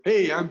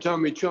Hey, I'm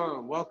Tommy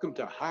Chong. Welcome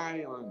to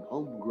High on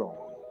Homegrown.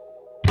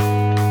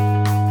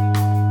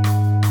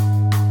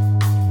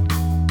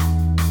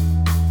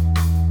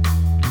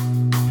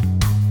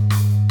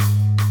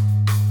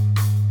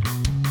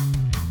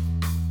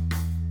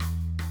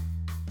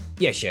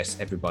 Yes,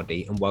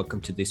 everybody, and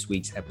welcome to this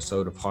week's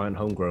episode of High on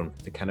Homegrown,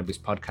 the cannabis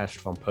podcast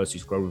from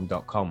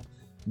Percy'sGrowroom.com.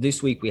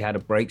 This week we had a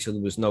break, so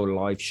there was no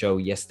live show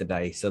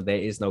yesterday, so there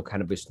is no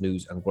cannabis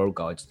news and grow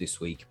guides this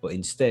week, but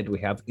instead we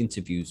have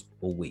interviews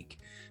all week.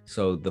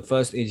 So the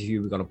first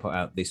interview we're going to put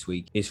out this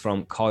week is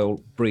from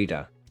Kyle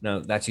Breeder. Now,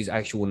 that's his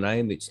actual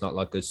name. It's not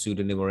like a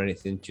pseudonym or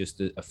anything,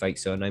 just a fake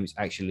surname. It's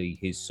actually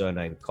his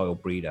surname, Kyle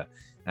Breeder.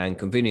 And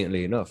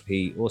conveniently enough,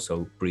 he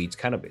also breeds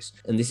cannabis.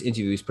 And this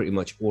interview is pretty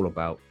much all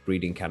about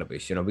breeding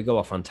cannabis. You know, we go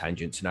off on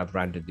tangents and have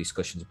random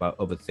discussions about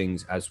other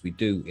things as we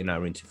do in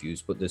our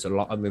interviews, but there's a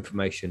lot of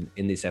information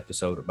in this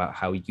episode about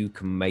how you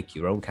can make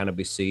your own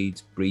cannabis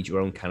seeds, breed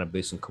your own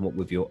cannabis, and come up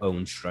with your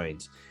own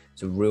strains.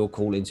 It's a real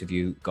cool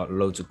interview, got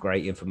loads of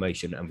great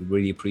information, and we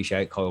really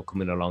appreciate Kyle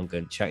coming along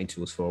and chatting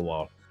to us for a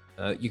while.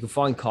 You can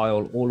find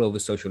Kyle all over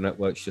social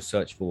networks. Just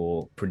search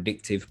for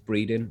predictive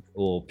breeding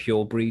or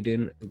pure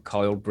breeding,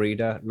 Kyle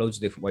Breeder. Loads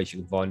of different ways you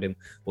can find him.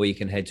 Or you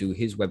can head to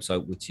his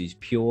website, which is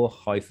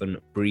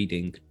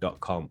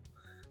pure-breeding.com.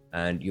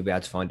 And you'll be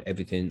able to find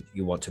everything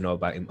you want to know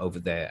about him over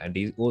there. And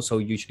he also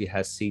usually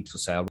has seeds for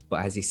sale.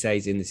 But as he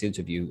says in this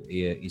interview,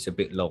 he's a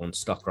bit low on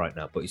stock right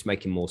now, but he's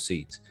making more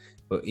seeds.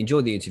 But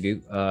enjoy the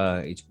interview.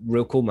 It's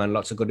real cool, man.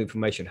 Lots of good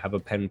information. Have a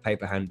pen and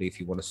paper handy if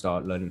you want to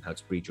start learning how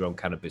to breed your own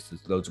cannabis.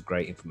 There's loads of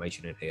great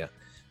information in here.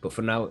 But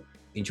for now,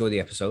 enjoy the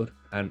episode,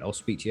 and I'll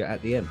speak to you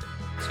at the end.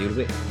 See you in a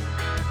bit.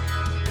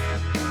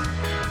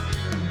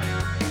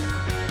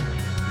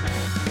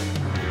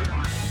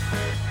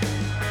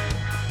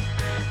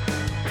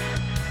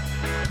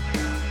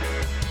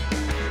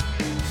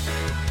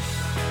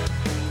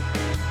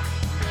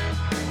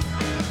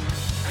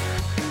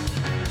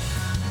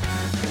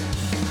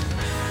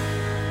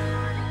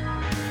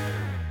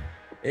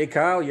 Hey,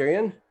 Kyle, you're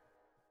in?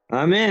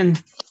 I'm in.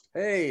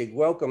 Hey,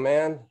 welcome,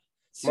 man.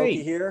 Sweet.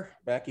 Monkey here.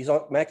 Mackey's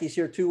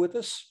here too with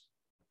us.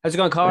 How's it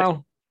going,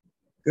 Kyle?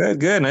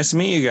 Good. Nice to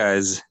meet you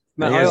guys.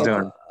 Man, How you guys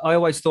doing? I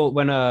always thought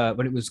when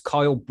it was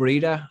Kyle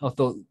Breeder, I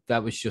thought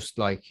that was just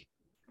like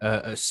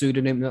a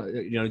pseudonym,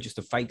 just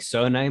a fake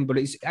surname, but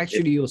it's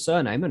actually your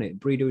surname, isn't it?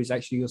 Breeder is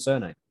actually your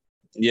surname.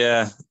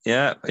 Yeah.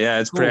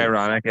 It's Cool. pretty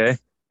ironic, eh?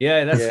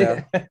 Yeah, that's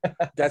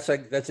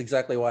it. That's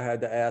exactly why I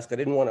had to ask. I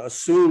didn't want to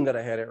assume that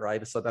I had it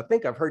right. So I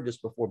think I've heard this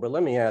before, but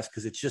let me ask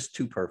because it's just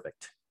too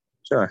perfect.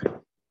 Sure.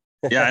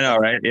 Yeah, I know,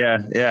 right? Yeah.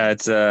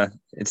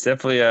 It's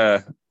definitely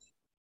I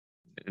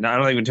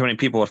don't think too many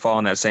people would fall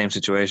in that same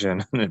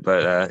situation,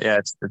 but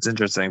yeah, it's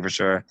interesting for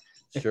sure.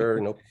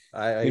 Sure. Nope.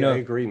 I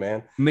agree,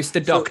 man.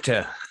 Mr.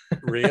 Doctor.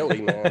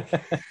 Really, man.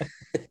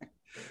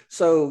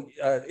 So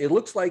it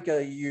looks like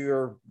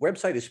your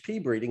website is P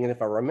breeding. And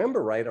if I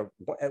remember right,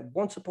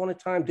 once upon a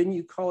time, didn't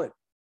you call it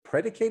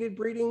predicated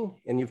breeding?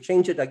 And you've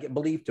changed it, I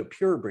believe, to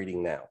pure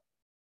breeding now.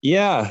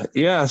 Yeah.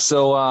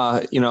 So,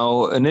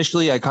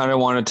 initially I kind of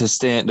wanted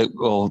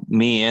to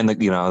me and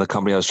the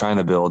company I was trying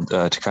to build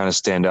to kind of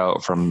stand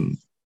out from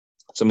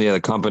some of the other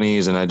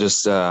companies. And I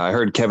just, I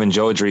heard Kevin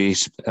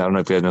Jodrey. I don't know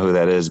if you guys know who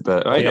that is,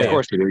 but Oh, yeah. Of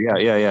course you do.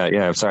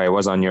 Yeah. Sorry.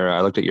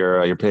 I looked at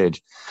your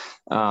page.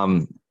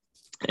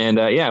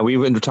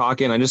 We've been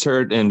talking. I just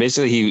heard, and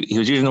basically he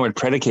was using the word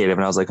predicative,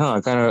 and I was like,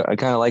 I kind of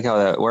like how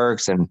that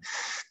works. And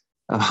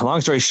long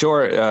story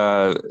short,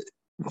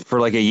 for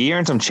like a year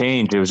and some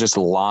change, it was just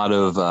a lot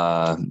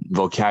of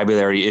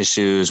vocabulary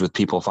issues with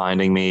people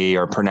finding me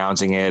or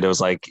pronouncing it. It was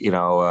like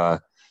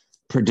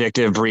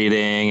predictive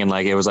breeding, and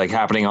like it was like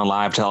happening on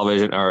live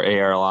television or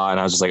air a lot. And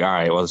I was just like, all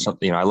right, well,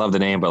 I love the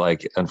name, but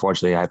like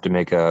unfortunately, I have to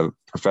make a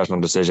professional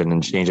decision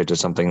and change it to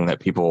something that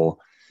people.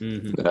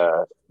 Mm-hmm.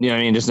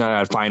 Just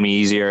not find me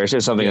easier. It's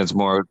just something that's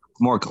more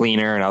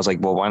cleaner. And I was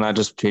like, well, why not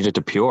just change it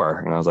to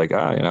pure? And I was like,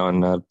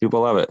 and people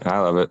love it. I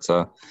love it.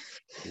 So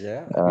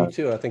yeah, me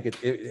too. I think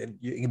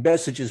your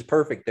message is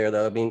perfect there,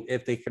 though. I mean,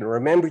 if they can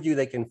remember you,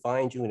 they can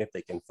find you, and if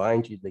they can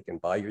find you, they can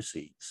buy your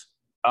seeds.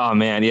 Oh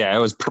man, yeah, it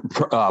was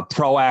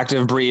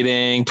proactive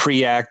breeding,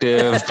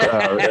 pre-active.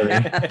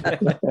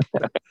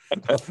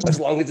 As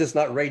long as it's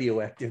not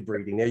radioactive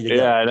breeding, there you go.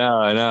 Yeah,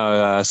 I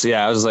know. So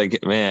yeah, I was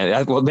like,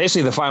 man. Well,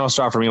 basically, the final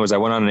straw for me was I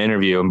went on an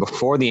interview, and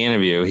before the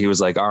interview, he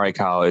was like, "All right,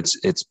 Kyle, it's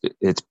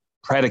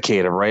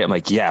predicative, right?" I'm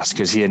like, "Yes,"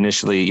 because he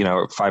initially,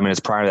 5 minutes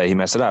prior to that, he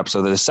messed it up.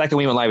 So the second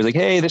we went live, he was like,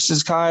 "Hey, this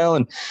is Kyle,"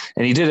 and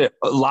he did it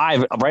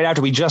live right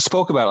after we just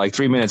spoke about it, like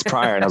 3 minutes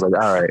prior, and I was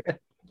like, "All right."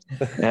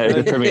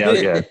 It turned me out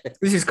good.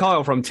 This is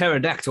Kyle from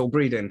Pterodactyl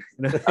Breeding.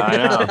 I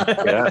know.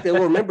 Yeah.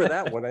 They'll remember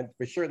that one.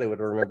 For sure they would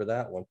remember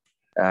that one.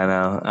 I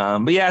know.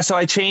 But yeah, so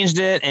I changed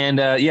it. And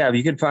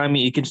you can find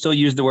me. You can still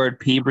use the word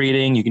P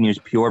breeding. You can use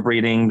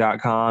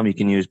purebreeding.com. You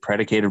can use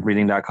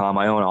predicatedbreeding.com.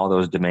 I own all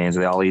those domains.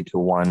 They all lead to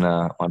one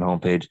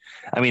homepage.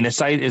 I mean, the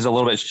site is a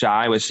little bit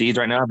shy with seeds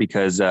right now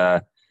because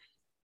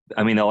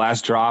I mean, the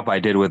last drop I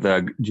did with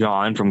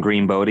John from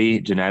Green Bodie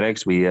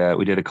Genetics, we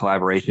did a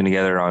collaboration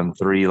together on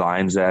 3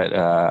 lines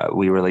that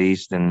we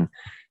released, and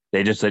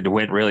they just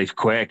went really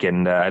quick,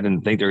 and I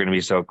didn't think they were going to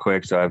be so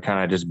quick. So I've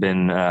kind of just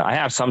been, I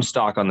have some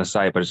stock on the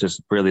site, but it's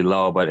just really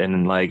low. But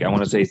in like, I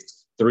want to say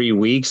 3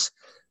 weeks,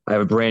 I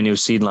have a brand new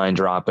seed line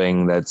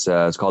dropping. That's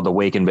it's called the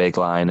Wake and Bake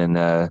line. And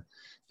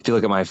if you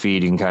look at my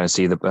feed, you can kind of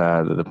see the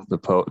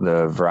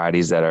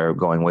varieties that are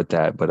going with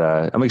that. But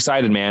I'm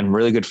excited, man.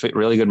 Really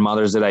good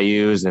mothers that I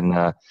use,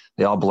 and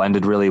they all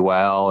blended really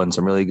well, and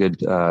some really good,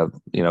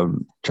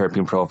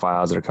 terpene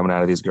profiles that are coming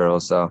out of these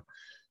girls. So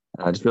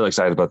just really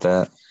excited about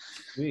that.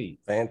 Sweet.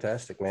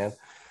 Fantastic, man.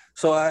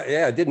 So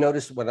I did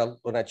notice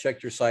when I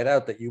checked your site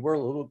out that you were a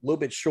little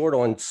bit short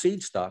on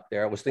seed stock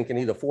there. I was thinking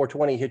either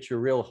 420 hit you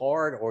real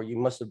hard, or you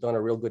must have done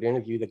a real good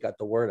interview that got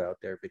the word out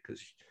there,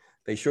 because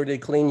they sure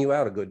did clean you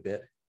out a good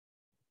bit.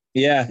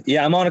 Yeah.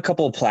 I'm on a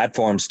couple of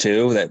platforms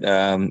too that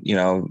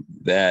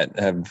that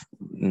have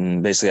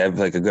basically I have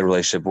like a good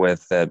relationship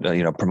with, that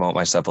promote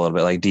my stuff a little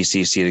bit, like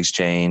DC Seed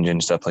Exchange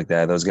and stuff like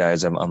that. Those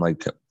guys I'm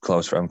like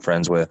I'm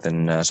friends with,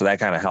 and so that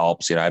kind of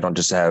helps. I don't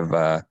just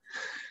have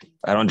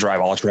I don't drive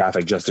all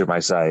traffic just through my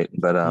site,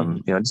 but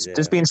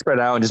just being spread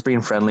out and just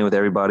being friendly with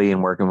everybody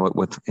and working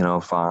with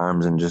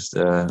farms, and just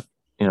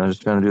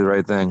just trying to do the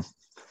right thing.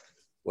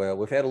 Well,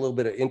 we've had a little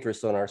bit of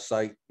interest on our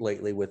site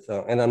lately with,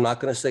 and I'm not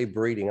going to say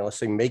breeding, I'll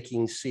say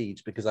making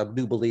seeds, because I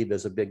do believe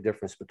there's a big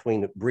difference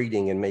between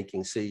breeding and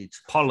making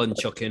seeds. Pollen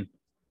chucking.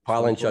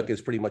 Pollen chuck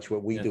is pretty much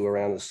what we do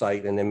around the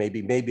site. And then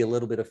maybe a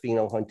little bit of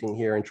pheno hunting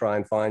here and try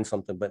and find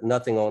something, but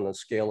nothing on the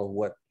scale of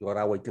what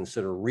I would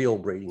consider real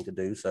breeding to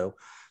do. So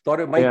thought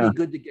it might be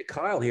good to get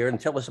Kyle here and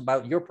tell us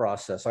about your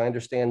process. I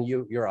understand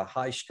you're a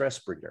high stress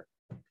breeder.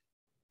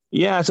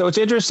 Yeah, so it's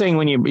interesting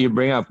when you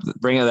bring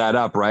that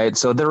up, right?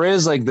 So there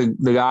is like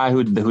the guy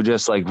who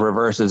just like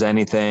reverses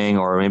anything,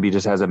 or maybe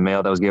just has a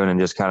male that was given and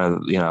just kind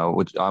of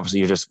which obviously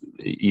you're just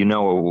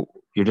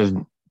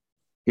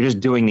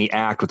doing the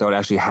act without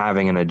actually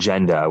having an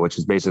agenda, which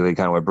is basically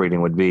kind of what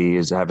breeding would be,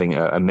 is having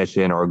a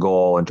mission or a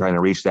goal and trying to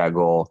reach that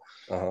goal.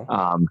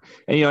 Uh-huh.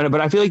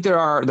 But I feel like there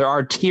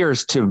are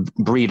tiers to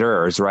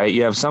breeders, right?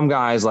 You have some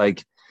guys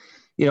like,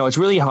 it's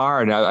really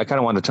hard. I kind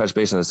of wanted to touch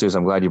base on this too, so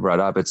I'm glad you brought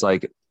it up. It's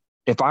like,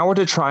 if I were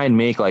to try and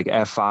make like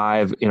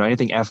F5,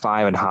 anything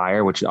F5 and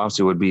higher, which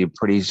obviously would be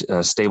pretty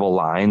stable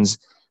lines,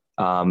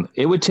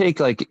 it would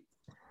take like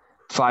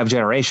 5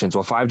 generations.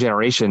 Well, 5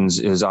 generations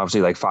is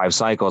obviously like 5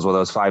 cycles. Well,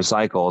 those 5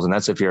 cycles, and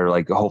that's if you're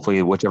like,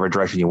 hopefully whichever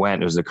direction you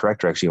went, it was the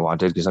correct direction you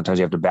wanted, because sometimes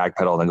you have to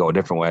backpedal and then go a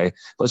different way.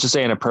 Let's just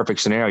say in a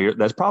perfect scenario,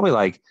 that's probably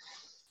like,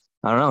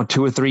 I don't know,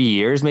 2 or 3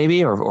 years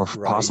maybe, or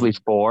right, possibly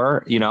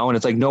 4, and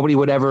it's like nobody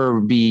would ever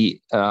get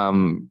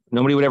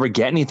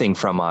anything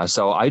from us.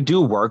 So I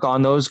do work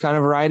on those kind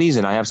of varieties,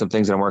 and I have some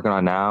things that I'm working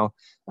on now.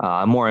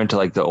 I'm more into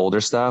like the older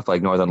stuff,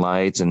 like Northern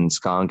Lights and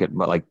Skunk,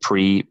 but like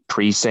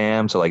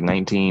pre-SAM. So like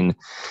 19,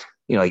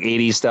 like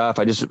 80s stuff.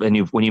 When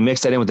you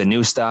mix that in with the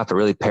new stuff, it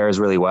really pairs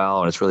really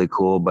well, and it's really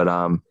cool. But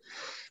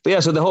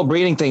yeah, so the whole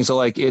breeding thing. So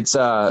like it's,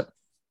 there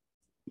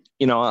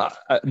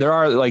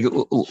are like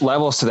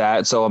levels to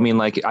that. So, I mean,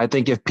 like, I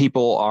think if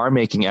people are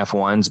making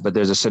F1s, but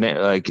there's a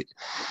scenario, like,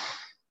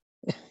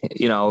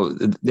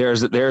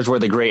 there's where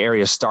the gray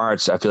area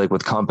starts. I feel like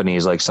with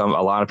companies, like a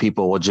lot of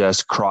people will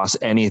just cross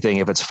anything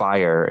if it's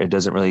fire. It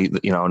doesn't really,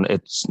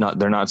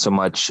 they're not so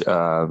much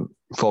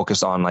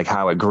focused on like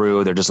how it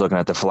grew. They're just looking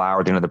at the flower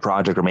at the end of the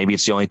project, or maybe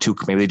it's the only 2,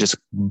 maybe they just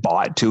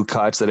bought 2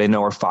 cuts that they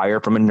know are fire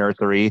from a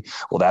nursery.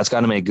 Well, that's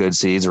got to make good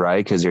seeds,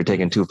 right? Because you're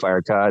taking 2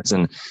 fire cuts.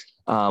 And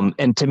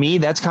to me,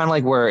 that's kind of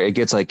like where it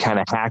gets like kind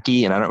of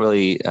hacky, and I don't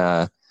really,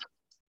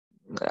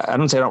 I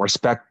don't say I don't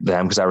respect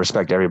them, because I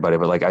respect everybody,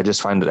 but like, I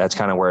just find that's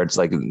kind of where it's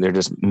like, they're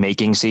just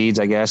making seeds,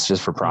 I guess,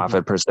 just for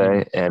profit per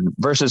se. And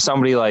versus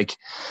somebody like,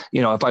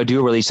 if I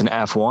do release an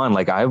F1,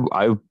 like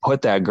I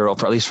put that girl,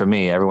 for at least for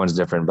me, everyone's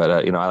different, but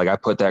I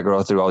put that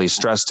girl through all these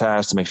stress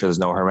tests to make sure there's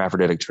no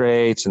hermaphroditic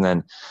traits. And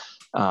then,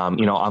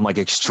 I'm like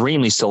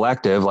extremely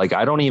selective. Like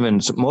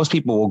most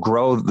people will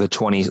grow the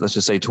 20, let's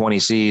just say 20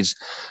 seeds,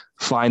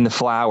 find the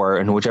flower,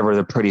 and whichever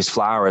the prettiest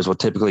flower is will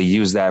typically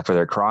use that for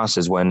their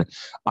crosses, when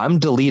I'm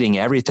deleting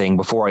everything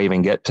before I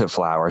even get to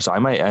flower. So I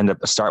might end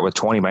up start with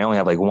 20, but I only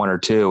have like 1 or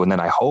 2. And then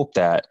I hope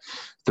that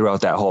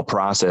throughout that whole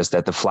process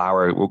that the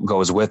flower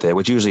goes with it,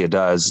 which usually it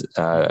does.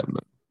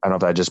 I don't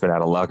know if I've just been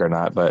out of luck or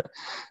not, but,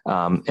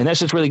 and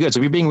that's just really good. So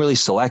if you're being really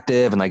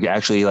selective and like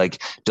actually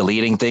like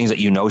deleting things that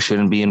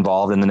shouldn't be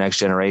involved in the next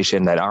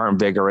generation, that aren't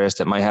vigorous,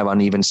 that might have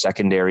uneven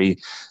secondary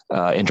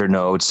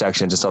internode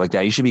sections and stuff like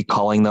that, you should be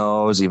culling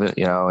those even, but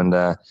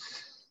yeah,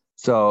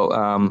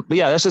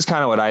 that's just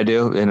kind of what I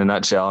do in a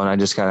nutshell. And I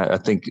just I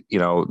think,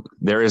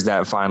 there is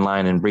that fine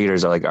line, in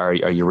breeders are like, are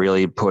you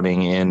really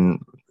putting in,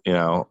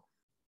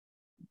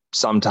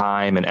 some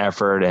time and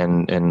effort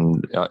and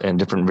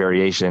different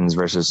variations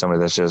versus somebody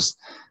that's just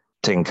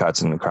taking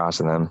cuts and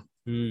crossing them.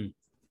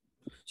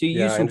 So you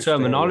use some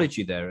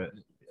terminology there.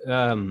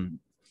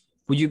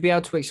 Would you be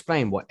able to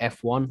explain what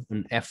F1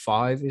 and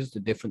F5 is, the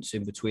difference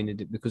in between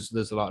it? Because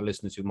there's a lot of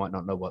listeners who might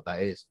not know what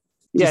that is.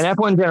 Yeah, an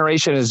F1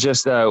 generation is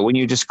just when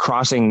you just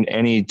crossing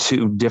any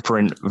two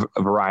different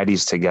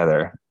varieties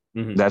together.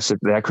 Mhm.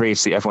 That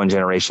creates the F1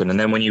 generation. And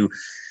then when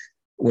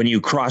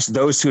you cross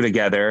those two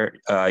together,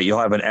 you'll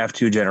have an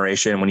F2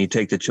 generation. When you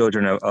take the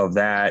children of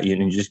that,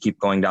 you just keep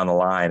going down the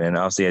line. And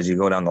obviously, as you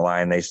go down the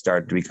line, they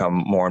start to become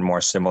more and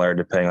more similar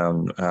depending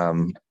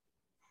on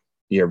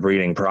your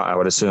breeding. I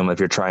would assume if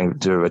you're trying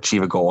to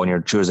achieve a goal and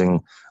you're choosing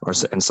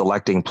and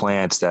selecting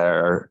plants that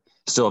are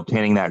still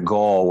obtaining that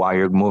goal while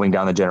you're moving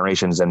down the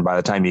generations. And by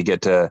the time you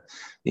get to,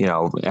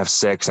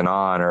 F6 and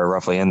on, or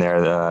roughly in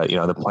there,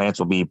 the plants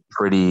will be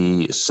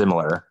pretty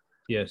similar.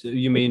 Yes,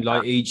 you mean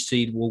like each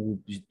seed will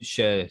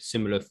share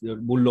similar,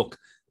 will look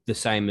the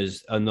same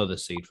as another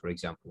seed, for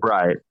example.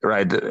 Right.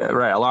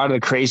 A lot of the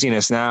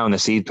craziness now in the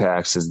seed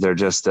packs is they're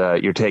just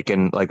you're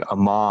taking like a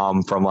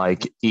mom from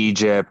like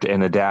Egypt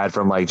and a dad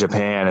from like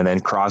Japan, and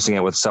then crossing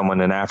it with someone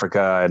in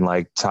Africa and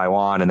like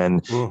Taiwan, and then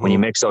when you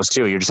mix those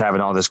two, you're just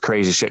having all this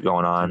crazy shit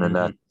going on, and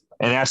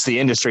that's the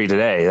industry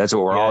today. That's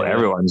what we're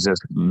everyone's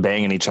just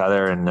banging each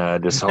other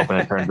and just hoping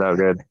it turns out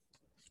good.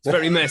 It's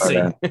very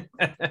messy.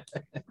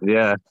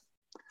 Yeah.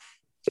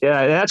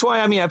 Yeah, that's why.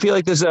 I mean, I feel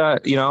like this.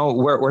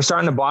 We're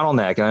starting to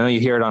bottleneck, and I know you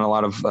hear it on a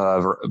lot of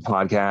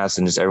podcasts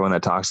and just everyone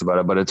that talks about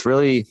it. But it's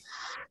really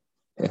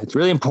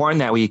important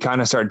that we kind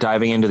of start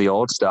diving into the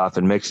old stuff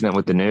and mixing it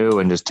with the new,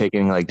 and just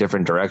taking like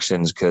different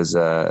directions. Because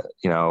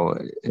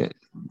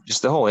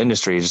just the whole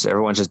industry, just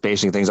everyone's just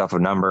basing things off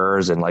of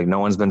numbers, and like no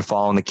one's been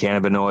following the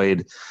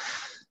cannabinoid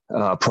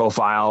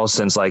profiles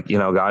since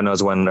God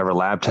knows whenever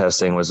lab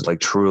testing was like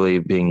truly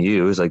being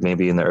used, like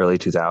maybe in the early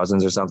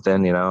 2000s or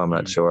something, I'm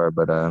not sure,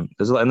 but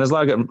there's a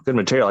lot of good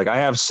material. Like I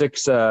have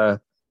 6 or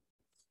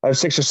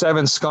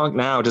 7 skunk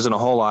now, which isn't a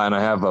whole lot. And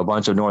I have a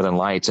bunch of Northern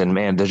Lights, and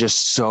man, they're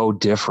just so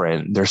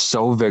different. They're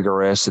so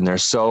vigorous and they're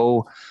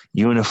so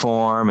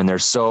uniform and they're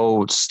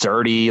so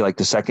sturdy. Like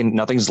the second,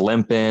 nothing's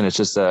limping. It's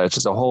just a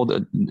whole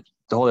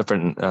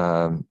different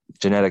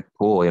genetic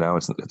pool,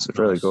 it's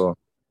really cool.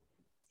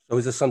 So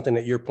is this something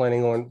that you're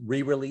planning on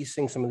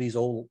re-releasing, some of these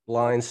old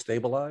lines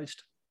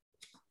stabilized?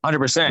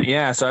 100%.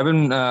 Yeah. So I've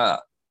been, I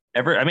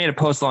made a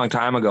post a long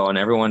time ago, and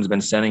everyone's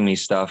been sending me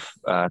stuff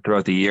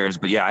throughout the years,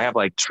 but yeah, I have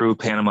like true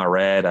Panama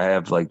Red. I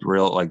have like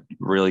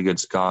really good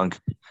skunk.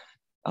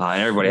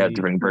 And everybody has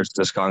different versions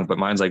of skunk, but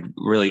mine's like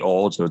really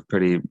old. So it's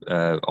pretty,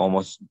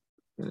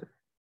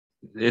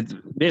 it's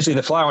basically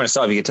the flower in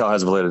itself, you can tell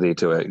has validity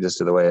to it just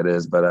to the way it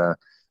is. But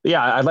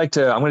yeah, I'm going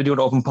to do an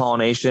open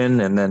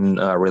pollination and then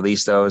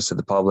release those to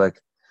the public,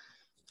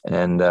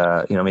 and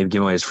maybe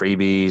give away as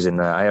freebies.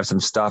 And I have some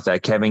stuff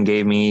that Kevin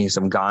gave me,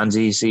 some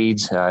Gonzi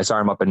seeds. I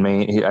saw him up in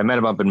Maine. I met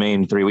him up in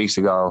Maine 3 weeks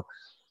ago,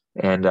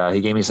 and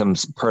he gave me some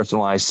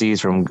personalized seeds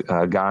from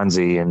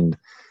Gonzi, and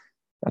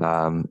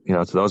so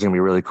those are gonna be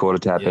really cool to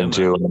tap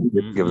into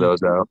and give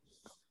those out.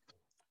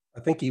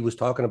 I think he was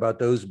talking about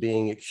those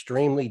being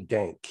extremely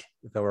dank,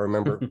 if I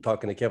remember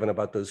talking to Kevin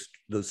about those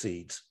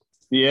seeds.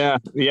 Yeah.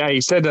 He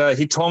said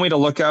he told me to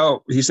look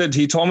out. He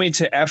told me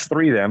to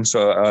F3 them.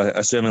 So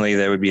assumingly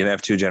there would be an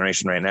F2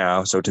 generation right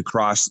now. So to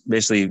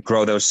basically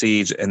grow those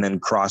seeds and then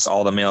cross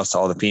all the males to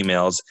all the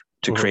females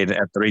to create an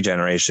F3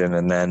 generation.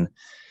 And then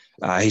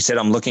he said,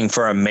 I'm looking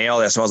for a male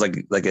that smells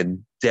like a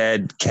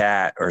dead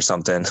cat or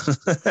something.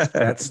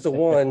 That's the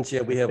ones.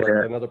 Yeah, we have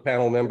another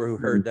panel member who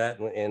heard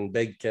that and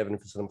begged Kevin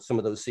for some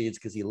of those seeds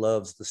because he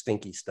loves the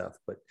stinky stuff.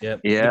 But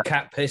the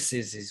cat piss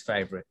is his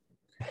favorite.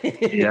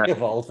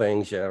 Of all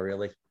things,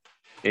 really.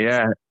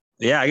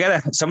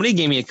 Somebody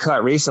gave me a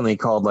cut recently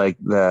called like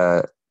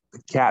the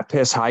cat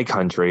piss high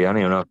country. I don't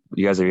even know if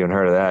you guys have even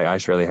heard of that. I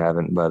surely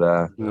haven't,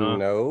 but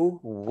no.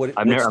 What's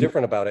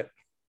different about it?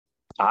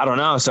 I don't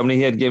know.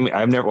 Somebody had given me.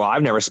 I've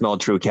never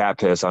smelled true cat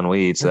piss on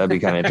weed, so that'd be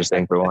kind of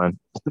interesting for one.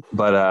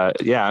 But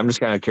I'm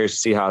just kind of curious to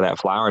see how that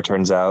flower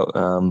turns out.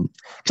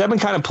 Because I've been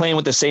kind of playing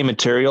with the same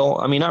material.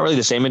 I mean, not really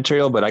the same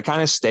material, but I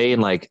kind of stay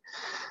in like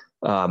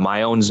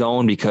my own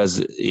zone, because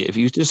if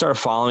you just start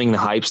following the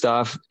hype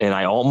stuff, and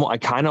I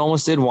kind of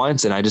almost did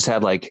once, and I just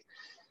had like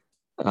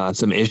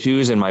some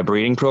issues in my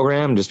breeding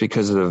program just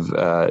because of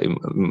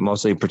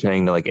mostly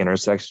pertaining to like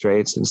intersex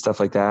traits and stuff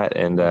like that.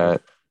 And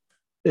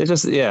it's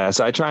just,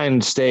 so I try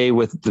and stay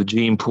with the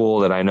gene pool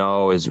that I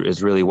know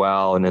is really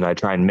well. And then I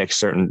try and mix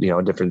certain,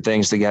 different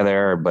things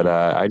together, but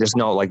I just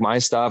know like my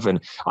stuff,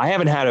 and I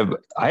haven't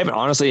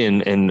honestly,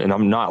 and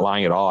I'm not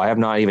lying at all, I have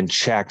not even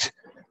checked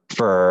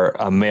for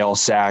a male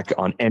sac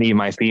on any of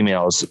my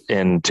females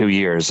in 2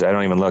 years. I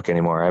don't even look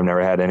anymore. I've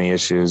never had any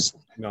issues.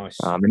 Nice.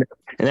 And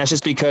that's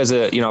just because,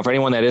 for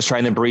anyone that is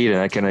trying to breed,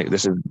 and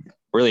this is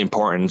really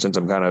important since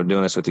I'm kind of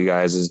doing this with you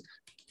guys, is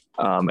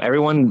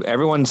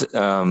everyone's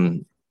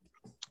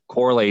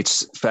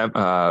correlates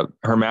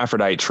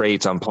hermaphrodite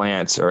traits on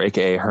plants, or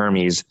AKA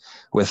Hermes,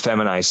 with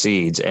feminized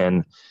seeds.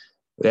 And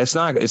it's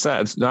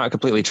not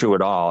completely true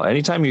at all.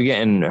 Anytime you're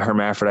getting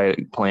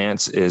hermaphrodite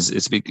plants,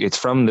 it's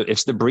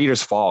the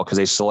breeder's fault, because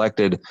they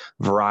selected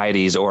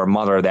varieties or a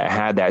mother that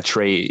had that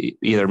trait,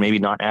 either maybe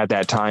not at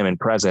that time and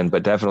present,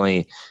 but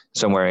definitely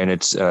somewhere in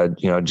its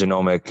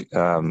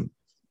genomic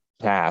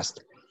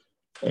past.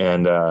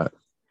 And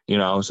You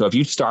know, so if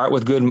you start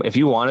with good, if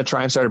you want to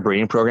try and start a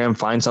breeding program,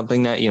 find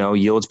something that, you know,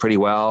 yields pretty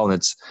well and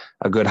it's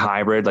a good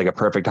hybrid, like a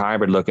perfect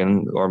hybrid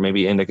looking, or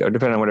maybe indica,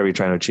 depending on whatever you're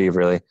trying to achieve,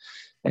 really.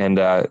 And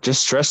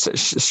just stress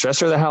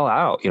her the hell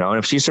out, you know. And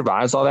if she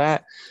survives all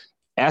that,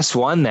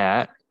 S1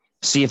 that,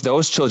 see if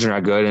those children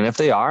are good, and if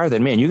they are,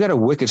 then man, you got a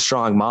wicked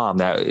strong mom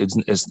that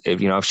is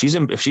if, you know, if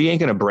she ain't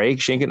gonna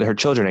break, her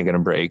children ain't gonna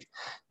break,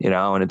 you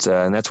know. And it's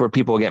and that's where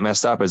people get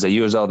messed up, is they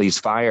use all these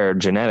fire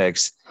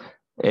genetics,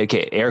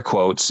 aka air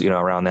quotes, you know,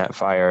 around that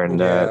fire, and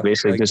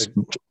basically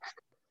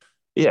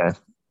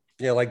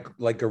like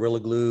like Gorilla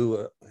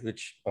Glue,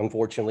 which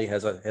unfortunately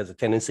has a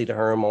tendency to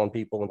harm on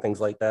people and things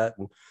like that,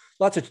 and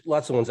lots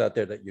of ones out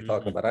there that you're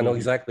talking about. I know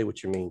exactly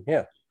what you mean.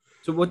 Yeah.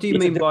 So what do you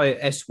mean by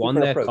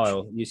S1 there, approach.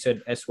 Kyle? You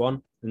said S1,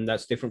 and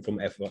that's different from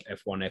F1,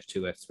 F2,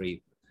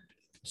 F3.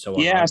 So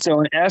on, yeah, right?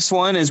 So an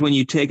S1 is when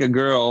you take a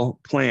girl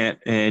plant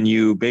and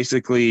you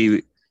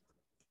basically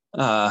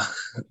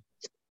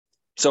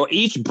so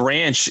each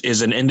branch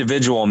is an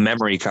individual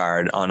memory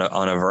card on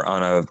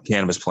a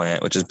cannabis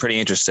plant, which is pretty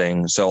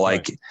interesting. So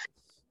like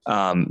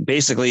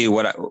basically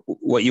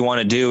what you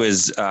want to do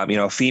is you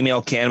know,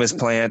 female cannabis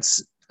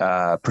plants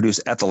produce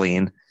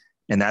ethylene,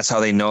 and that's how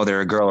they know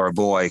they're a girl or a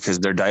boy, because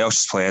they're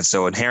dioecious plants.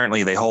 So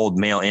inherently they hold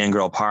male and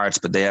girl parts,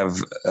 but they have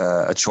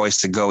a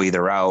choice to go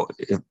either route.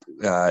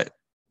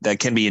 That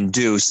can be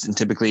induced, and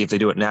typically if they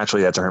do it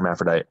naturally, that's a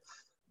hermaphrodite.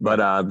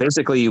 But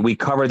basically we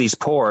cover these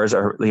pores,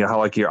 or you know how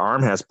like your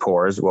arm has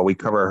pores. Well, we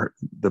cover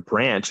the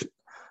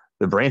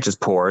branch's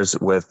pores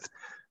with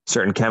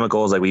certain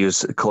chemicals, like we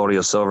use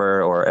colloidal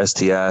silver or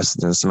STS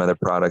and some other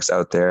products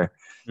out there.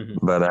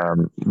 Mm-hmm.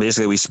 But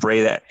basically we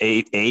spray that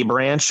a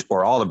branch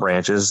or all the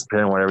branches,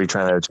 depending on whatever you're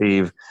trying to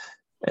achieve.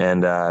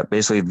 And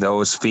basically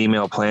those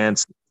female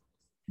plants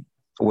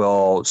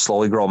will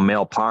slowly grow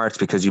male parts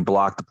because you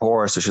block the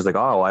pores. So she's like,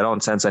 oh, I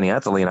don't sense any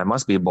ethylene, I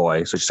must be a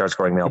boy. So she starts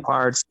growing male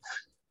parts.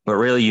 But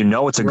really, you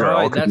know, it's a girl.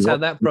 Right, that's how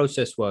that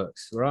process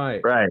works.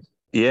 Right.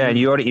 Yeah, and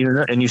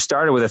you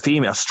started with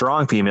a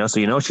strong female, so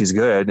you know she's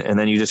good, and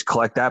then you just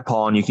collect that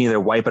pollen. You can either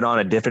wipe it on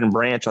a different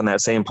branch on that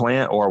same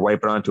plant, or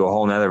wipe it onto a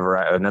whole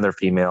another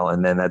female,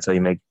 and then that's how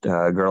you make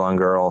girl on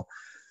girl.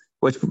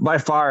 Which by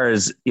far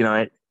is, you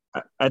know,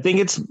 I think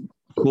it's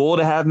cool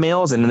to have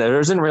males, and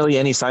there isn't really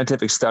any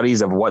scientific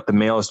studies of what the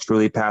male is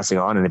truly passing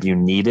on, and if you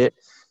need it,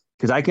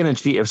 because I can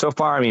achieve. So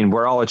far, I mean,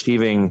 we're all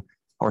achieving,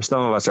 or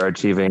some of us are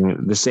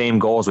achieving the same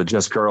goals with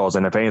just girls.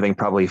 And if anything,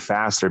 probably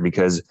faster,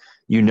 because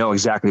you know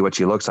exactly what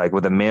she looks like.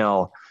 With a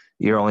male,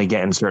 you're only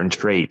getting certain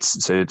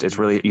traits. So it's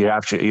really, you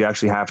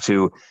actually have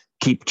to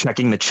keep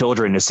checking the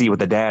children to see what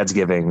the dad's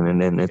giving. And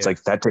then it's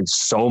like, that takes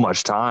so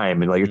much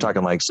time. And like, you're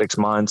talking like 6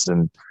 months.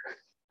 And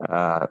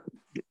so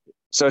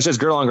it's just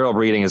girl on girl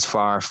breeding is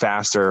far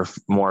faster,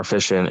 more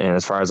efficient. And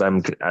as far as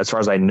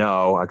I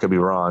know, I could be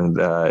wrong.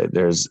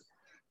 There's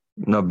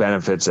no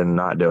benefits in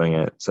not doing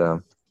it.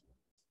 So.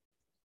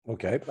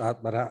 Okay,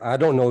 but I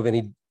don't know of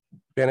any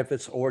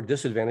benefits or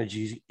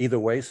disadvantages either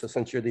way. So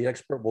since you're the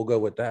expert, we'll go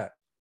with that.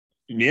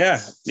 Yeah.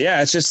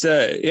 It's just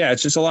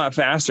a lot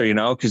faster, you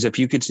know, because if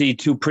you could see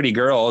two pretty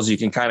girls, you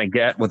can kind of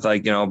get with,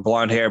 like, you know,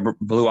 blonde hair,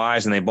 blue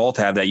eyes, and they both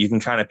have that. You can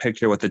kind of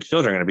picture what the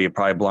children are going to be,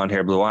 probably blonde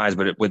hair, blue eyes.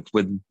 But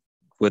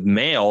with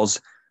males,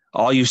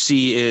 all you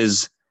get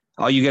is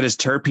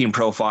terpene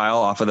profile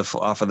off of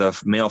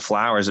the male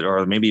flowers,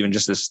 or maybe even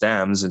just the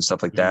stems and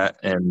stuff like that.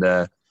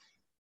 And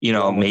you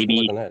know,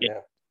 maybe.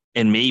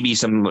 And maybe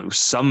some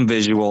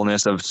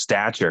visualness of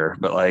stature,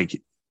 but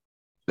like,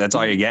 that's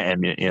all you're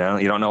getting. You know,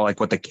 you don't know like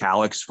what the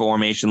calyx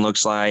formation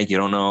looks like. You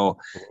don't know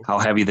how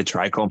heavy the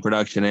trichome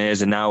production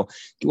is. And now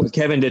what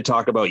Kevin did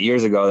talk about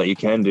years ago that you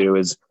can do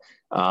is,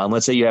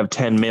 let's say you have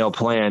 10 male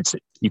plants,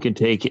 you can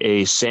take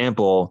a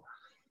sample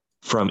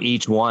from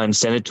each one,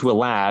 send it to a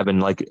lab,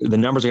 and like the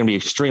numbers are going to be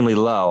extremely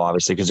low,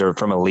 obviously, because they're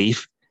from a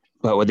leaf.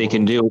 But what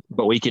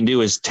we can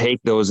do is take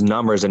those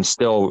numbers and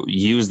still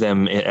use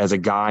them as a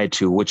guide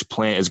to which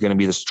plant is going to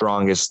be the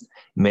strongest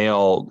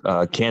male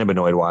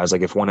cannabinoid wise.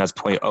 Like if one has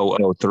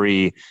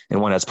 0.003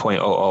 and one has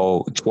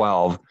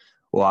 0.0012,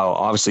 well,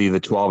 obviously the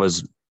 12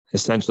 is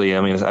essentially,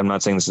 I mean, I'm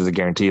not saying this is a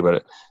guarantee, but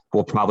it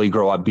will probably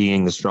grow up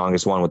being the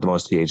strongest one with the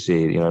most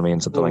THC. You know what I mean?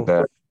 Something like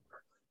that.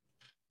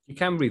 You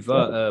can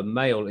revert a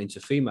male into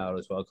female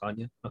as well, can't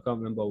you? I can't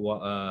remember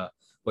what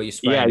you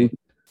spraying.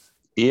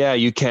 Yeah,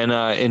 you can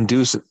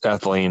induce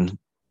ethylene.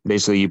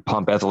 Basically, you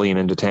pump ethylene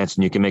into tanks,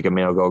 and you can make a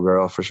male go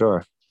girl for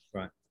sure.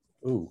 Right.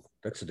 Ooh,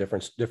 that's a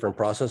different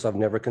process. I've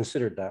never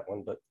considered that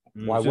one, but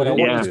why would I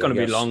want to? It's going to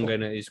be long,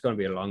 and it's going to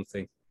be a long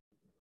thing.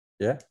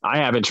 Yeah, I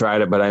haven't tried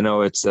it, but I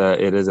know it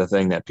is a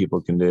thing that people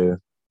can do.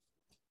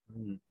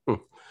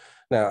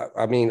 Now,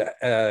 I mean,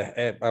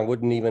 I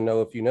wouldn't even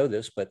know if you know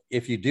this, but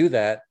if you do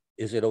that,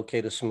 is it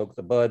okay to smoke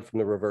the bud from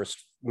the reverse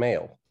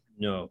male?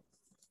 No.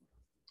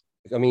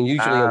 I mean,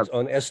 usually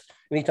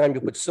anytime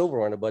you put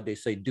silver on a bud, they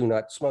say do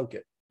not smoke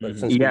it. But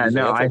since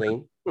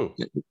ethylene,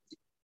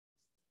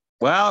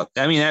 well,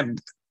 I mean,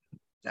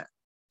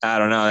 I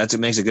don't know. It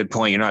makes a good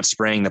point. You're not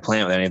spraying the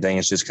plant with anything.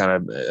 It's just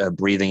kind of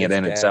breathing it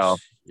in itself.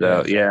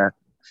 So yeah.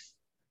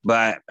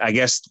 but I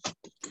guess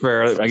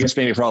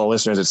maybe for all the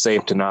listeners, it's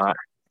safe to not.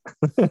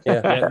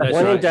 Yeah. that's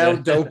When in right, doubt,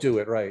 yeah. don't do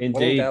it. Right. When in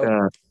Indeed.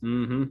 doubt,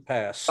 Mm-hmm.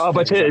 pass. Oh,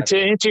 but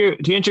Exactly.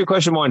 to answer your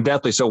question more in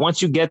depthly, so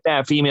once you get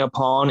that female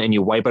pollen and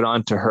you wipe it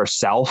onto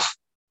herself,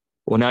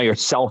 well, now you're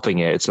selfing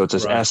it. So it's a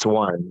Right.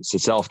 S1, it's a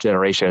self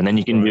generation, and then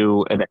you can Right.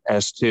 do an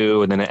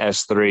S2 and then an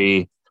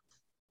S3,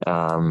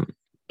 and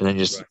then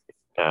just.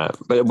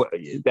 But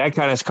that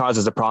kind of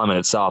causes a problem in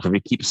itself. If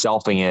you keep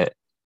selfing it,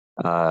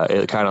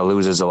 it kind of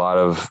loses a lot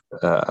of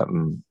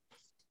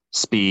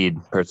speed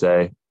per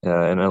se,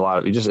 and a lot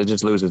of it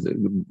just loses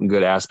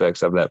good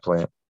aspects of that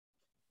plant.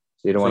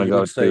 So you don't want to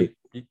go to.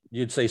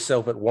 You'd say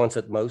self it once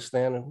at most.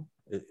 Then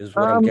is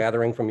what I'm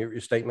gathering from your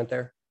statement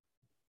there.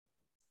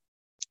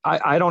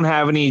 I don't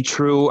have any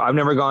true. I've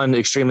never gone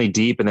extremely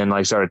deep and then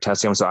like started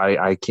testing them, so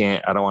I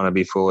can't. I don't want to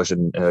be foolish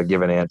and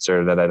give an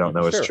answer that I don't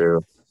know is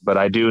true. But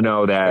I do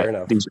know that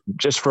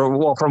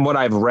from what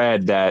I've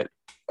read that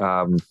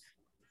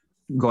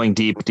going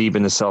deep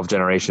into self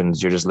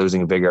generations, you're just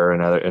losing vigor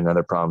and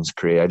other problems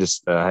create.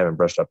 I haven't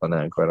brushed up on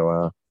that in quite a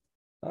while.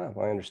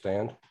 I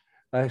understand.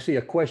 I see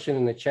a question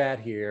in the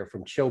chat here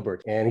from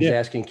Chilbert, and he's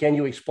asking, can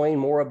you explain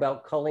more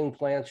about culling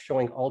plants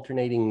showing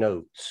alternating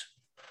nodes?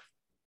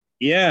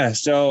 Yeah.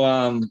 So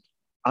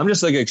I'm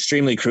just like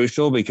extremely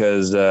crucial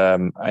because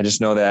I just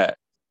know that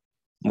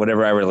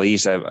whatever I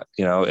release,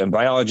 and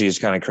biology is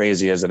kind of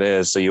crazy as it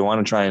is. So you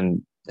want to try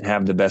and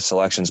have the best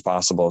selections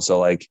possible. So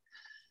like,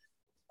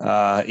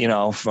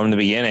 from the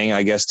beginning,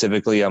 I guess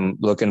typically I'm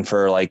looking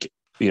for like,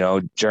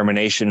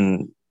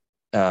 germination,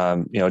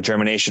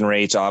 germination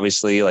rates,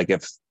 obviously, like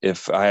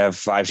if I have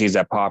 5 seeds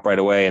that pop right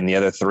away and the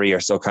other 3 are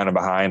still kind of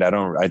behind, I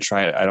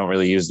don't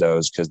really use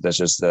those because that's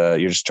just,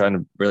 you're just trying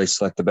to really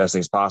select the best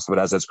things possible.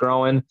 But as it's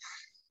growing,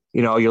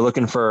 you're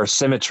looking for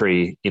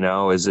symmetry,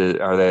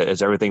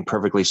 is everything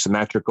perfectly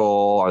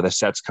symmetrical? Are the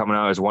sets coming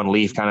out? Is one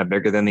leaf kind of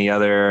bigger than the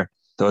other?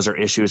 Those are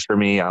issues for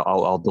me.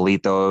 I'll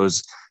delete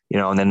those,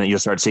 and then you'll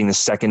start seeing the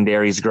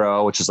secondaries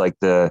grow, which is like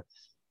the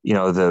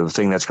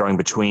thing that's growing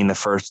between the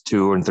first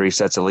 2 and 3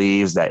 sets of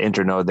leaves, that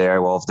internode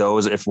there. Well,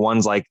 if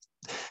one's like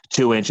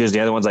 2 inches,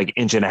 the other one's like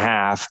 1.5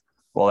 inches,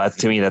 well,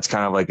 to me, that's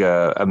kind of like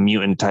a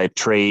mutant type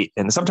trait.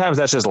 And sometimes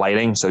that's just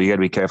lighting. So you got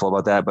to be careful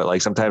about that. But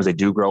like sometimes they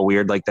do grow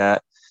weird like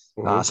that.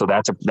 So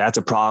that's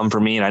a problem for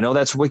me. And I know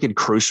that's wicked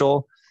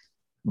crucial,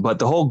 but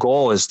the whole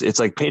goal is it's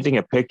like painting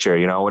a picture,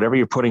 whatever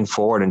you're putting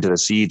forward into the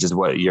seeds is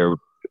what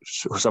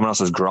someone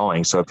else is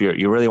growing. So if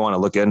you really want to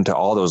look into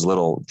all those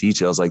little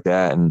details like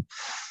that. And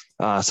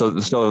so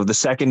the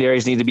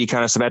secondaries need to be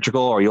kind of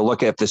symmetrical, or you'll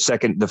look at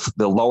the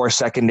lower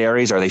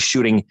secondaries. Are they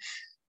shooting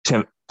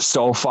to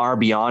so far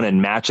beyond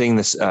and matching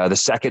this, the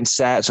second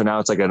set? So now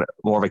it's like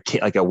more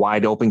of a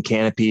wide open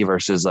canopy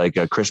versus like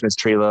a Christmas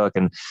tree look.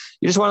 And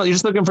you're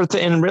just looking for,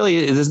 and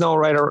really there's no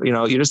right or,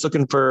 you're just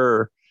looking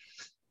for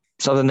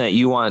something that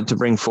you want to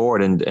bring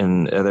forward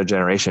in other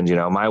generations.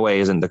 My way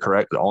isn't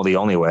the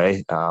only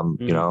way,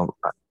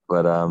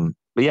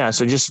 but yeah,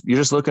 so you're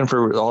just looking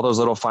for all those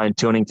little fine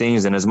tuning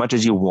things. And as much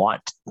as you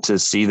want to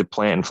see the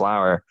plant and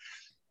flower,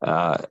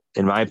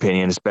 in my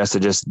opinion, it's best to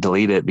just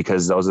delete it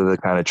because those are the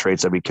kind of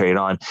traits that we carried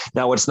on.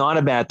 Now, what's not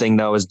a bad thing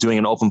though, is doing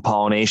an open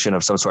pollination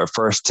of some sort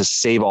first to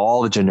save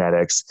all the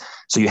genetics.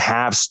 So you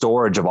have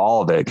storage of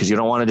all of it, because you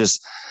don't want to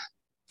just,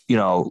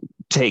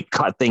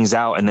 cut things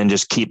out and then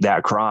just keep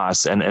that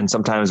cross. And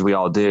sometimes we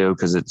all do,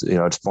 because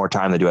it's more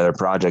time to do other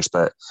projects,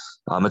 but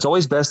it's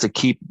always best to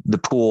keep the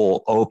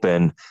pool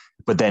open,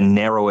 but then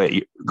narrow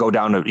it, go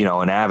down to,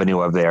 an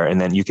avenue of there,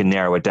 and then you can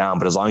narrow it down.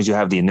 But as long as you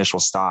have the initial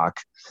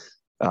stock,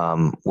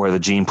 where the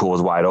gene pool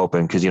is wide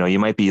open, because, you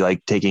might be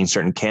like taking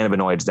certain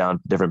cannabinoids down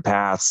different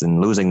paths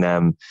and losing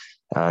them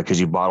because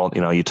you bottled,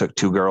 you took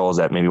 2 girls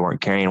that maybe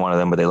weren't carrying one of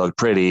them, but they looked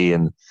pretty.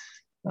 And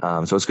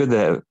so it's good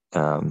to,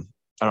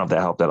 I don't know if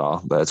that helped at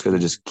all, but it's good to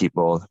just keep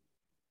both.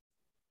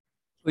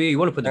 Well, you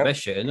want to put the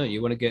best shit in, don't you?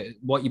 You want to get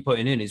what you're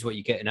putting in is what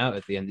you're getting out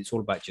at the end. It's all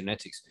about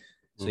genetics.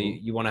 So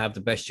you want to have the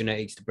best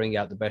genetics to bring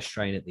out the best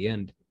strain at the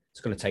end.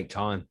 It's going to take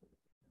time.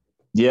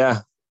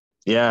 Yeah.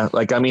 Yeah.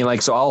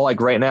 So I'll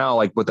right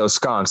now, with those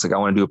skunks, I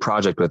want to do a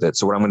project with it.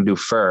 So what I'm going to do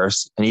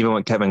first, and even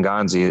with Kevin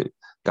Gonzi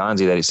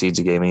that seeds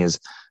he gave me, is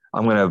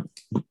I'm going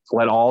to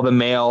let all the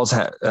males,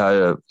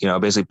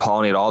 basically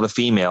pollinate all the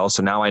females.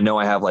 So now I know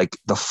I have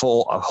a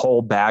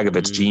whole bag of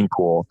its gene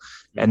pool.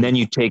 And then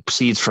you take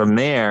seeds from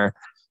there,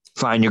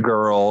 find your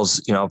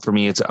girls. For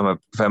me, I'm a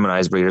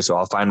feminized breeder. So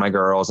I'll find my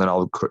girls and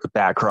I'll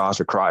back cross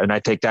and I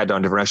take that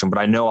down a different direction. But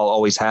I know I'll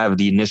always have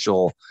the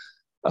initial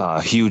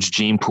huge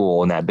gene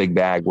pool in that big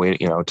bag,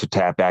 to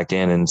tap back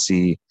in and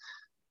see.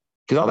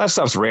 Because all that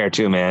stuff's rare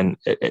too, man.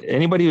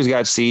 Anybody who's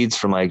got seeds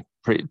from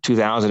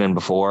 2000 and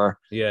before,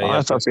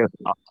 that stuff's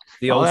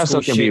the old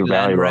school shit,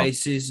 land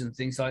races and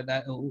things like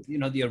that.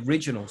 The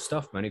original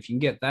stuff, man. If you can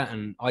get that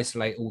and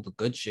isolate all the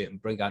good shit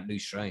and bring out new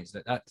strains,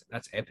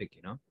 that's epic,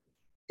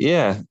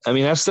 Yeah,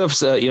 that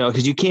stuff's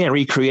because you can't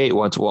recreate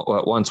what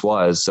once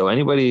was. So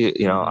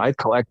anybody, I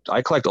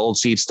collect old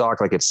seed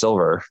stock like it's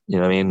silver.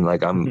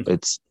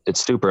 It's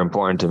super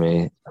important to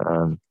me.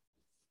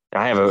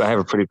 I have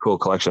a pretty cool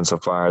collection so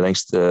far,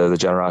 thanks to the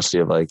generosity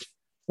of like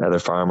other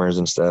farmers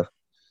and stuff.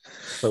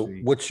 So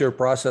what's your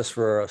process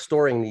for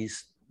storing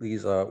these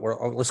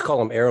well, let's call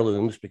them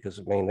heirlooms, because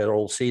I mean, they're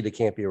old seed that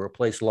can't be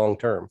replaced long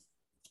term.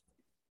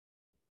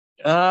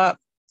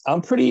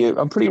 I'm pretty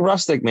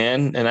rustic,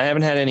 man, and I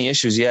haven't had any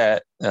issues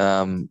yet.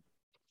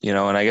 You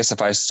know, and I guess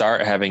if I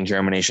start having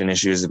germination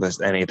issues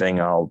with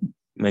anything, I'll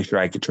make sure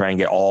I could try and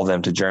get all of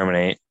them to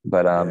germinate,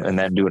 but and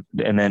then do it,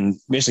 and then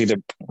basically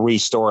to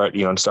restore it,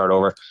 you know, and start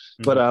over.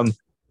 Mm-hmm. But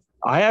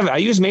I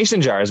use mason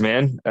jars,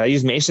 man. I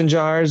use mason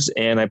jars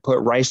and I put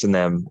rice in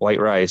them, white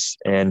rice,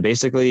 and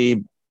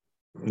basically,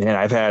 man,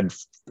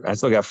 I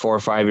still got 4 or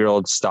 5 year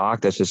old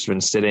stock that's just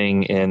been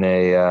sitting in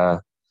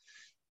a.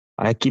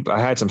 I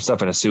had some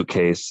stuff in a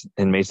suitcase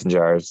in mason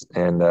jars,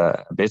 and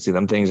basically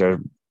them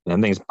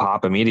things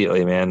pop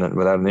immediately, man,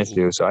 without an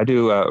issue. So I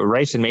do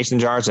rice in mason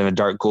jars in a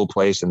dark, cool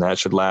place, and that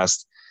should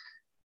last.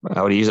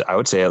 I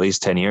would say at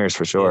least 10 years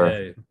for sure.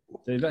 Yeah.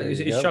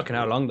 It's shocking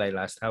how long they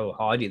last, how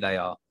hardy they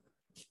are.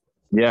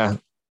 Yeah.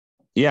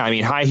 Yeah. I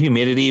mean, high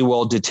humidity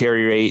will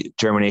deteriorate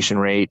germination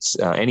rates,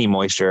 any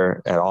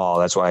moisture at all.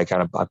 That's why I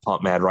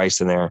pump mad rice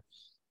in there.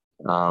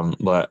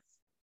 But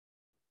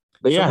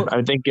yeah,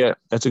 I think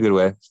that's a good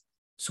way.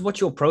 So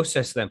what's your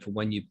process then for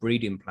when you're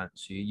breeding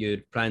plants?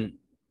 You'd plant,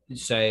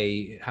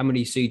 say, how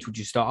many seeds would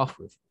you start off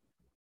with?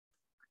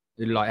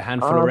 Like a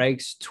handful of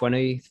eggs,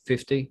 20,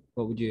 50?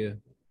 What would you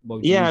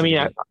yeah, I mean,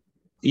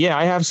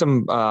 I have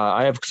some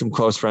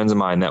close friends of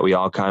mine that we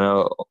all kind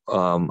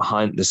of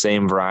hunt the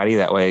same variety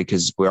that way,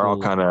 because we're all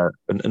kind of,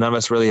 none of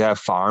us really have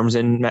farms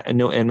I'm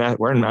in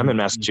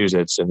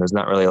Massachusetts, and there's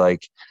not really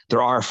like,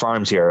 there are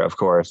farms here, of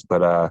course,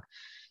 but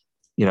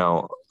you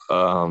know,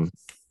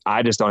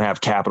 I just don't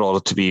have capital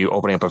to be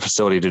opening up a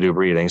facility to do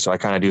breeding. So I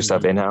kind of do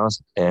stuff in-house.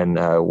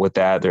 And with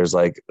that, there's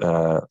like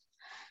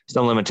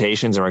some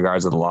limitations in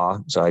regards to the law.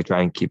 So I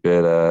try and keep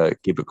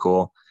it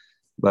cool.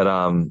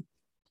 But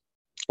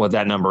what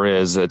that number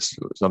is, it's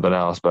something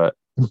else, but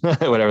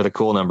whatever the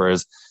cool number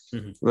is.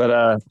 Mm-hmm.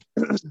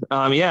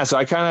 But yeah, so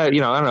I kind of, you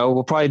know, I don't know,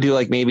 we'll probably do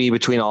like maybe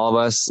between all of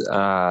us,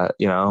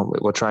 you know,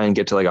 we'll try and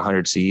get to like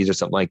 100 seeds or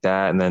something like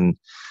that. And then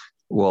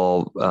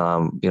we'll,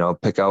 you know,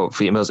 pick out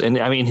females. And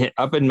I mean,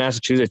 up in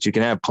Massachusetts, you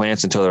can have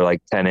plants until they're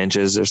like 10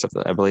 inches or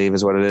something, I believe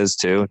is what it is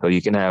too. So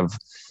you can have,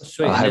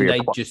 sweet. And then they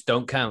just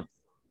don't count.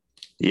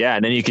 Yeah.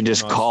 And then you can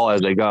just call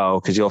as they go,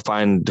 because you'll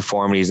find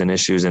deformities and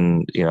issues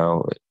and, you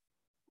know,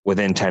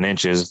 within 10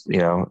 inches, you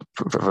know,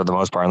 for the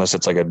most part, unless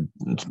it's like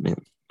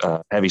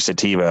a heavy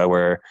sativa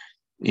where,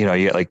 you know,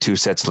 you get like 2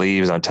 sets of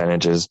leaves on 10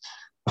 inches,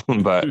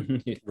 but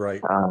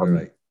right.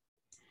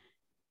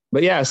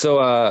 But yeah,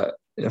 so,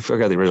 I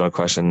forgot the original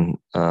question.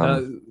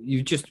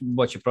 You just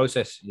what's your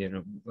process,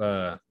 you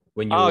know,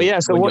 when you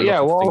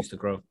things to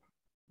grow.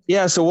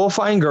 Yeah, so we'll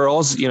find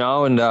girls, you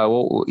know, and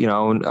we'll, you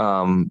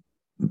know,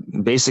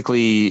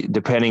 basically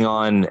depending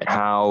on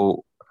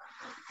how,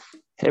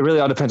 it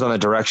really all depends on the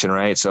direction,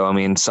 right? So I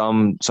mean,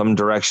 some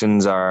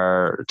directions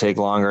take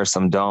longer,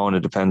 some don't. It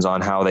depends on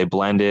how they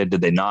blended.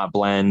 Did they not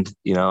blend?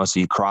 You know, so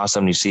you cross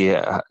them, you see,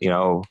 you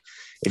know,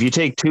 if you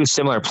take 2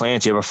 similar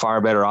plants, you have a far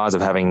better odds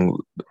of having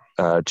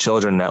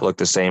children that look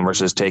the same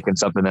versus taking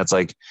something that's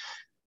like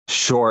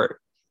short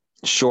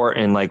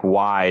and like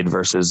wide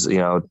versus, you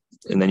know,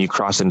 and then you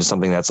cross into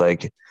something that's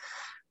like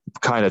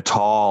kind of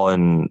tall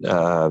and,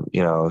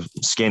 you know,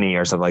 skinny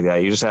or something like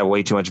that. You just have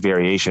way too much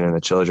variation in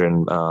the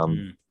children.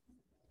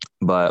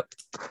 But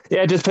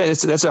yeah, it just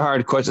depends. That's a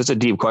hard question. It's a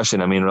deep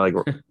question. I mean, like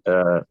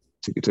to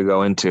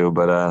go into,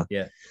 but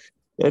yeah,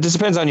 it just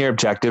depends on your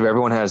objective.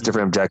 Everyone has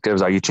different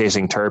objectives. Are you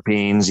chasing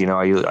terpenes? You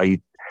know,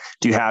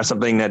 do you have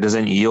something that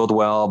doesn't yield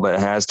well, but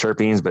it has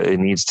terpenes, but it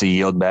needs to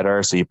yield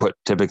better? So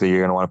typically you're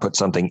going to want to put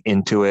something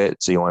into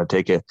it. So you want to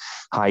take a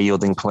high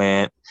yielding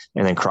plant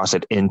and then cross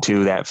it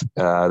into that,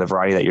 the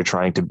variety that you're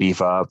trying to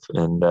beef up.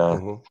 And,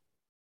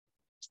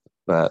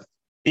 but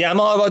yeah, I'm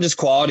all about just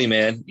quality,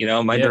 man. You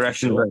know, my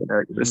direction,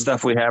 sure. The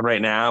stuff we have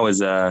right now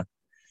is,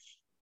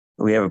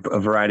 we have a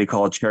variety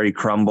called Cherry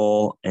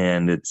Crumble,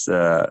 and it's,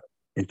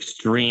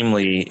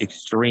 extremely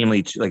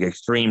like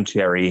extreme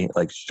cherry,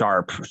 like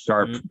sharp,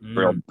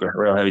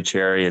 real heavy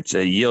cherry. It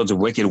yields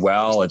wicked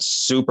well. It's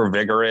super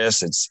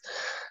vigorous. It's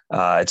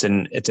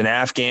an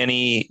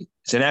Afghani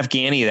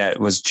that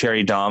was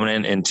cherry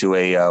dominant into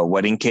a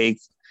wedding cake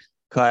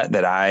cut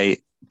that I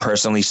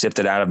personally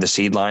sifted out of the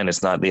seed line.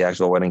 It's not the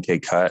actual wedding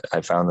cake cut.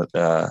 I found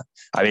that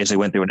I basically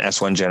went through an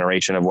S1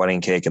 generation of wedding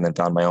cake and then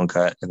found my own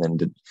cut and then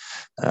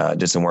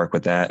did some work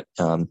with that.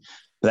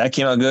 But that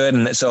came out good.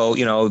 And so,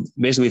 you know,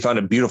 basically we found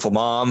a beautiful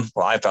mom.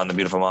 Well, I found the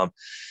beautiful mom.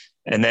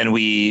 And then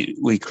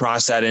we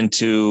crossed that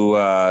into,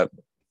 I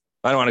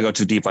don't want to go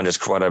too deep on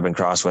just what I've been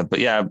crossed with, but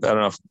yeah, I don't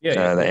know if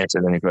that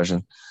answered any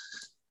question.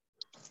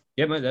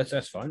 Yeah, man,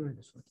 that's fine. Man.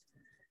 That's fine.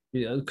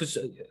 Yeah, because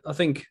I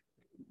think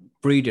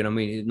breeding, I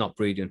mean, not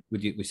breeding,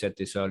 we said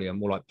this earlier,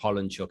 more like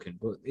pollen chucking,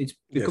 but it's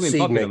becoming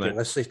popular, making.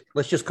 man.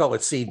 Let's just call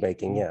it seed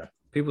making. Yeah.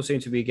 People seem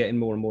to be getting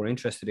more and more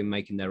interested in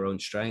making their own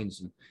strains,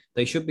 and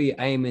they should be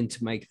aiming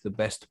to make the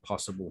best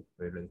possible,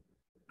 really.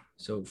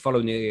 So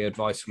following the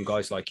advice from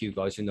guys like you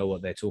guys who know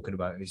what they're talking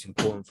about is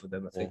important for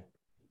them, I think.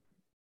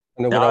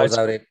 I know No, when I was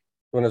out in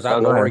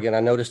go ahead. Oregon,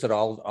 I noticed that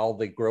all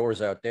the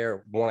growers out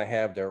there want to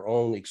have their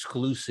own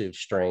exclusive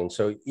strain.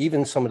 So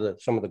even some of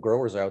the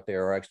growers out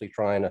there are actually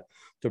trying to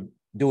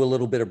do a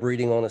little bit of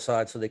breeding on the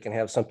side so they can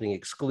have something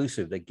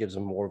exclusive that gives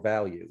them more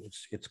value.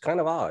 It's kind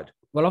of odd.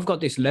 Well, I've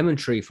got this lemon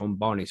tree from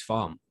Barney's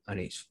farm,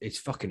 and it's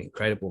fucking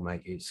incredible,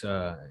 mate. It's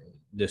the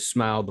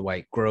smell, the way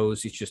it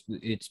grows,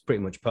 it's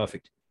pretty much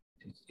perfect.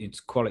 It's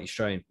quality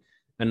strain,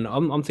 and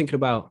I'm thinking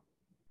about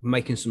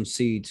making some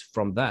seeds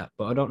from that,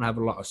 but I don't have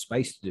a lot of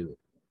space to do it.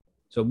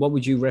 So what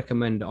would you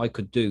recommend I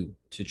could do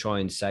to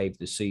try and save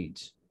the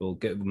seeds or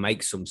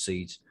make some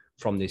seeds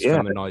from this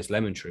feminized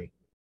lemon tree?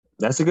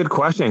 That's a good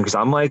question, because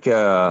I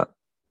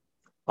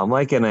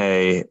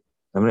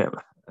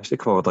should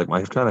come up with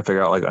I'm trying to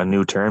figure out like a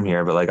new term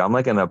here, but like I'm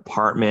like an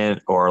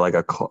apartment or like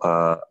a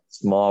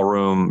small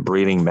room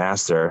breeding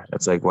master.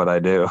 That's like what I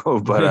do,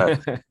 but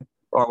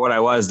or what I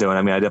was doing.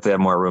 I mean, I definitely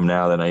have more room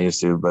now than I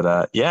used to,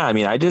 but yeah, I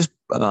mean, I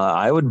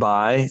would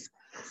buy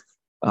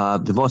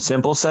the most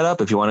simple setup.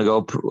 If you want to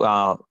go,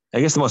 I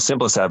guess the most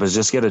simple setup is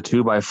just get a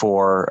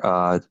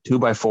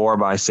 2x4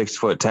 by 6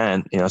 foot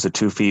tent. You know, it's a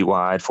 2 feet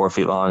wide, 4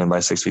 feet long, and by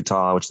 6 feet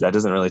tall, which that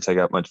doesn't really take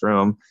up much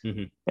room.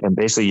 Mm-hmm. And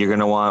basically, you're going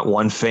to want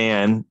one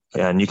fan,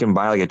 and you can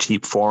buy like a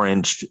cheap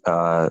 4-inch.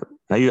 I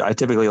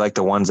typically like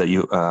the ones that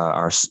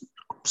are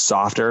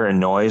softer in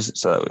noise,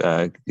 so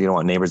you don't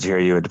want neighbors to hear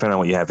you. Depending on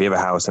what you have. If you have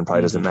a house, then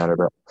probably doesn't matter.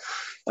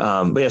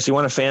 But yes, you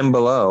want a fan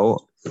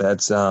below.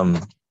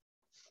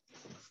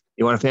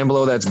 You want a fan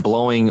below that's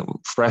blowing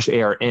fresh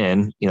air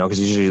in, you know, because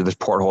usually there's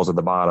portholes at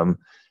the bottom.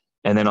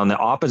 And then on the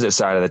opposite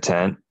side of the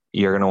tent,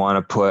 you're going to want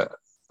to put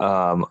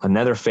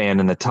another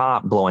fan in the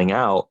top blowing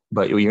out,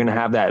 but you're going to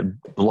have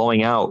that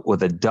blowing out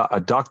with a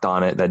duct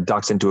on it that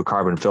ducts into a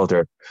carbon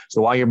filter.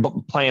 So while you're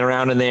playing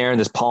around in there and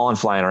there's pollen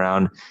flying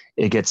around,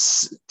 it'll get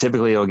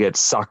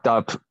sucked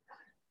up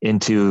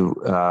into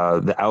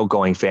the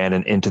outgoing fan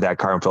and into that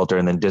carbon filter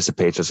and then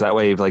dissipates. So that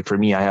way, like for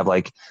me, I have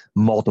like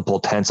multiple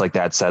tents like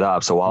that set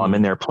up. So while I'm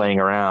in there playing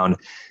around,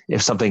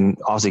 if something,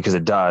 obviously because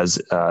it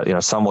does,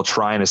 some will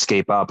try and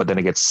escape up, but then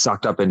it gets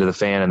sucked up into the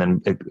fan and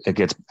then it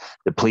gets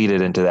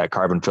depleted into that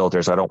carbon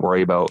filter. So I don't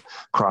worry about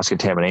cross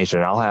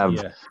contamination. I'll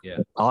have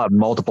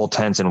multiple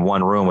tents in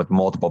one room with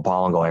multiple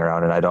pollen going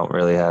around, and I don't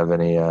really have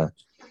any.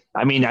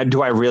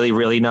 Do I really,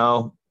 really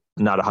know?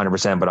 Not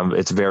 100%, but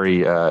it's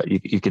very.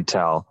 You could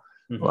tell.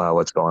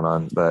 What's going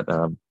on, but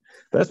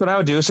that's what I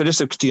would do. So just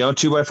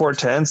 2x4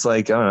 tents,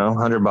 like I don't know,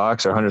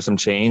 $100 or 100 some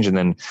change, and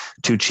then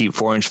 2 cheap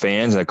 4-inch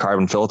fans and a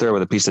carbon filter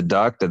with a piece of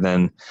duct, and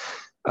then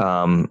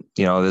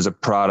there's a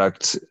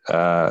product.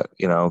 You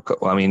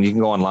can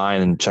go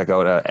online and check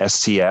out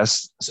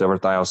STS, silver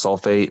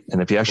thiosulfate,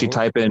 and if you actually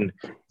if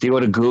you go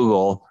to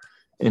Google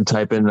and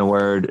type in the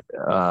word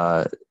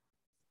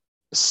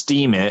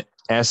steam it,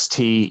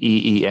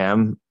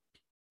 STEEMIT,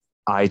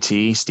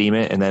 steam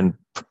it, and then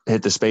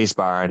hit the space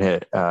bar and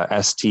hit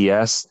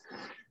STS.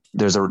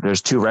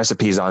 There's 2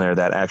 recipes on there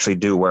that actually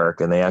do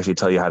work, and they actually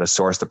tell you how to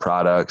source the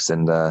products,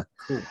 and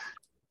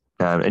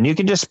you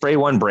can just spray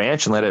one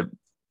branch and let it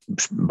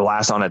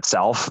blast on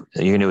itself.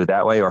 You can do it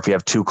that way, or if you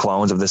have 2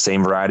 clones of the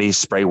same variety,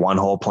 spray one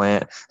whole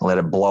plant and let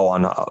it blow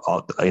on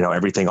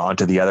everything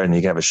onto the other, and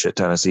you can have a shit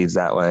ton of seeds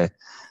that way.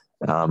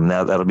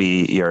 That'll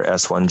be your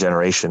S1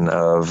 generation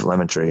of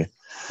lemon tree.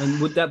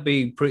 And would that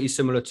be pretty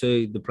similar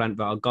to the plant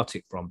that I got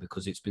it from,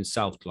 because it's been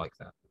salved like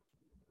that?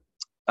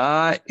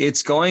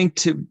 It's going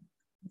to,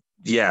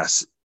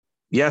 yes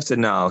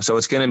and no. So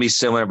it's going to be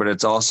similar, but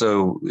it's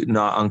also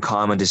not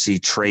uncommon to see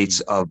traits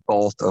of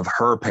both of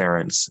her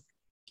parents.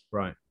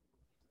 Right.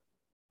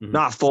 Mm-hmm.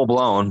 Not full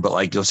blown, but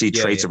like you'll see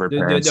traits of her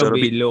parents. There'll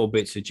be little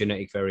bits of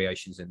genetic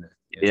variations in there.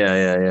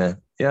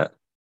 Yeah.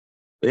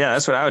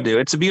 That's what I would do.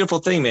 It's a beautiful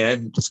thing,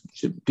 man.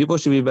 People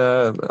should be,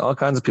 all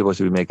kinds of people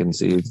should be making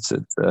seeds.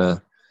 It's,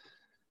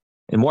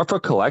 and more for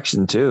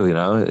collection too,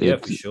 Yeah,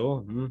 for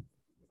sure.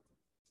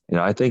 Mm-hmm.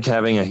 I think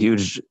having a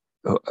huge,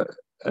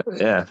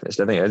 I'm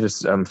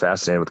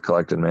fascinated with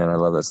collecting, man. I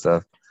love that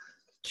stuff.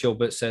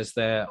 Chilbert says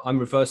there, I'm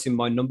reversing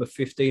my number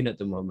 15 at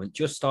the moment,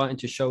 just starting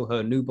to show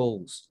her new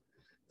balls.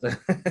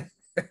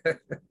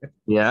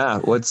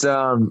 Yeah.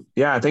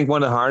 I think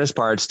one of the hardest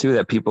parts too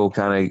that people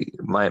kind of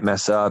might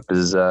mess up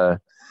is the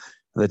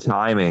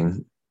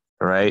timing,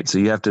 right? So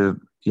you have to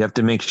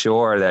make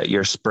sure that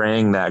you're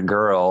spraying that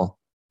girl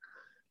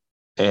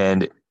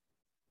and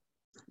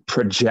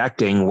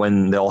projecting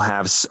when they'll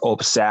have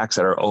sacs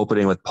that are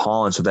opening with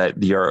pollen, so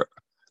that your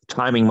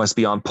timing must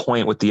be on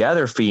point with the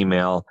other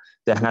female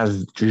that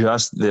has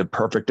just the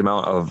perfect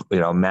amount of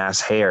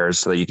mass hairs,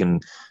 so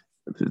that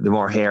the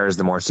more hairs,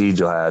 the more seeds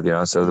you'll have,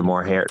 so the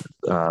more hair.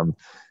 So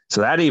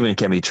that even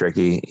can be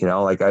tricky,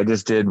 like I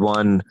just did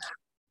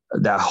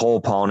that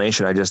whole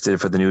pollination I just did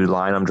for the new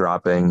line I'm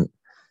dropping.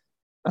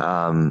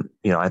 I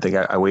think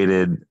I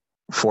waited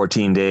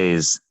 14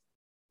 days,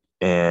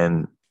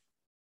 and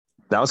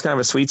that was kind of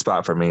a sweet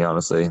spot for me,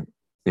 honestly.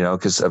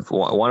 because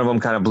one of them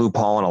kind of blew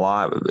pollen a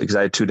lot because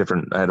I had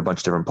a bunch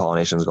of different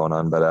pollinations going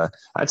on, but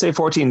I'd say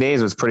 14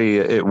 days was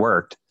it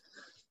worked.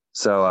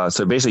 So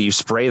basically you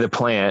spray the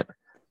plant,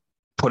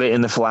 put it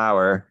in the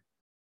flower,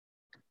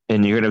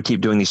 and you're going to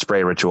keep doing these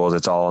spray rituals.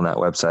 It's all on that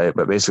website,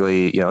 but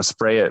basically,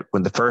 spray it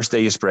when the first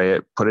day you spray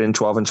it, put it in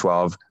 12 and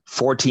 12,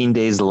 14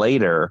 days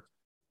later,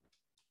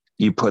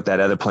 you put that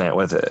other plant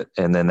with it.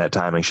 And then that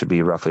timing should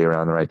be roughly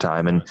around the right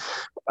time. And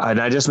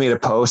I just made a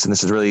post, and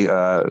this is really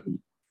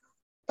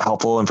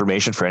helpful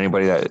information for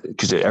anybody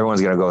because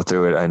everyone's going to go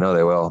through it. I know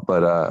they will,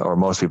 but, or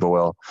most people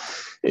will,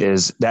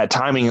 is that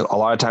timing a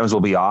lot of times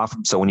will be off.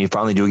 So when you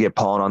finally do get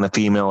pollen on the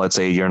female, let's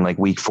say you're in like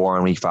week 4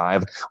 and week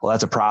 5, well,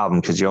 that's a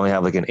problem because you only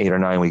have like an 8 or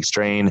 9 week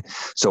strain.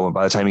 So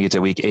by the time you get to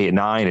week 8 and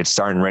 9, it's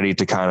starting ready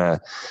to kind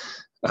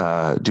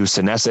of do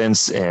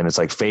senescence, and it's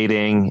like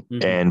fading.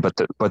 Mm-hmm.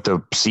 But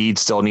the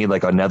seeds still need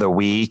like another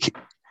week.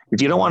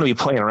 If you don't want to be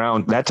playing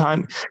around that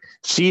time,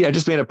 I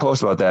just made a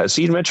post about that.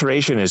 Seed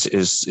maturation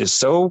is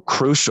so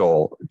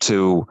crucial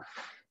to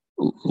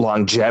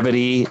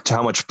longevity, to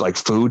how much like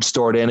food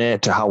stored in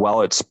it, to how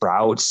well it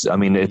sprouts. I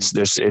mean,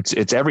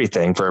 it's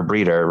everything for a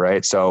breeder,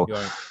 right? So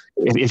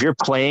if you're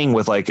playing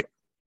with like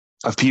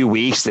a few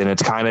weeks, then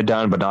it's kind of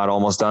done, but not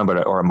almost done,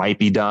 or it might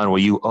be done.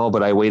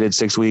 But I waited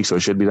 6 weeks, so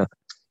it should be done.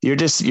 You're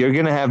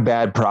going to have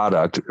bad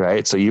product,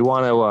 right? So you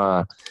want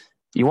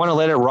to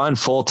let it run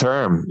full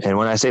term. And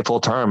when I say full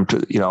term,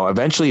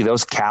 eventually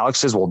those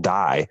calyxes will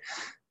die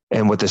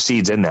and with the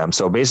seeds in them.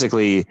 So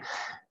basically,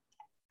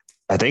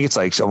 I think it's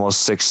like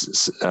almost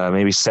 6,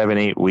 maybe 7,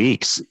 8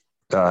 weeks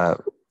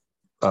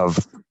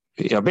of,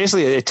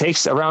 basically it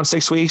takes around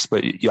 6 weeks,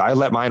 but I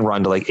let mine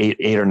run to like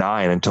 8 or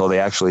 9 until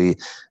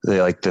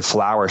the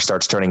flower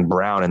starts turning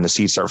brown and the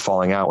seeds start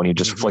falling out when you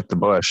just flick the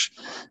bush.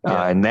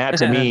 And that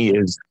to me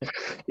is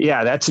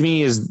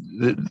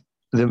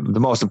the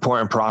most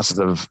important process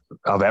of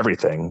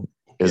everything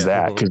is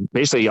that, because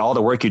basically all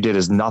the work you did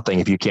is nothing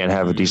if you can't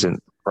have a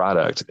decent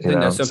product. I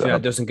think that's something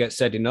that doesn't get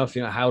said enough.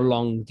 How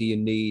long do you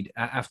need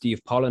after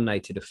you've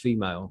pollinated a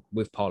female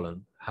with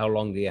pollen? How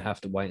long do you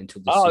have to wait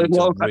until the seeds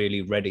are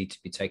really ready to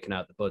be taken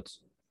out the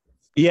buds?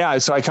 Yeah,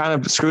 so I kind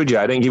of screwed you.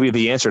 I didn't give you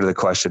the answer to the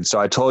question. So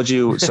I told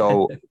you.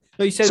 So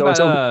no, you said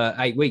about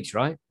 8 weeks,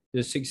 right?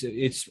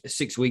 It's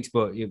 6 weeks,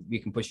 but you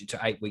can push it to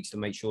 8 weeks to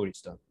make sure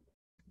it's done.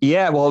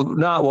 Yeah,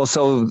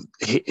 so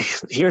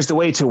here's the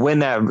way to win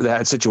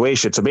that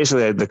situation. So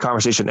basically the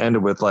conversation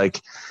ended with like,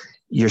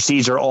 your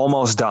seeds are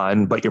almost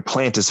done, but your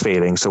plant is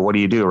fading. So what do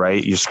you do,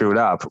 right? You screwed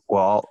up.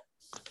 Well,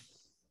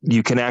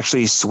 you can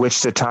actually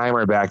switch the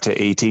timer back to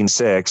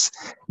 18.6,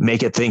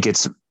 make it think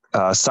it's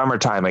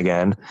summertime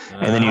again.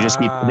 And then you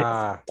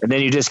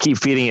just keep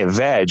feeding it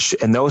veg,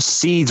 and those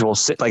seeds will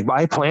sit. Like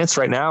my plants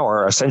right now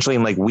are essentially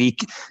in like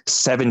week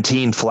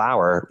 17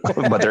 flower,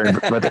 but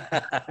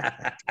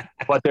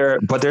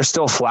they're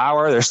still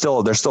flower. They're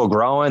still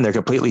growing. They're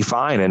completely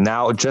fine. And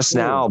now all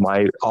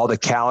the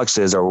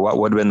calyxes, or what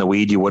would have been the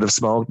weed you would have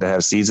smoked that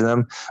have seeds in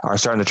them, are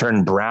starting to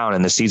turn brown,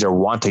 and the seeds are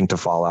wanting to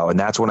fall out. And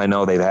that's when I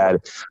know they've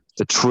had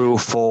the true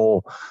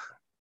full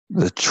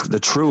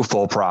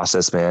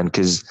process, man.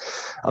 Because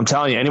I'm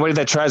telling you, anybody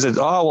that tries it,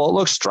 it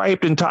looks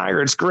striped and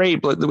tired, it's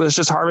great, but let's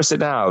just harvest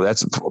it now.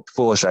 That's a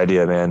foolish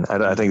idea, man.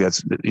 I think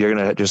you're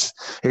gonna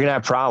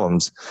have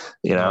problems.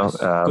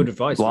 Good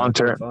advice. Long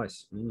term.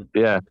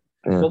 Yeah.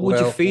 What would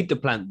you feed the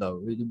plant though?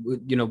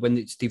 When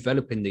it's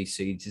developing these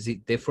seeds, is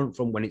it different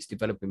from when it's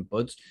developing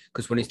buds?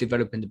 Because when it's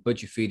developing the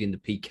buds, you're feeding the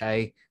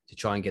PK to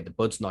try and get the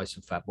buds nice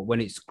and fat. But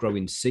when it's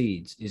growing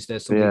seeds, is there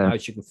something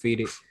else you can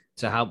feed it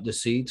to help the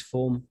seeds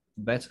form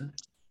better?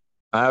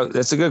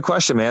 That's a good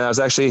question, man. I was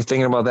actually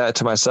thinking about that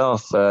to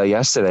myself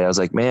yesterday. I was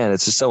like, man,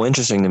 it's just so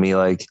interesting to me.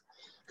 Like,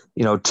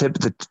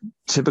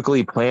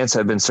 typically plants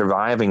have been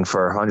surviving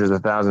for hundreds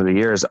of thousands of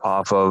years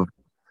off of.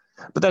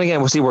 But then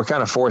again, we're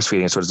kind of force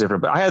feeding, so it's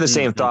different. But I had the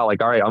same thought,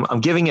 like, all right,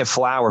 I'm giving it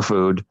flower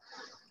food.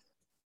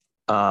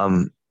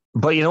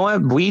 But you know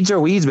what? Weeds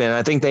are weeds, man.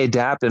 I think they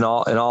adapt in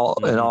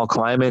all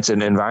climates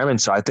and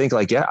environments. So I think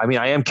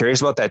I am curious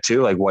about that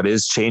too. Like what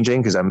is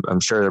changing? Cause I'm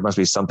sure there must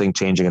be something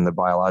changing in the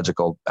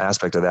biological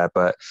aspect of that.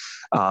 But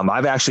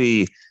I've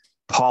actually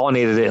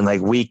pollinated it in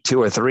like week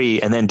 2 or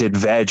 3 and then did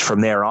veg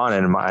from there on.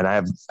 And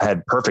I've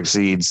had perfect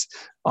seeds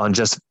on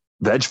just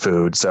veg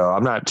food. So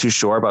I'm not too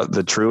sure about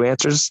the true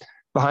answers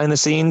behind the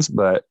scenes,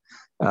 but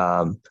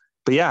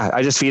yeah,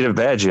 I just feed it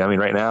veg. I mean,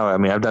 right now,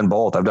 I've done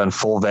both. I've done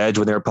full veg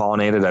when they were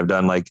pollinated. I've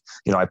done I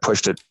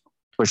pushed the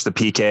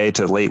PK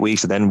to late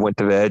weeks and then went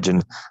to veg,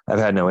 and I've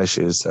had no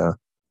issues. So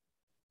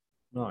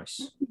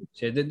nice.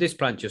 So this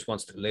plant just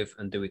wants to live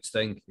and do its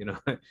thing.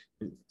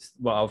 It's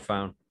what I've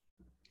found.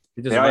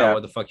 It doesn't matter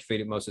what the fuck you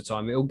feed it most of the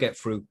time. It'll get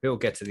through. It'll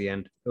get to the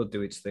end. It'll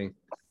do its thing.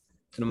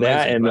 It's an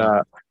amazing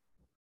plant.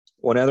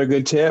 One other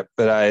good tip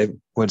that I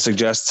would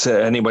suggest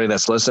to anybody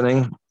that's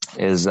listening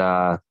is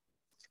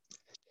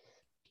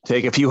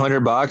take a few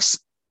 $100,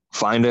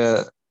 find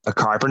a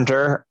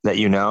carpenter that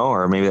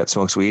or maybe that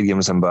smokes weed, give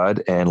him some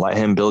bud, and let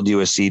him build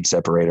you a seed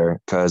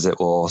separator, because it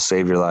will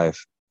save your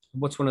life.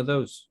 What's one of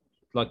those?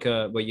 Like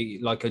a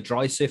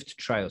dry sift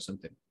tray or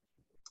something?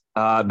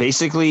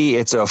 Basically,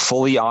 it's a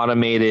fully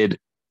automated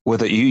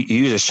with you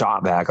use a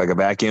shop vac, like a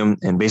vacuum,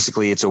 and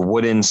basically it's a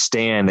wooden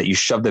stand that you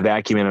shove the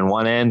vacuum in on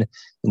one end,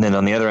 and then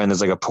on the other end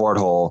there's like a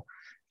porthole.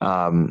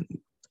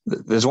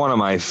 There's one on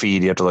my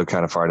feed. You have to look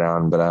kind of far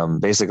down, but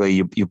basically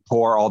you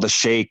pour all the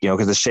shake,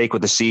 because the shake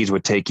with the seeds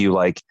would take you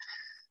like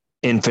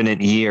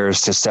infinite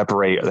years to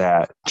separate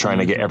that, trying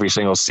to get every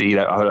single seed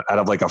out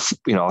of like a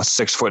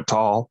 6 foot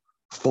tall,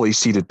 fully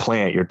seeded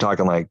plant. You're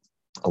talking like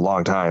a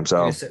long time.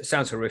 So it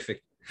sounds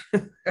horrific.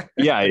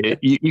 Yeah,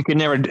 you can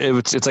never.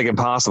 It's like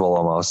impossible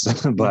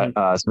almost. But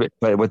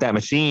but with that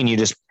machine, you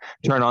just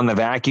turn on the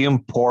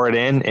vacuum, pour it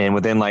in, and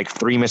within like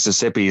 3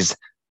 Mississippis,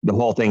 the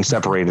whole thing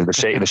separated.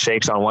 The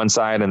shakes on one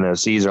side and the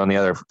seeds are on the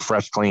other,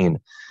 fresh, clean.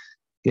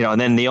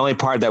 And then the only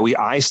part that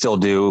I still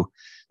do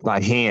by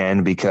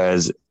hand,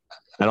 because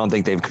I don't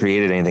think they've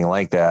created anything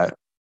like that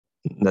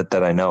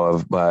I know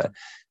of. But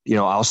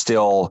I'll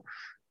still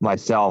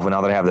myself, and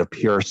now that I have the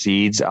pure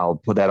seeds, I'll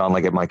put that on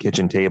like at my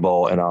kitchen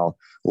table, and I'll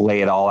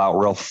lay it all out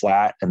real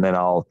flat, and then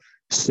I'll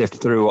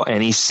sift through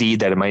any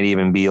seed that it might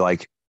even be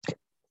like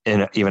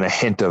even a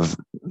hint of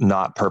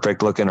not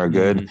perfect looking or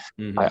good.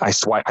 I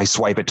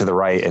swipe it to the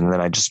right, and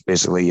then I just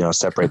basically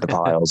separate the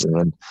piles, and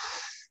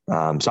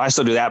then so I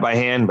still do that by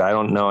hand, but I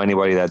don't know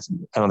anybody I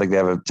don't think they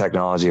have a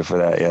technology for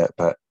that yet.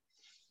 But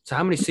so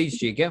how many seeds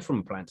do you get from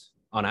a plant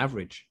on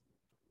average?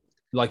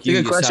 Like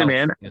good question,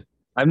 man. Yeah.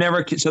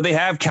 So they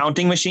have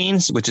counting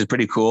machines, which is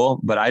pretty cool,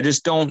 but I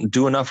just don't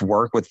do enough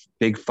work with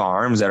big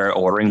farms that are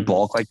ordering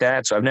bulk like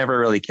that. So I've never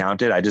really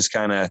counted. I just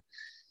kind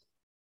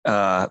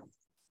of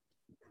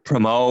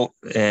promote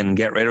and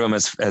get rid of them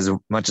as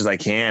much as I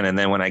can. And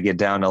then when I get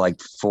down to like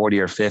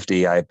 40 or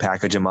 50, I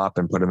package them up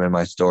and put them in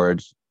my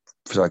storage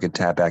so I could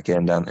tap back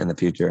in down in the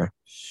future.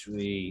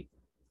 Sweet.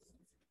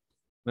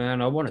 Man,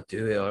 I want to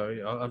do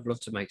it. I'd love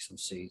to make some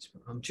seeds,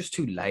 but I'm just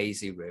too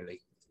lazy, really.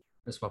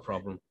 That's my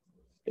problem.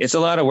 It's a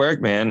lot of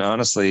work, man.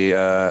 Honestly,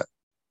 it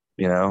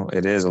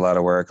is a lot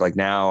of work. Like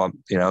now,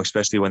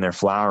 especially when they're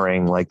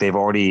flowering, like they've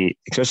already,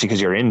 especially because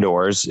you're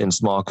indoors in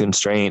small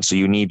constraints. So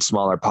you need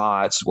smaller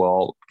pots.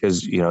 Well,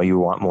 because, you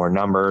want more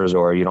numbers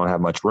or you don't have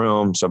much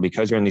room. So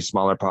because you're in these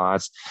smaller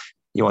pots,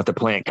 you want the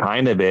plant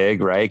kind of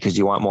big, right? Because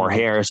you want more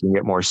hair so you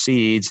get more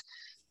seeds.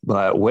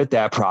 But with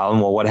that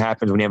problem, well, what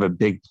happens when you have a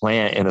big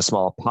plant in a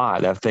small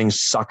pot? That thing's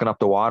sucking up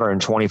the water in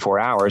 24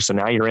 hours. So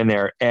now you're in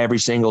there every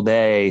single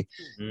day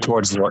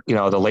towards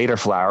the later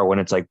flower when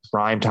it's like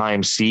prime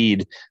time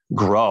seed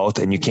growth,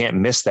 and you can't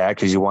miss that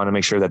because you want to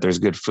make sure that there's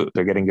good food.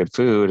 They're getting good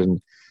food, and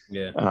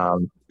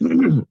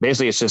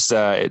basically it's just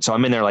so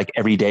I'm in there like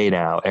every day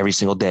now, every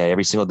single day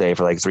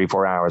for like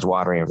 3-4 hours,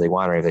 watering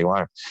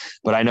everything.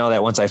 But I know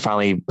that once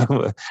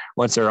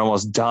they're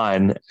almost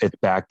done, it's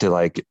back to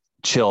like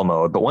chill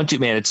mode. But once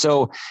it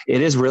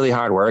is really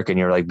hard work, and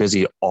you're like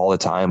busy all the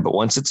time. But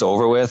once it's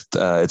over with,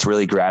 it's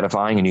really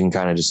gratifying, and you can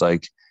kind of just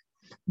like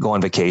go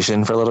on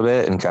vacation for a little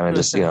bit and kind of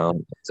just, no,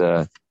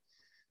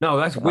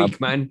 that's weak,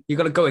 man. You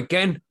got to go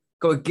again.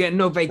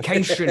 No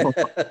vacation.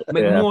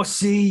 Make more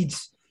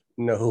seeds.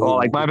 No. Well,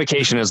 like my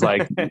vacation is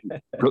like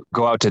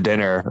go out to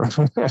dinner or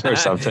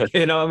something.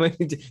 What I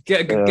mean?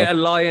 Get a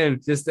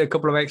lie-in, just a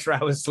couple of extra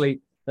hours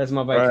sleep. That's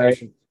my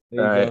vacation.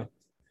 Right.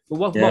 But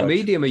what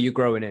medium are you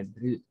growing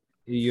in?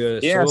 Are you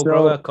a soil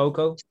grower,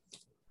 cocoa?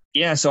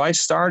 Yeah, so I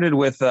started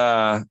with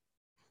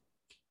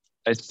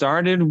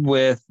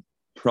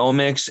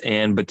ProMix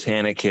and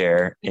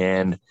Botanicare,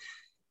 and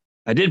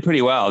I did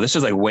pretty well. This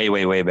was like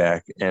way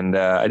back, and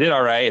I did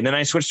all right. And then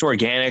I switched to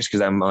organics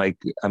because I'm like,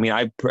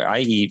 I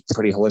eat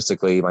pretty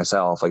holistically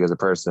myself, like as a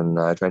person.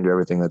 I try and do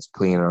everything that's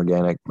clean and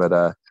organic.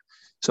 But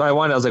so I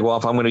was like, well,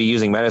 if I'm going to be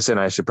using medicine,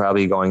 I should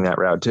probably be going that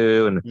route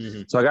too.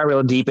 And so I got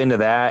real deep into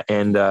that,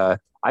 and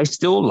I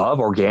still love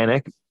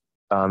organic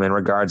in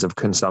regards of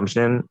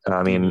consumption.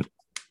 I mean,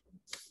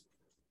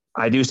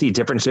 I do see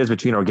differences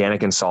between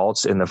organic and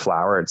salts in the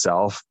flower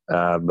itself,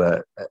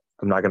 but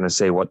I'm not going to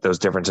say what those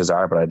differences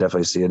are, but I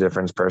definitely see a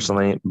difference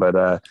personally.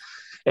 But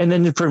and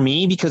then for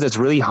me, because it's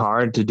really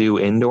hard to do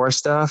indoor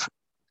stuff,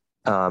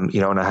 and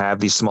I have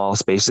these small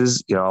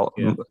spaces,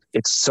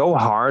 it's so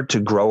hard to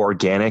grow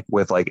organic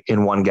with like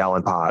in 1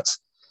 gallon pots.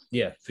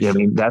 Yeah. Sure. I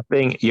mean, that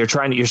thing you're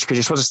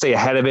supposed to stay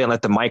ahead of it and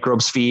let the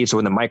microbes feed. So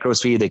when the microbes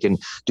feed, they can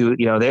do,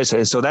 this.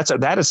 So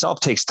that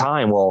itself takes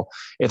time. Well,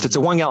 if it's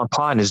a 1 gallon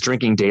pot and is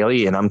drinking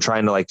daily and I'm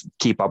trying to like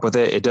keep up with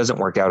it, it doesn't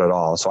work out at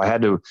all.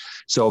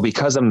 So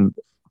because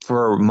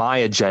for my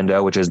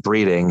agenda, which is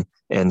breeding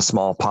in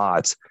small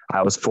pots,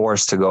 I was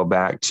forced to go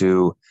back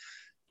to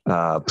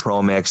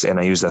ProMix, and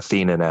I use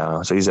Athena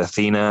now. So I use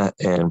Athena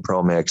and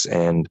ProMix,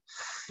 and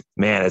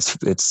man, it's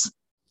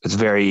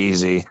very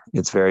easy.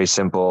 It's very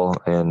simple.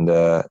 And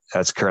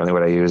that's currently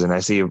what I use. And I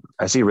see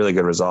really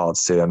good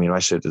results too. I mean, my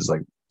shit is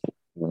like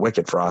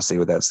wicked frosty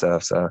with that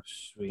stuff. So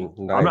nice.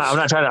 I'm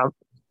not trying to,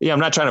 Yeah, I'm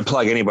not trying to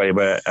plug anybody,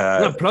 but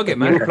No, plug it,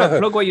 man.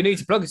 Plug what you need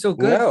to plug. It's all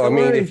good. No, I Don't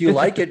mean, worry. if you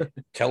like it,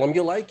 tell them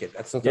you like it.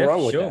 That's nothing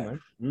wrong with that.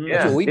 man.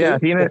 That's what we do.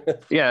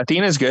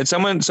 Athena's good.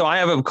 So I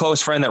have a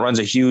close friend that runs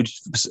a huge,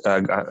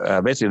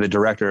 basically the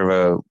director of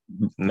a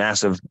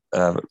massive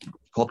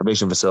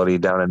cultivation facility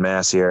down in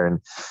Mass here, and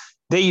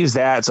they use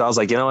that. So I was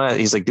like, you know what?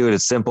 He's like, dude,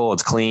 it's simple,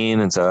 it's clean,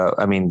 and so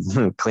I mean,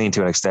 clean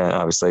to an extent,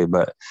 obviously,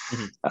 but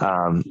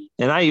and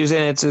I use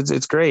it.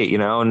 It's great, you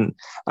know. And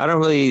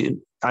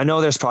I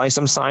know there's probably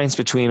some science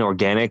between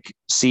organic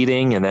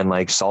seeding and then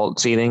like salt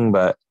seeding,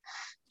 but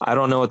I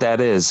don't know what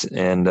that is,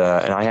 and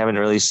I haven't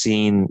really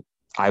seen.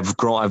 I've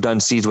done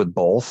seeds with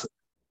both,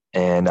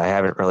 and I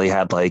haven't really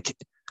had like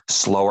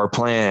slower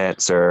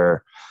plants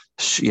or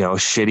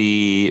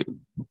shitty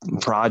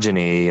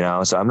progeny,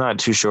 so I'm not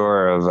too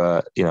sure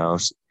of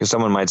because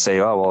someone might say,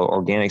 oh well,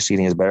 organic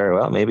seeding is better.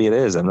 Well, maybe it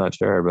is, I'm not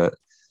sure, but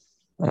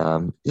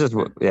if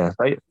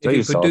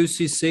it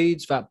produces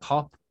seeds that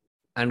pop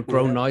and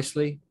grow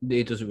nicely,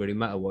 it doesn't really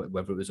matter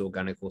whether it was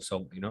organic or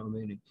salt, you know what I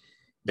mean?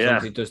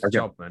 It does the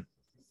job, man.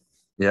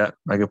 Yeah,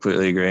 I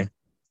completely agree.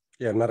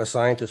 Yeah, I'm not a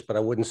scientist, but I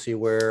wouldn't see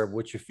where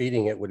what you're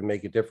feeding it would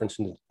make a difference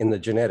in the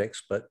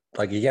genetics. But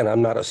like, again,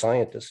 I'm not a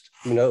scientist.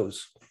 Who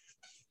knows?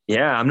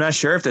 Yeah, I'm not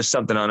sure if there's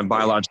something on a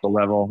biological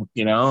level,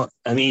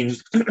 I mean,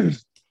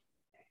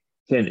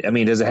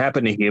 does it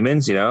happen to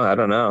humans? I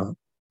don't know.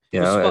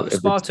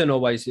 Spartan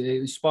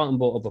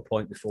brought up a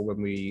point before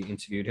when we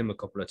interviewed him a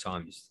couple of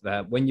times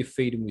that when you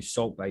feed them with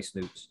salt-based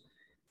newts,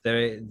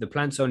 the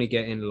plant's only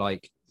getting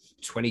like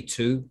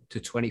 22 to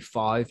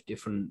 25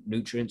 different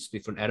nutrients,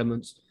 different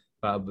elements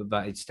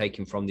that it's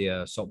taken from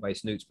the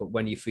salt-based newts. But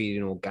when you're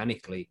feeding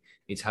organically,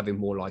 it's having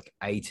more like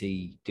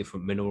 80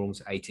 different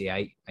minerals,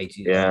 80,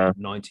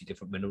 90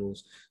 different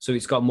minerals. So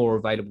it's got more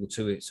available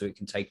to it, so it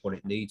can take what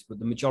it needs. But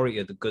the majority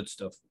of the good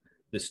stuff,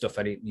 the stuff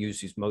that it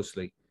uses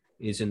mostly,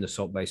 is in the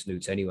salt-based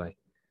newts anyway.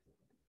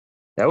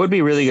 That would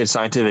be really good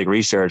scientific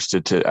research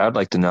to I'd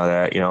like to know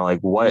that, like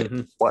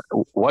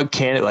what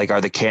can it, like, are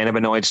the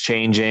cannabinoids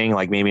changing?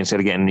 Like maybe instead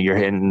of you're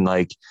hitting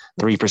like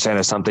 3%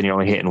 of something, you're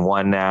only hitting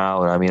 1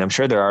 now. I mean, I'm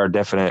sure there are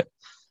definite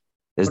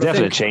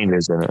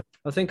changes in it.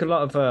 I think a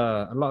lot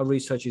of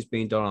research is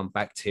being done on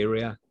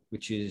bacteria,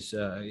 which is,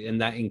 and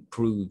that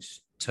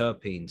improves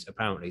terpenes.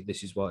 Apparently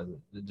this is what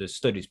the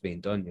study's being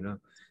done,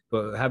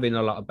 but having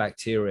a lot of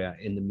bacteria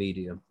in the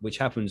medium, which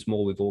happens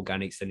more with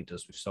organics than it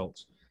does with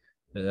salts,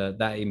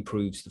 that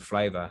improves the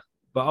flavor.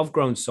 But I've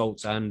grown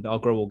salts and I'll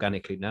grow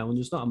organically now, and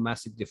there's not a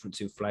massive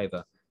difference in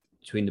flavor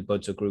between the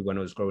buds I grew when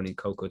I was growing in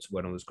cocoa to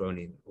when I was growing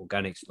in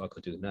organics like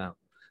I do now.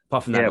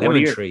 Apart from that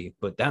lemon tree,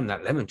 but damn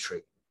that lemon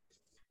tree.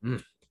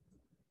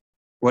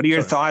 What are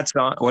your thoughts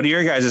on? What are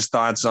your guys'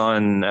 thoughts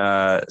on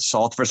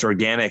salt versus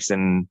organics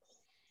and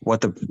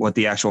what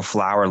the actual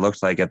flower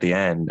looks like at the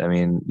end? I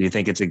mean, do you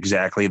think it's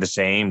exactly the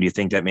same? Do you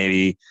think that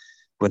maybe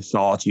with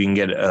salt you can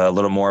get a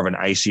little more of an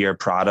icier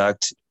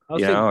product?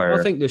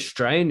 I think the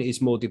strain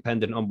is more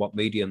dependent on what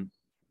medium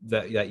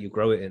that you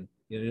grow it in.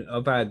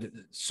 I've had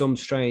some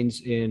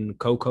strains in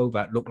cocoa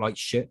that look like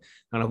shit,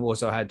 and I've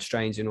also had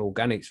strains in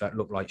organics that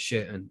look like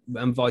shit, and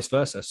vice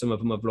versa. Some of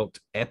them have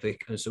looked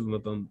epic, and some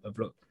of them have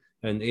looked.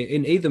 And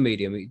in either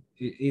medium,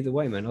 either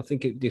way, man, I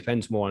think it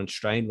depends more on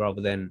strain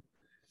rather than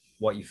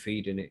what you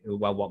feed in it, or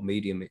what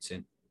medium it's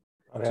in.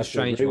 I have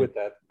to agree with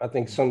that. I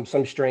think some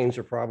strains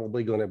are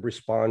probably going to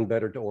respond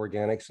better to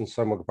organics, and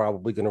some are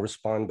probably going to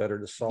respond better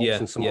to salts,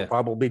 and some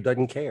probably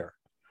doesn't care.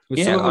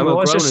 Well, some of them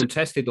are grown and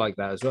tested like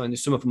that as well, and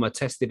some of them are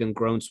tested and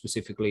grown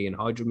specifically in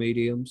hydro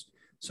mediums.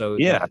 So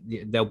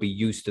they'll be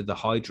used to the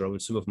hydro,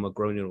 and some of them are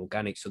grown in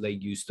organics, so they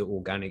use the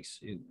organics.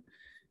 It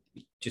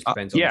just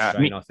depends on the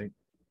strain, I think.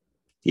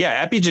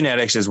 Yeah,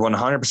 epigenetics is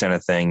 100% a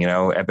thing,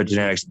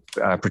 epigenetics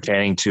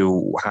pertaining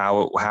to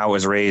how it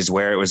was raised,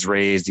 where it was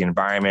raised, the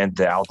environment,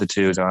 the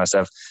altitudes, and all that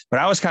stuff. But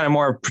I was kind of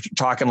more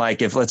talking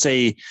like if, let's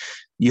say,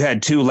 you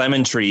had 2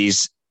 lemon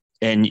trees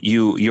and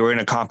you were in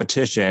a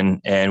competition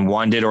and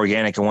one did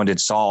organic and one did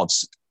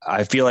salts.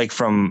 I feel like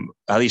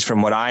at least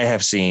from what I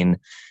have seen,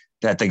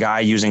 that the guy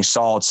using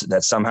salts,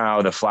 that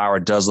somehow the flower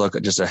does look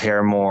just a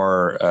hair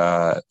more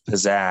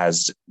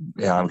pizzazz,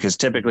 because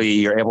typically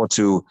you're able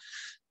to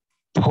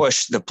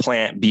push the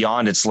plant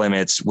beyond its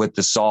limits with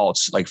the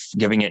salts, like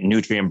giving it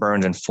nutrient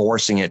burns and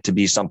forcing it to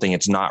be something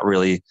it's not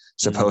really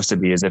supposed to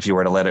be, as if you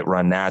were to let it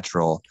run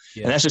natural.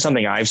 And that's just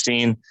something I've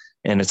seen.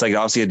 And it's like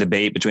obviously a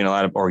debate between a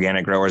lot of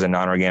organic growers and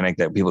non-organic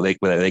that people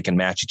they can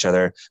match each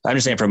other. I'm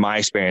just saying from my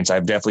experience,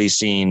 I've definitely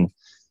seen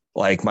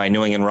like my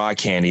New England raw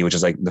candy, which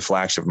is like the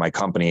flagship of my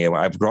company.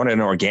 I've grown it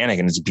in organic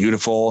and it's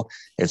beautiful.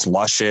 It's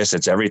luscious.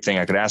 It's everything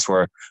I could ask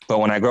for. But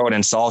when I grow it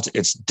in salt,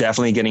 it's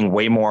definitely getting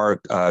way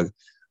more,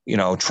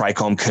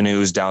 trichome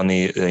canoes down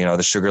the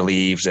sugar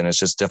leaves, and it's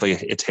just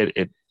definitely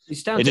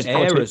it's down to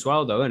air as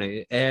well, though, isn't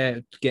it? Air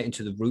to get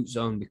into the root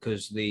zone,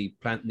 because the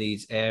plant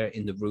needs air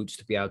in the roots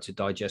to be able to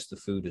digest the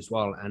food as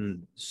well.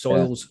 And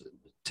soils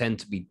tend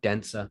to be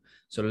denser,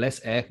 so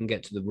less air can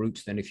get to the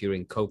roots than if you're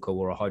in cocoa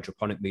or a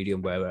hydroponic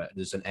medium where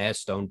there's an air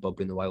stone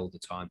bubbling away all the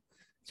time.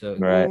 So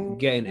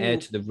getting air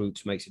to the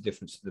roots makes a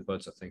difference to the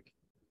buds, I think.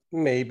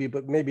 Maybe,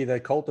 but maybe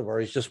that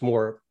cultivar is just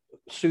more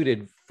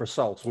suited for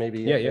salts.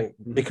 Maybe Yeah.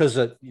 because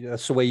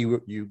that's the way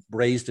you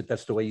raised it.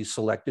 That's the way you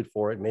selected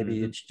for it.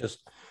 Maybe it's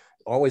just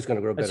always going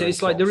to grow better.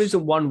 It's like there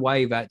isn't one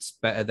way that's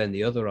better than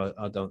the other.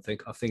 I don't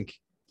think. I think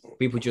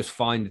people just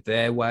find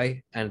their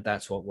way, and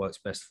that's what works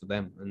best for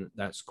them, and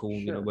that's cool. Sure.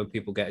 You know, when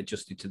people get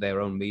adjusted to their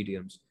own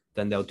mediums,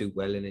 then they'll do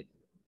well in it.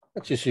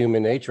 That's just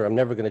human nature. I'm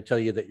never going to tell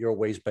you that your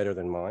way's better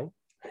than mine.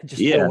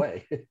 Just no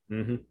way.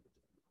 Mm-hmm.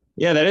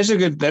 Yeah, that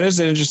is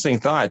an interesting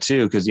thought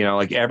too, because you know,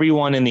 like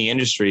everyone in the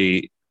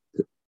industry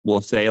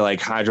will say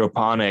like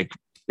hydroponic,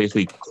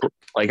 basically,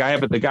 like I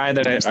have the guy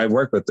that I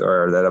work with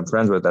or that I'm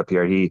friends with up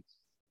here.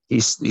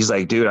 He's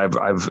like, dude,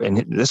 and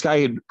this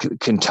guy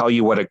can tell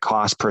you what it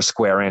costs per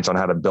square inch on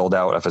how to build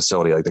out a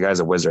facility. Like the guy's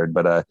a wizard,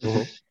 but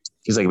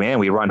he's like, man,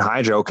 we run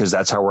hydro because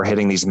that's how we're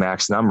hitting these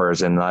max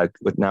numbers. And like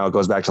now it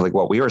goes back to like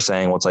what we were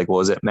saying. Well, it's like,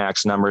 well, is it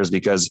max numbers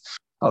because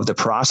of the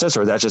process,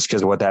 or that's just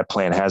because of what that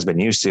plant has been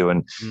used to?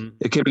 And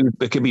it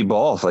could be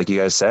both. Like you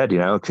guys said, you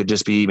know, it could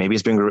just be, maybe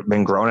it's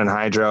been grown in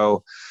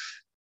hydro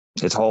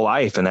its whole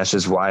life, and that's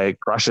just why it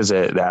crushes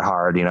it that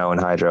hard, you know, in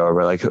hydro.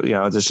 Or like, you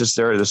know, there's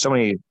so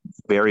many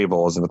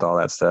variables with all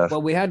that stuff.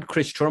 Well, we had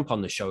Chris Trump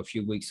on the show a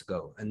few weeks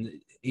ago, and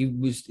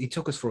he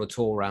took us for a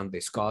tour around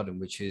this garden,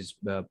 which is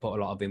put a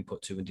lot of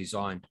input to and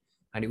design,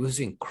 and it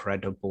was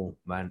incredible,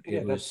 man.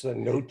 Yeah, it that's a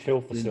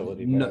no-till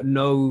facility.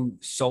 No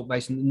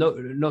salt-based,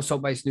 no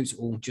salt-based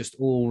nukes,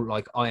 all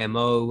like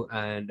IMO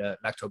and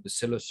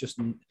lactobacillus, just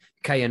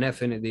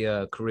KNF in it,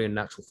 the Korean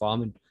natural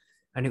farming.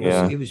 And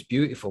it was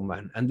beautiful,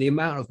 man. And the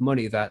amount of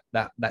money that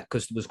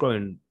customer was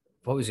growing,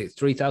 what was it,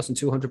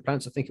 3,200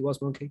 plants, I think it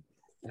was, Monkey?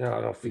 Yeah,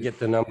 I don't forget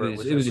the number.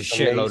 It was a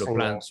shitload of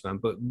plants, man.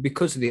 But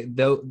because of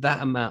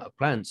that amount of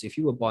plants, if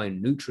you were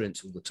buying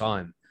nutrients all the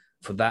time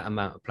for that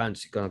amount of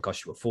plants, it's going to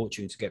cost you a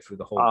fortune to get through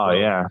the whole. Oh,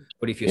 yeah.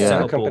 But if you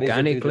set up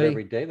organically,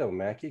 every day though,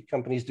 Mackie,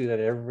 companies do that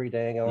every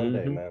day on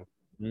day, man.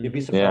 You'd be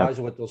surprised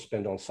what they'll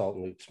spend on salt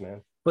nukes, man.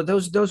 But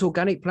those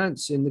organic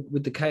plants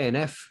with the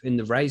KNF in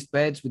the raised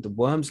beds with the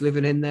worms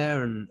living in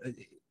there, and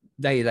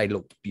they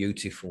looked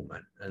beautiful,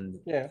 man. And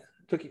yeah,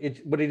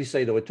 what did he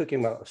say though? It took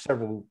him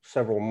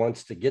several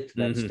months to get to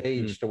that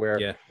stage to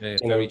where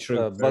very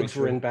true. Bugs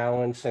were in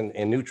balance and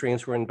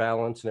nutrients were in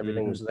balance and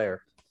everything was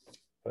there.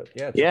 But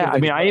I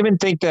mean, I even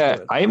think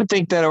that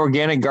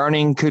organic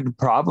gardening could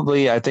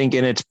probably, I think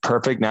in its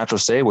perfect natural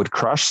state, would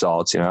crush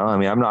salts. You know, I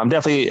mean, I'm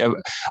definitely,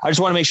 I just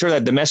want to make sure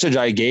that the message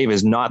I gave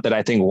is not that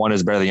I think one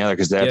is better than the other,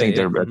 because I think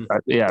they're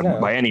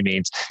by any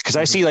means. Because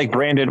I see like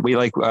Brandon,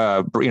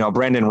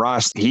 Brandon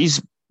Ross,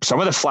 some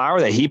of the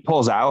flour that he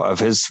pulls out of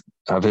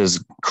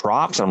his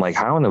crops, I'm like,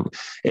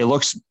 it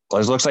looks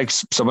like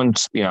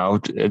someone's, you know,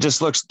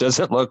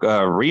 doesn't look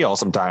real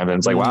sometimes. And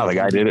it's like, wow, the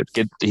guy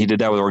he did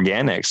that with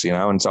organics, you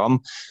know? And so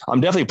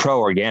I'm definitely pro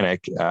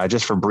organic,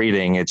 just for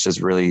breeding. It's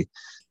just really,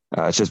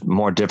 it's just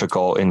more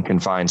difficult in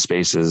confined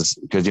spaces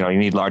because, you know, you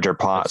need larger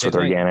pots with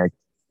organic.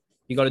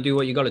 You got to do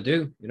what you got to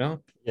do, you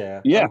know?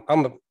 Yeah.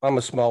 I'm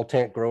a small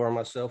tent grower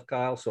myself,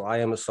 Kyle. So I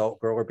am a salt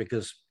grower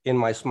because in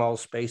my small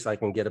space, I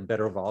can get a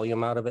better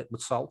volume out of it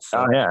with salt.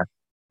 So,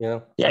 you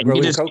know, I grow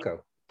in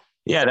cocoa.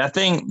 Yeah, that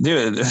thing,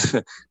 dude,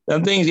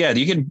 them things,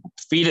 you can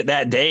feed it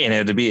that day and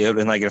it'd be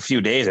in like a few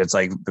days. It's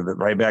like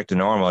right back to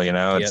normal, you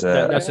know?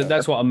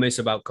 That's what I miss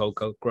about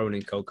cocoa, growing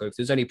in cocoa. If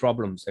there's any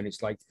problems, then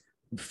it's like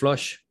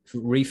flush,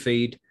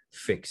 refeed,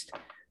 fixed.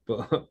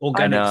 But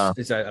organics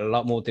is a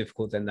lot more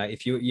difficult than that.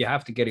 If you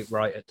have to get it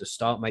right at the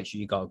start, make sure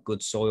you got a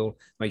good soil,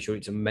 make sure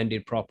it's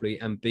amended properly,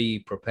 and be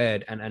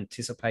prepared and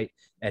anticipate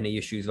any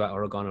issues that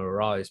are going to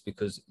arise,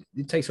 because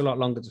it takes a lot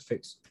longer to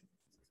fix.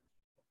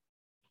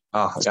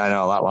 Oh, I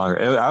know, a lot longer.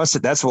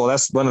 That's one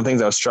of the things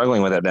I was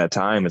struggling with at that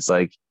time. It's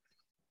like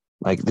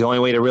the only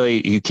way to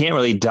you can't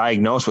really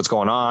diagnose what's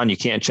going on. You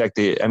can't check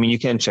you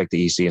can check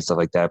the EC and stuff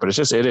like that, but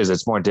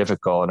it's more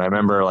difficult. And I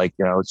remember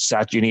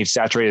you need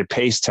saturated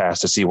paste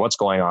tests to see what's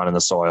going on in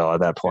the soil at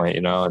that point,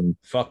 you know, and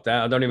fuck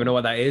that. I don't even know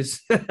what that is.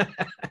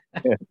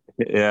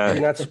 Yeah.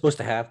 You're not supposed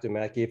to have to,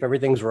 Mackie. If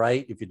everything's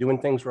right, if you're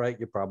doing things right,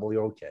 you're probably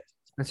okay.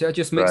 And so I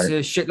just mix a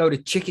shitload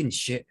of chicken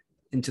shit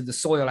into the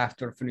soil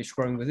after I finished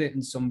growing with it,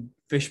 and some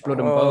fish blood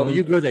and bone.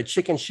 You grow that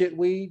chicken shit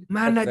weed,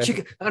 man. That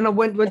chicken. And I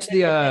went to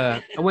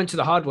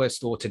the hardware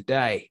store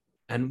today,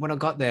 and when I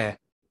got there,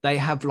 they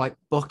have like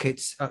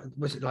buckets.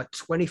 Was it like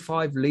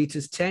 25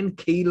 liters, 10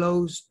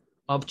 kilos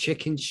of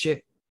chicken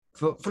shit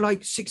for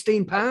like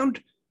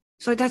 £16?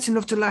 So that's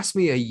enough to last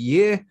me a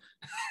year.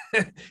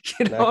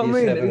 You know what I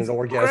mean? Having an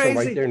orgasm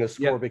right there in the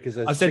store because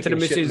I said to the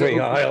missus,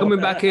 I'm coming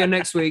back here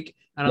next week,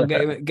 and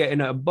I'm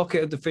getting a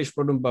bucket of the fish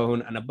blood and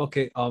bone and a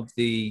bucket of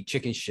the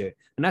chicken shit,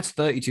 and that's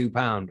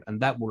 £32,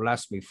 and that will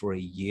last me for a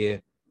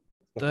year.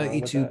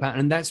 £32,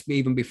 and that's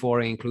even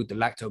before I include the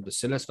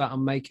lactobacillus that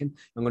I'm making.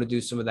 I'm going to do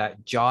some of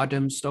that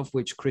Jardim stuff,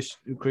 which Chris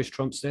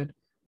Trump said.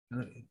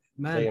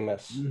 Man,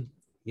 AMS.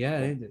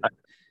 Yeah.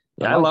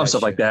 I love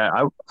stuff like that.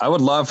 I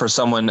would love for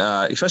someone,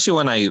 especially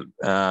when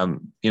I'm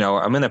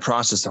in the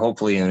process,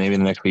 hopefully, and maybe in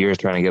the next few years,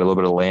 trying to get a little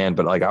bit of land.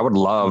 But like, I would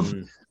love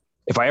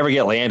if I ever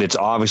get land, it's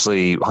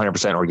obviously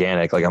 100%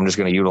 organic. Like I'm just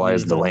going to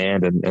utilize the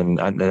land, and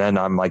then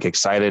I'm like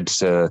excited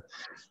to,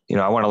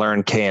 I want to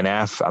learn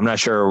KNF. I'm not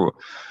sure.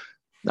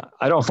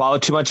 I don't follow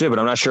too much of it, but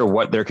I'm not sure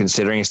what they're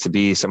considering is to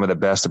be some of the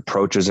best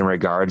approaches in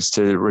regards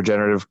to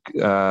regenerative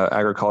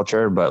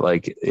agriculture. But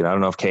like, I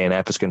don't know if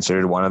KNF is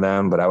considered one of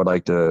them, but I would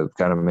like to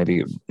kind of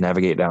maybe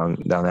navigate down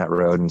that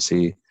road and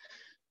see,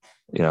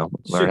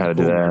 learn how to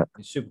do that.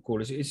 It's super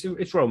cool.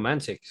 It's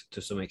romantic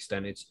to some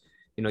extent. It's,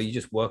 you're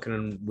just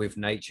working with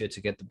nature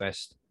to get the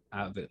best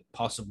out of it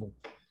possible.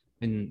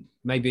 And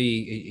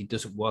maybe it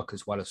doesn't work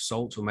as well as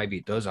salts, or maybe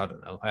it does. I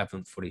don't know. I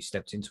haven't fully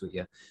stepped into it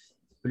yet,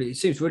 but it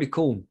seems really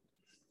cool.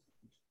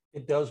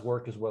 It does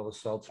work as well as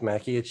salts,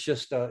 Mackie. It's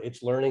just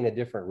it's learning a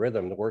different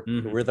rhythm, the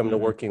rhythm to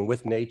working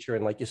with nature,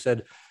 and like you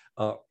said,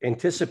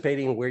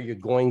 anticipating where you're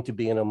going to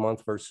be in a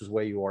month versus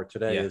where you are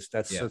today.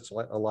 That's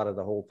a lot of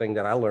the whole thing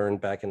that I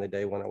learned back in the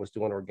day when I was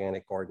doing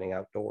organic gardening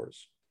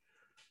outdoors.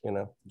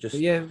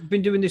 I've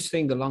been doing this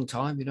thing a long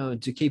time.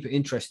 And to keep it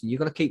interesting, you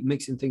got to keep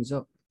mixing things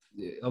up.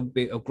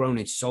 I've grown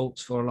in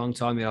salts for a long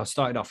time. I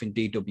started off in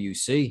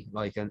DWC,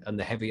 and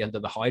the heavy end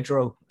of the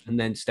hydro, and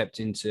then stepped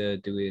into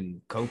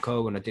doing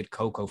cocoa. And I did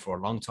cocoa for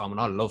a long time,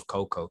 and I love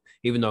cocoa,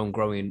 even though I'm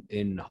growing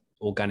in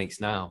organics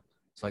now.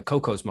 It's like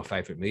cocoa is my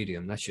favorite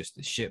medium. That's just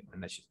the shit,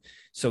 and that's just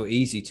so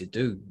easy to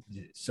do.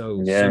 It's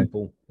so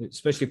simple,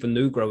 especially for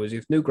new growers.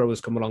 If new growers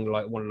come along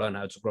and want to learn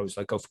how to grow, it's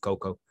like go for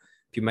cocoa.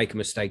 If you make a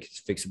mistake, it's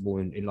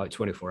fixable in like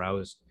 24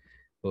 hours.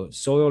 But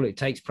soil, it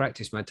takes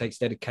practice, man. It takes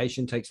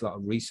dedication, takes a lot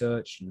of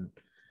research, and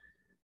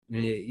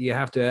you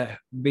have to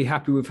be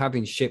happy with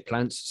having shit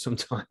plants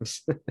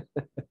sometimes.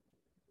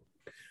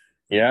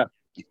 Yeah.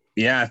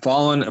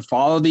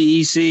 Follow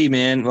the EC,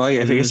 man. Well,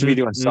 if you're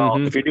doing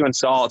salt, if you're doing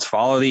salts,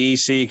 follow the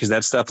EC, because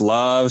that stuff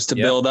loves to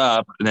build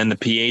up, and then the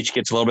pH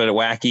gets a little bit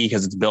wacky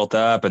because it's built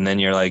up, and then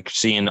you're like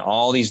seeing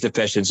all these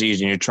deficiencies,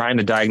 and you're trying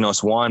to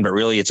diagnose one, but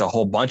really it's a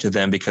whole bunch of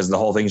them because the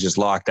whole thing's just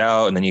locked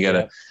out, and then you got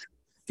to.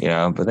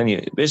 But then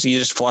you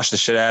just flush the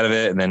shit out of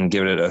it and then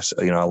give it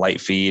a light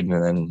feed,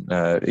 and then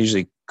it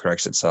usually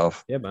corrects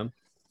itself. Yeah, man.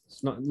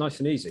 It's not nice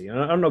and easy.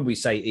 I don't know if we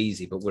say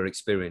easy, but we're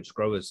experienced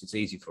growers. It's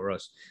easy for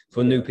us.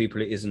 For new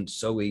people, it isn't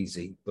so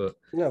easy, but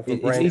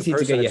it's easy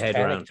to get your head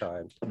around.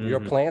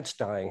 Your plant's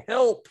dying.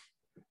 Help.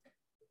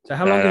 So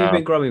how long have you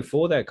been growing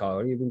for there,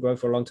 Kyle? You've been growing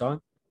for a long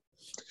time?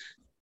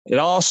 It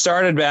all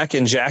started back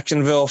in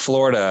Jacksonville,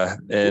 Florida,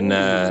 and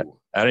I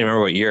don't even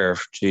remember what year.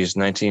 Geez,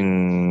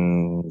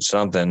 19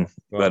 something.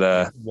 Well, but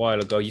a while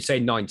ago. You say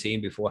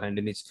 19 beforehand,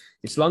 and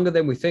it's longer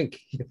than we think.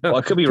 Well,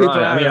 I could be wrong.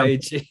 I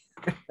mean,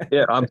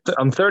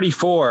 I'm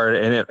 34,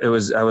 and I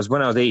was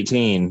when I was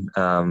 18.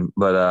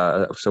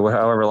 But so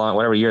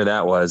whatever year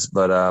that was.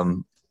 But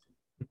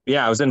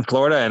I was in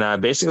Florida,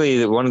 and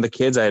basically one of the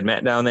kids I had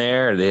met down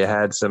there, they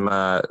had some.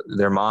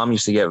 Their mom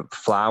used to get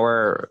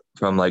flour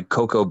from like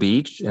Cocoa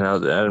Beach, and I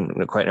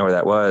don't quite know where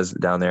that was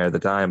down there at the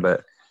time,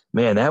 but.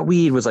 Man, that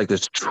weed was like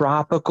this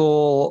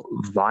tropical,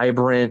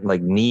 vibrant,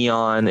 like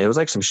neon. It was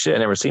like some shit I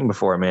never seen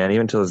before, man,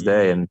 even to this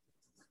day. And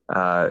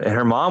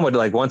her mom would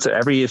like once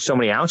every so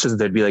many ounces,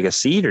 there'd be like a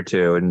seed or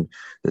two. And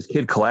this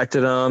kid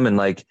collected them, and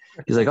like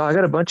he's like, "Oh, I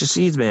got a bunch of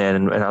seeds, man."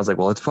 And I was like,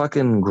 "Well, let's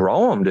fucking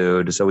grow them,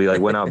 dude." So we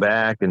like went out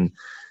back, and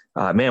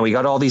man, we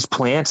got all these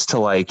plants to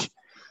like,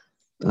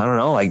 I don't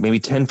know, like maybe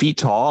 10 feet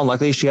tall. And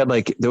luckily, she had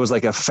there was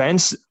like a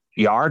fence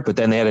yard, but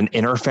then they had an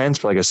inner fence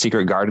for like a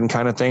secret garden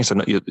kind of thing, so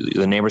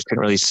the neighbors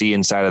couldn't really see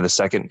inside of the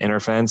second inner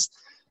fence.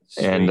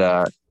 Sweet. And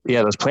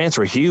those plants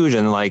were huge,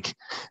 and like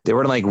they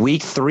were in like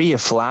week 3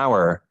 of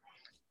flower,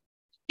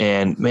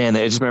 and man,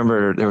 I just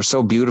remember they were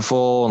so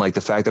beautiful, and like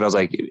the fact that I was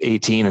like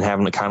 18 and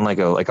having kind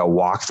of like a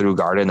walk through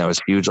garden that was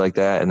huge like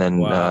that. And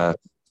then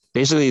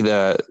basically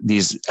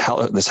this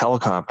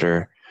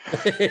helicopter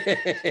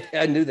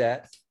I knew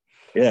that.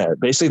 Yeah,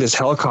 basically this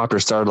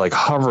helicopter started like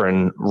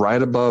hovering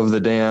right above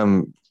the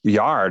damn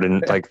yard,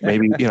 and like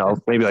maybe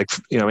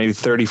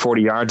 30,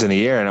 40 yards in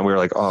the air. And we were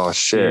like, oh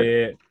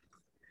shit.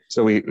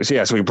 So we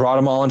brought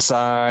them all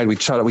inside. We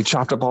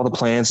chopped up all the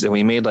plants, and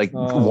we made like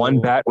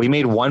one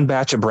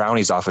batch of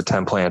brownies off of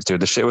 10 plants,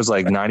 dude. The shit was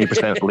like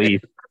 90%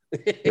 leaf.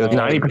 It was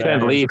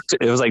 90% leaf.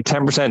 It was like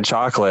 10%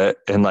 chocolate.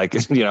 And like,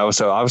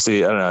 so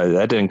obviously, I don't know,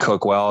 that didn't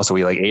cook well. So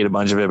we like ate a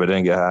bunch of it, but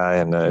didn't get high.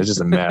 And it was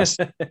just a mess.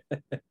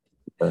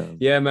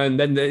 Yeah, man.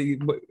 Then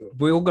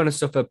we're all going to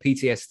suffer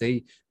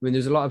PTSD. I mean,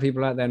 there's a lot of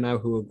people out there now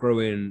who are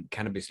growing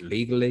cannabis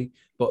legally,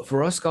 but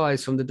for us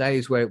guys from the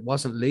days where it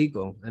wasn't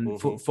legal, and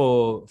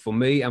for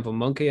me and for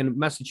Monkey, and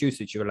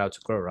Massachusetts, you're allowed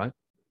to grow, right?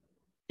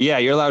 Yeah,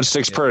 you're allowed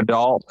 6 per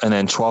adult and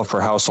then 12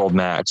 per household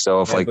max.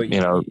 So if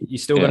you're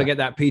still going to get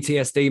that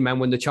PTSD, man,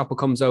 when the chopper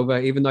comes over,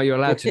 even though you're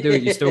allowed to do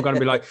it, you're still going to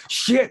be like,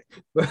 shit.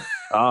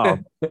 Oh,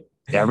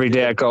 Every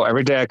day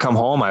I come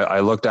home, I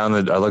look down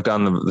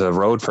the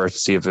road first to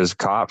see if there's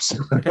cops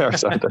or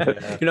something.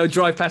 Yeah.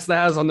 Drive past the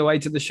house on the way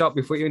to the shop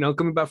before,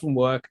 coming back from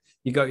work.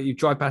 You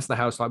drive past the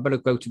house, like, better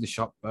go to the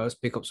shop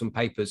first, pick up some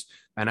papers.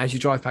 And as you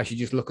drive past, you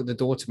just look at the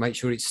door to make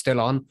sure it's still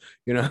on,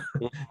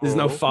 there's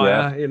no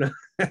fire, Yeah.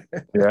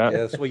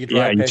 Yeah, so you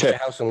drive you past check. your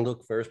house and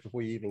look first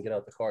before you even get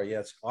out the car. Yeah,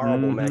 it's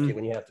horrible, Mackie,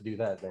 when you have to do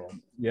that,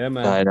 man. Yeah,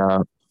 man. I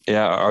know.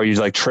 Yeah, or you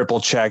like triple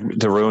check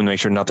the room to make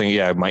sure nothing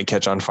might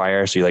catch on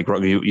fire. So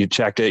you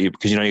checked it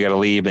because you got to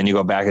leave, then you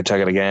go back and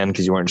check it again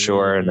because you weren't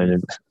sure,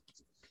 and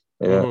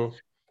then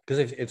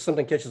Because if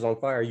something catches on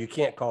fire, you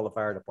can't call the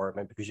fire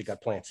department because you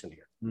got plants in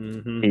here.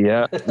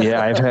 Yeah.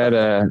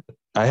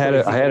 I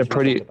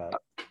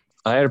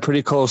had a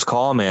pretty close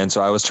call, man.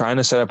 So I was trying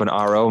to set up an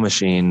RO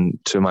machine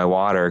to my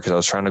water because I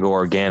was trying to go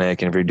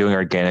organic. And if you're doing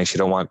organics, you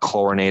don't want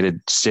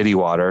chlorinated city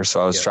water.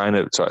 So I was trying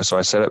to, so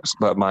I set up,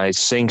 but my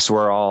sinks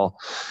were all,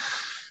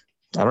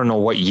 I don't know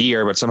what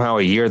year, but somehow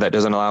a year that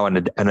doesn't allow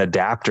an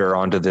adapter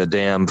onto the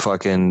damn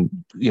fucking,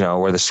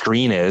 where the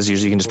screen is.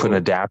 Usually you can just put an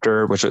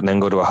adapter, which would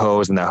then go to a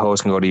hose, and that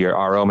hose can go to your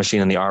RO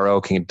machine, and the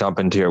RO can dump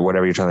into your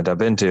whatever you're trying to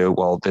dump into.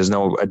 Well, there's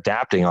no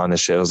adapting on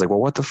this shit. I was like, well,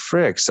 what the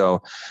frick? So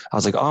I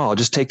was like, oh, I'll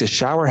just take the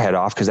shower head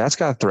off because that's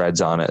got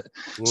threads on it.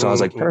 So I was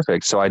like,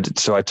 perfect. So I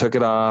took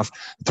it off,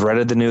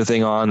 threaded the new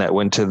thing on that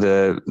went to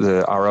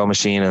the RO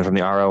machine, and from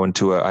the RO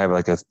into I have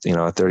like a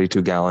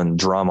 32 gallon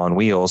drum on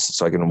wheels,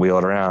 so I can wheel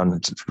it around.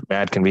 It's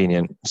mad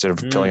convenient instead of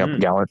filling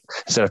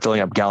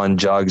up gallon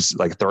jugs,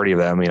 like 30 of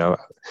them,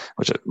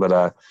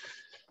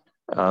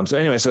 so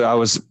anyway, so I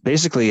was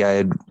basically,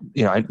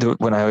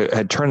 when I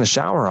had turned the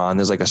shower on,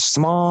 there's like a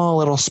small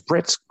little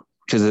spritz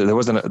because there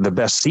wasn't the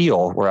best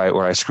seal where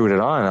I screwed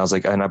it on. And I was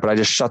like, but I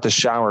just shut the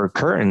shower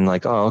curtain,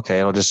 like, oh, okay,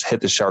 it'll just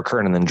hit the shower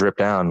curtain and then drip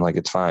down, like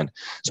it's fine.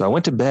 So I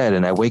went to bed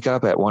and I wake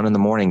up at 1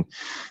 a.m.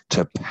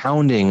 to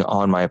pounding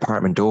on my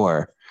apartment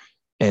door.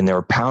 And they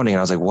were pounding. And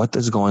I was like, what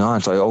is going on?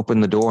 So I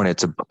opened the door, and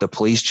it's the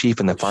police chief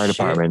and the fire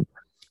department.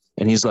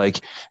 And he's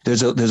like,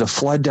 there's a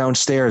flood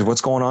downstairs.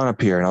 What's going on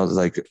up here? And I was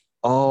like,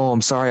 oh,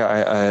 I'm sorry.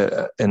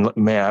 And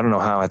man, I don't know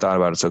how I thought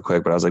about it so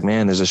quick, but I was like,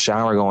 man, there's a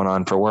shower going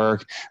on for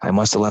work. I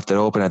must have left it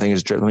open. I think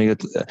it's dripping.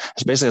 So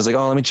basically I was like,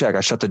 oh, let me check.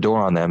 I shut the door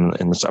on them,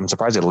 and I'm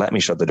surprised they let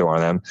me shut the door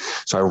on them.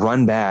 So I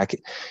run back,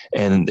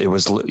 and it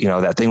was,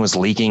 that thing was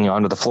leaking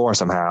onto the floor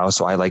somehow.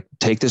 So I like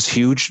take this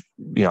huge,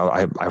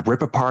 I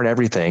rip apart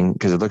everything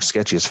because it looks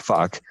sketchy as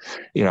fuck.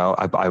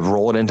 I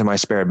roll it into my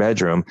spare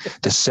bedroom.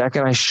 The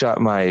second I shut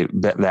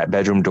that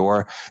bedroom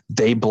door,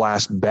 they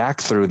blast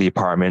back through the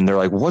apartment. And they're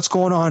like, what's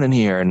going on in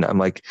here? And I'm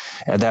like,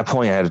 at that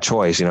point I had a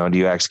choice, do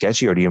you act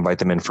sketchy or do you invite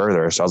them in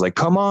further? So I was like,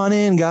 come on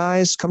in,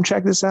 guys, come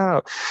check this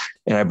out.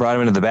 And I brought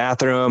them into the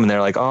bathroom, and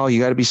they're like, oh,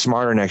 you got to be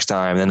smarter next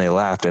time. And then they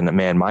left, and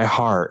man, my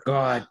heart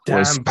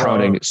was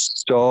pounding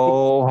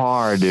so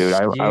hard, dude.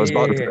 I was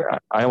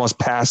I almost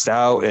passed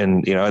out,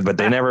 and but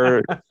they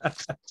never.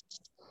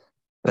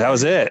 That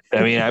was it.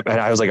 I mean,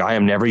 I was like, I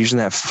am never using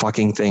that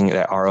fucking thing,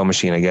 that RO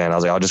machine again. I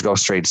was like, I'll just go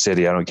straight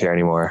city. I don't care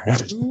anymore.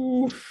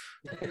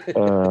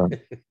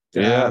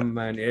 Yeah,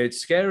 man, it's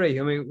scary.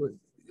 I mean,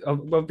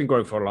 I've been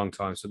growing for a long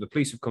time, so the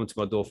police have come to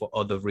my door for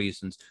other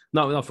reasons.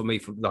 Not for me,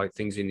 for like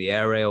things in the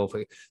area.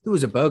 There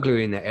was a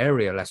burglary in the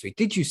area last week.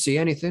 Did you see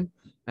anything?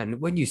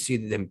 And when you see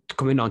them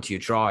coming onto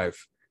your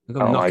drive, they're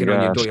knocking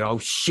on your door. You're, oh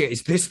shit!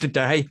 Is this the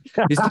day?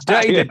 Is the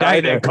day the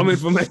day they're coming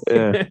for me?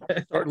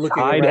 Start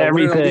looking hide around,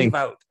 everything.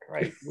 out,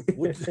 right?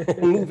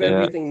 Move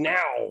everything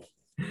now.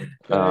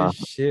 Oh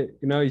shit!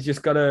 You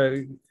just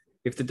gotta.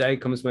 If the day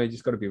comes, man, you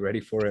just gotta be ready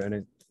for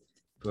it.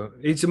 But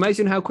it's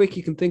amazing how quick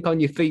you can think on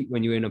your feet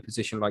when you're in a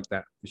position like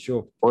that, for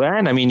sure. Well,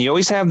 and I mean, you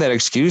always have that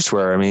excuse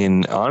where, I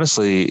mean,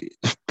 honestly,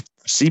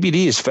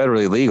 CBD is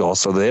federally legal,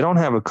 so they don't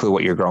have a clue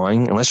what you're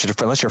growing unless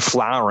you're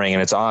flowering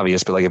and it's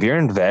obvious. But like if you're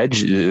in veg,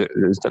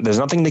 there's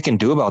nothing they can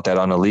do about that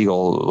on a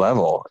legal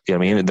level. I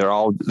mean, they're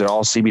all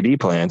CBD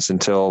plants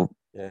until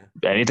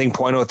anything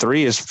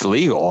 0.03 is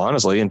legal,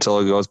 honestly, until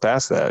it goes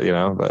past that,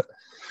 But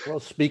well,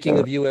 speaking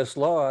of U.S.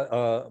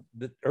 law,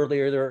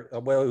 earlier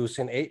it was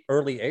in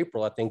early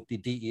April, I think the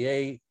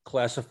DEA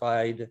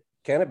classified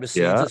cannabis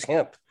seeds as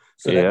hemp.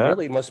 So that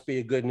really must be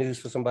a good news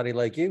for somebody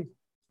like you.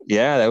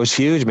 Yeah, that was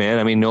huge, man.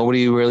 I mean,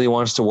 nobody really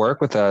wants to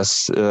work with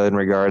us in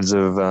regards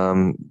of,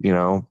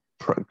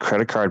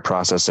 credit card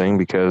processing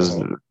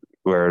because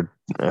we're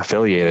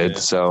affiliated.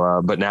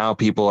 So, but now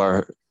people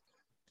are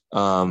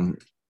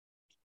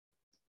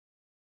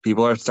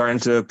starting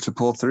to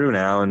pull through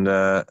now, and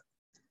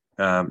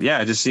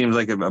it just seems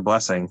like a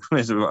blessing.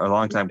 It's a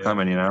long time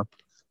coming,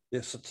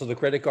 Yes, so the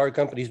credit card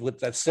companies, with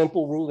that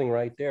simple ruling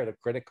right there, the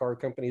credit card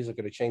companies are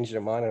going to change their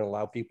mind and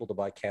allow people to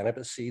buy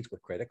cannabis seeds with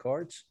credit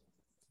cards.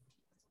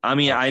 I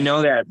mean, I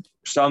know that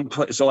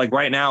so like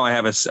right now I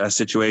have a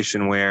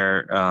situation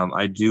where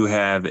I do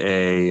have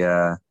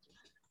a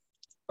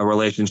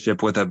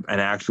relationship with an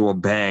actual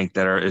bank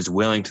that is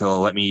willing to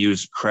let me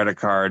use credit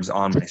cards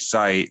on my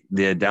site.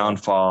 The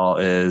downfall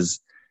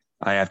is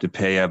I have to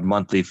pay a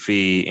monthly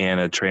fee and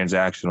a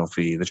transactional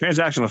fee. The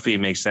transactional fee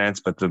makes sense,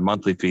 but the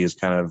monthly fee is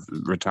kind of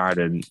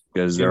retarded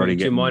because they're already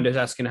Do you getting. mind us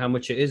asking how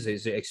much it is?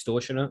 Is it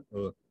extortionate?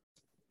 Or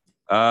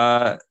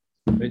Uh,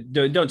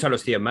 don't tell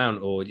us the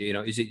amount, or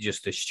is it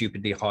just a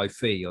stupidly high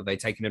fee? Or are they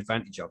taking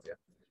advantage of you?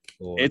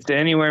 Or it's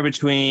anywhere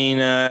between.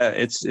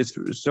 It's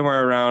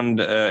somewhere around.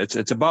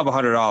 It's above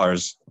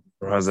 $100.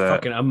 How's that?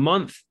 fucking a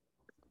month?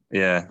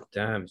 Yeah.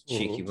 Damn,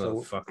 cheeky So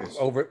motherfuckers.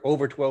 over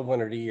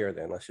 $1,200 a year.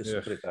 Then let's just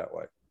put it that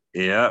way.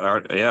 Yeah,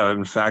 yeah, I've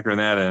been factoring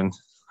that in.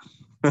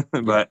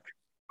 but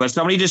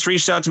somebody just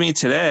reached out to me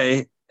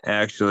today,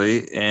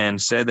 actually,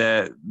 and said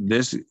that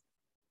this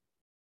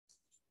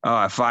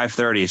at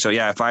 5:30. So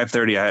yeah, at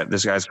 5:30,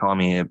 this guy's calling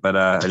me, but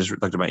I just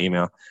looked at my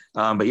email.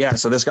 But yeah,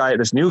 so this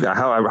new guy,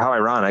 how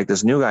ironic,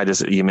 this new guy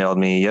just emailed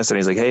me yesterday.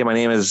 He's like, hey, my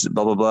name is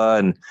blah, blah, blah.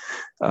 And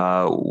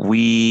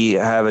we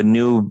have a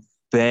new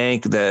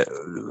bank that,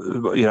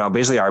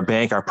 basically our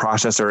bank, our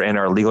processor, and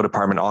our legal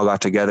department all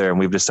got together, and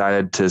we've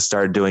decided to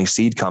start doing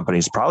seed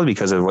companies, probably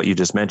because of what you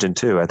just mentioned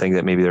too. I think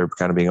that maybe they're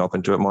kind of being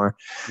open to it more.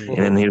 Mm-hmm. And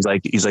then he's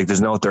like,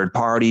 there's no third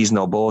parties,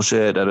 no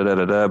bullshit,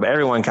 but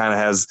everyone kind of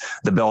has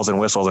the bells and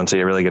whistles until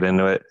you really get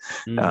into it.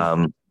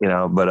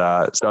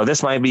 Mm-hmm. So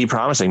this might be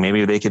promising.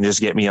 Maybe they can just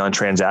get me on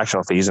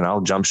transactional fees and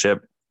I'll jump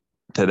ship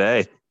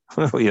today.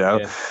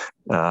 Yeah.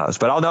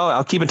 But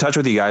I'll keep in touch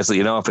with you guys,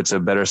 if it's a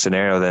better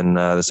scenario than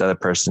this other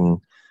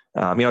person.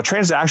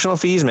 Transactional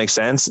fees make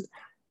sense.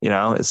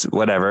 It's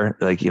whatever.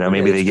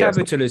 Maybe they get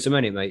capitalism,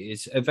 anyway.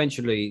 It's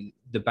eventually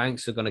the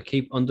banks are going to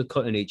keep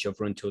undercutting each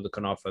other until they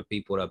can offer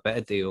people a better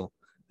deal,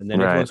 and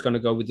then everyone's going to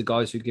go with the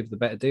guys who give the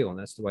better deal, and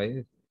that's the way it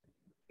is.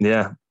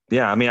 Yeah.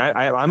 Yeah, I mean,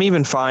 I'm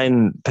even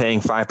fine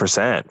paying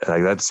 5%.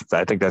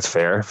 I think that's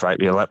fair. If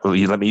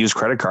you let me use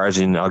credit cards,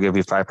 and I'll give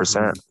you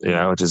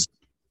 5%. Which is.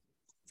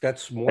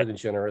 That's more than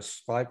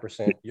generous.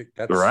 5%.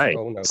 That's right.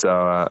 Oh, no.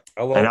 So,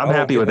 and I'm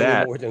happy with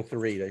that. More than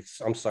 3.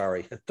 I'm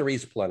sorry. 3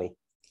 is plenty.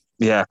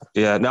 Yeah.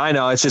 No, I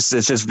know. It's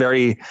just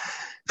very,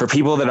 for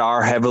people that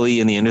are heavily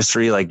in the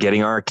industry, like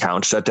getting our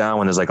account shut down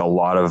when there's like a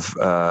lot of,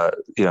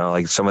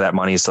 like some of that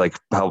money is to like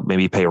help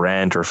maybe pay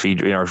rent or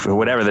feed, or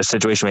whatever the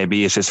situation may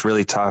be. It's just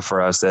really tough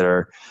for us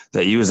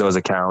that use those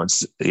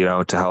accounts,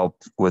 to help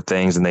with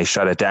things, and they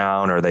shut it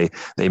down, or they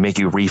make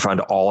you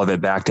refund all of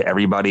it back to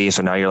everybody.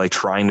 So now you're like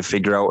trying to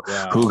figure out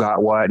who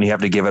got what, and you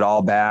have to give it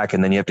all back,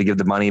 and then you have to give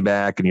the money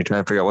back, and you're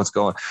trying to figure out what's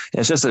going.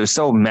 And it's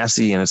so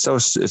messy, and it's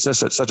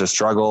just such a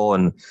struggle,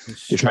 and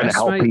you're trying to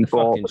help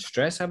people. Fucking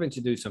stress having to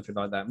do something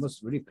like that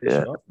must really piss you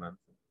off, man.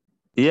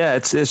 Yeah,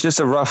 it's just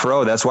a rough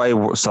road. That's why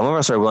some of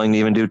us are willing to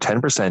even do 10%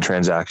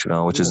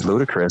 transactional, which is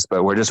ludicrous,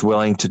 but we're just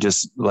willing to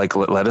just like,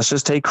 let us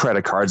just take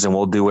credit cards and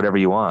we'll do whatever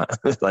you want.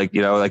 like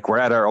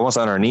we're almost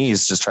on our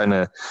knees, just trying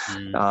to,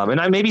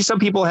 and maybe some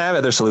people have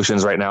other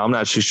solutions right now. I'm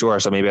not too sure.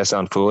 So maybe I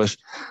sound foolish,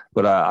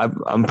 but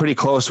I'm pretty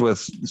close with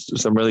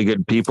some really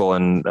good people,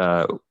 and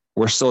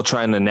we're still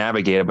trying to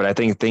navigate it, but I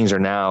think things are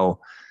now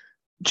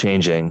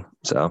changing.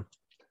 So.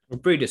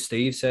 Breeder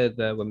Steve said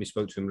when we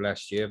spoke to him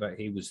last year that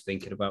he was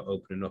thinking about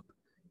opening up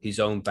his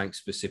own bank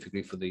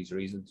specifically for these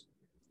reasons.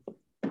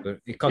 But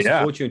it costs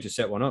a fortune to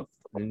set one up.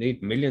 You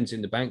need millions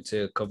in the bank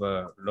to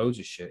cover loads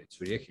of shit. It's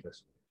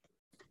ridiculous.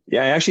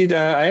 Yeah, I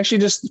actually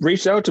just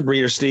reached out to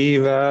Breeder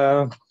Steve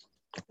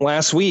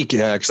last week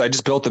because I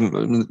just built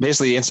them.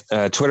 Basically,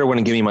 Twitter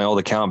wouldn't give me my old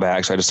account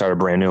back, so I just started a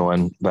brand new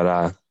one.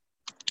 But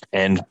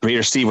and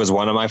Breeder Steve was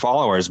one of my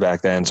followers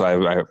back then. So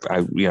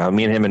I me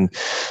and him and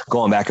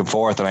going back and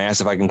forth, and I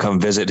asked if I can come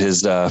visit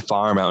his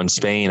farm out in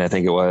Spain, I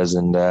think it was.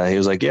 And he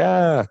was like,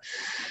 yeah.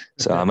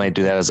 So I might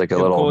do that as like a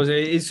little. Of course,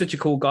 he's such a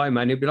cool guy,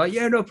 man. He'd be like,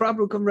 yeah, no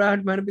problem. Come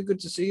around, man. It'd be good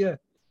to see you.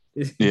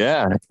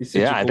 Yeah.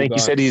 I think guy. He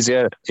said he's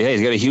got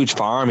a huge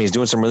farm. He's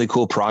doing some really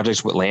cool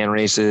projects with land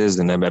races.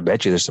 And I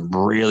bet you there's some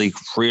really,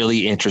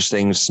 really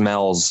interesting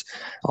smells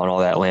on all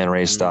that land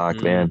race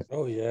stock, man.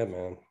 Oh yeah,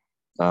 man.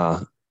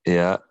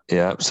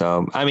 Yeah.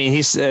 So, I mean,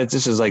 he said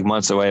this is like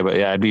months away, but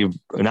yeah,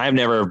 and I've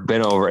never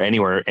been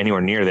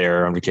anywhere near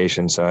there on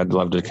vacation. So I'd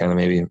love to kind of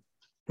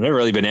I've never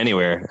really been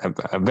anywhere.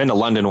 I've been to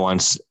London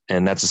once,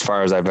 and that's as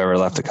far as I've ever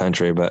left the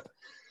country, but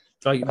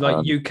like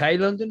UK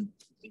London.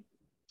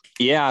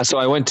 Yeah. So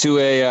I went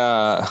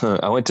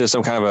to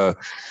some kind of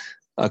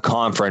a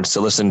conference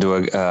to listen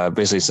to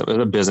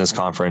basically a business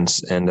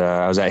conference. And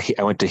I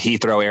went to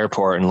Heathrow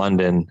Airport in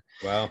London.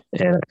 Wow.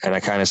 And I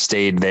kind of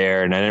stayed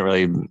there, and I didn't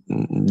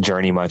really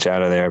journey much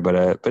out of there,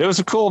 but it was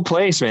a cool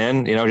place,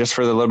 man. Just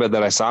for the little bit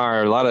that I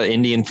saw, a lot of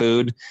Indian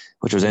food,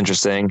 which was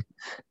interesting,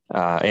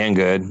 and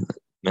good.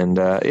 And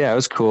it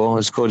was cool. It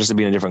was cool just to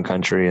be in a different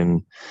country,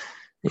 and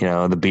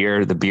the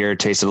beer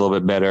tasted a little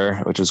bit better,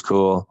 which was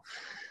cool.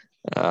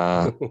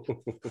 But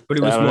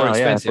it was more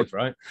expensive,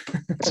 right?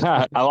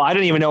 I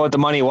didn't even know what the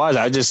money was.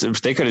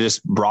 They could have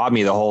just robbed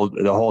me the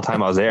whole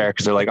time I was there,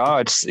 because they're like, oh,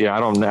 it's I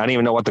don't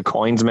even know what the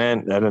coins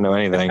meant. I didn't know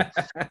anything.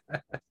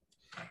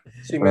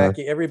 See,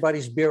 Mackie,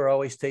 everybody's beer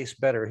always tastes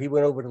better. He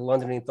went over to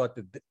London and he thought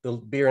the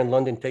beer in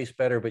London tastes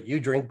better, but you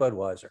drink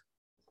Budweiser.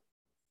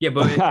 Yeah,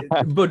 but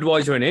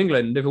Budweiser in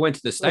England, if it went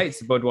to the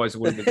States, Budweiser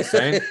wouldn't be the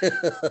same.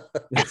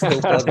 It's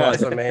still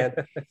Budweiser, man.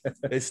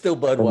 It's still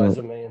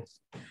Budweiser, man.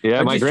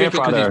 Yeah, I my just drink it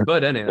 'cause grandfather. it's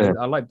Bud, isn't it? Yeah.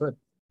 I like Bud.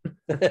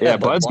 Yeah,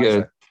 Bud's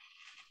good. Budweiser.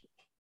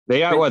 They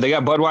got what? They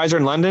got Budweiser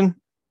in London.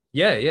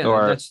 Yeah, yeah.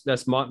 Or-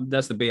 That's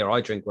the beer I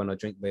drink when I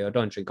drink beer. I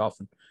don't drink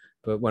often,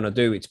 but when I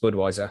do, it's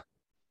Budweiser.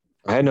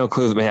 I had no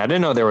clue, man. I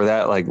didn't know they were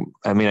that like.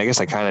 I mean, I guess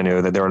I kind of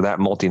knew that they were that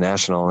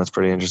multinational. That's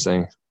pretty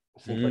interesting,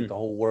 Seems like the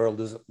whole world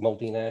is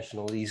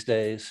multinational these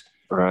days.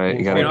 right? You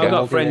You gotta know, I've get.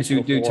 got friends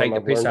who multinational do take the form,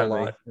 I've piss out learned of a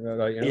me. lot. You know,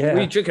 like, you know, Yeah. what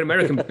are you drinking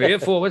American beer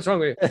for? What's wrong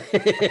with you?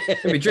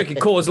 Let me drinking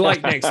Coors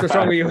Light next. What's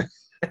wrong with you?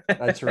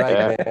 That's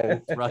right, Yeah.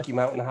 man. Rocky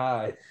Mountain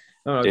High.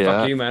 Oh, Yeah.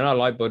 fuck you, man. I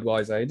like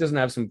Budweiser. It doesn't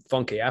have some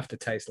funky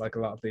aftertaste like a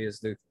lot of beers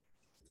do.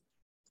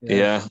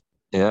 Yeah.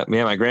 Yeah.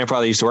 My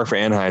grandfather used to work for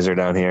Anheuser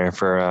down here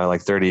for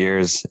like 30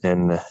 years.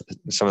 And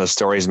some of the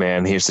stories,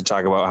 man, he used to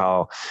talk about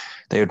how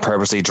they would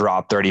purposely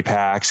drop 30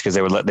 packs because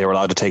they were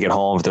allowed to take it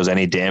home if there was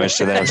any damage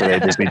to them. So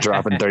they'd just be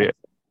dropping 30.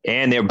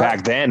 And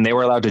back then they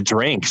were allowed to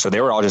drink. So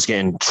they were all just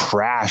getting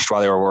trashed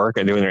while they were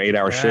working, doing their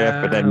 8-hour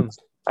shift. But then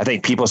I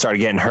think people started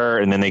getting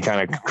hurt and then they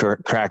kind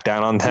of cracked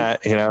down on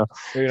that, you know?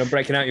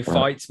 Breaking out your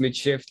fights mid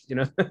shift, you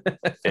know.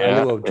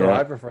 I knew a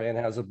driver for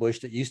Anheuser-Busch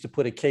that used to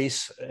put a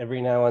case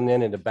every now and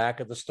then in the back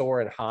of the store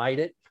and hide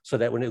it so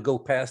that when it would go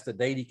past the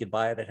date, he could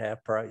buy it at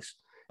half price.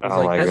 It's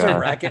Oh my there's a God.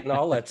 racket and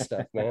all that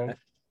stuff, man.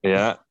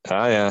 Yeah.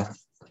 Oh yeah.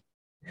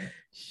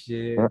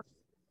 Shit. Yeah.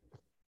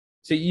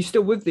 So you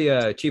still with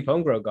the Cheap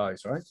Homegrown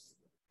guys, right?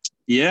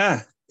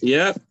 Yeah.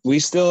 Yeah. We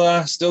still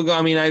go.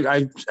 I mean,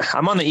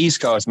 I'm on the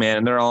East Coast, man,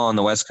 and they're all on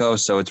the West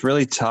Coast. So it's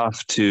really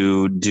tough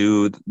to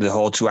do the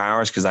whole 2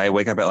 hours because I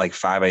wake up at like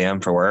 5 a.m.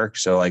 for work.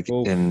 So like,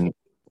 Oof.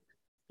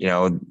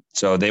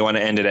 so they want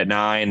to end it at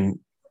 9.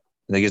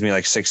 That gives me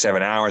like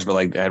 6-7 hours, but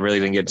like I really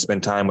didn't get to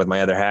spend time with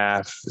my other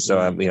half. So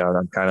I'm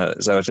kind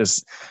of, so it's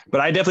just,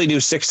 but I definitely do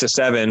 6 to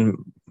 7.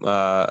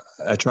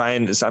 I try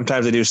and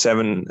sometimes I do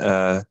 7.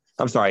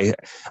 I'm sorry.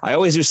 I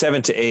always do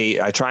 7 to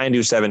 8. I try and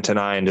do 7 to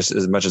 9 just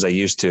as much as I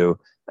used to.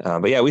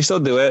 But yeah, we still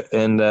do it.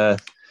 And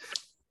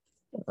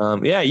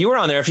yeah, you were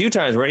on there a few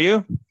times, weren't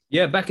you?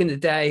 Yeah, back in the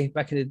day.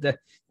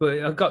 But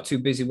I got too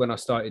busy when I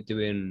started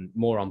doing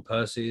more on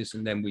Percy's,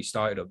 and then we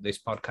started up this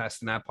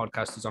podcast, and our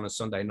podcast is on a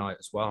Sunday night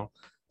as well.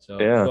 So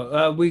Yeah.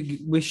 but,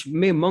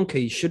 me and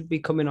Monkey should be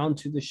coming on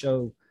to the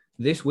show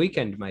this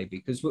weekend, maybe,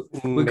 because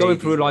we're going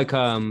through like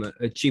a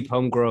Cheap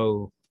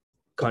Homegrown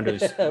kind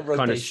of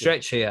Rotation.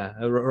 stretch here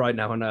right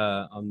now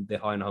on the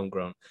High and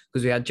Homegrown,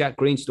 because we had Jack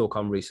Greenstalk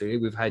on recently.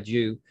 We've had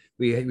you.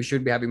 We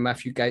should be having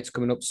Matthew Gates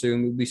coming up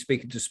soon. We'll be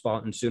speaking to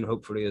Spartan soon,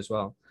 hopefully, as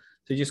well.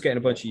 So just getting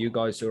a bunch of you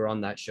guys who are on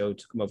that show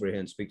to come over here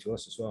and speak to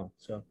us as well.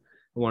 So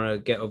I want to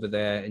get over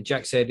there. And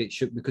Jack said it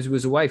should, because he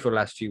was away for the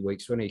last few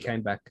weeks when he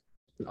came back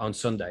on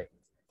Sunday.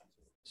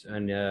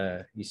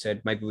 And he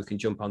said, maybe we can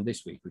jump on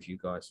this week with you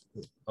guys.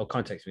 I'll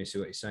contact me and see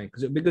what he's saying,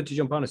 because it'd be good to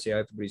jump on and see how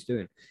everybody's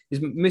doing.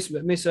 Is Miss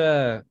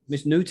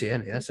Newty,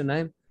 isn't it? That's her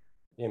name?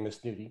 Yeah, Miss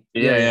Nudie.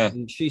 Yeah.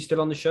 Is she still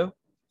on the show?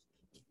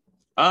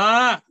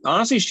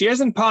 Honestly, she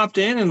hasn't popped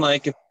in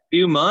like a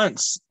few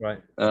months. Right.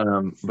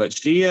 But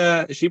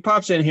she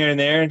pops in here and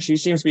there, and she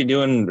seems to be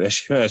doing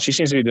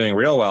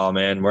real well,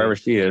 man, wherever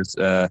she is.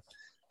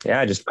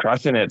 Yeah, just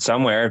crushing it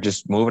somewhere,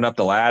 just moving up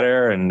the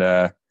ladder, and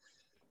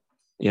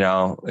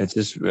it's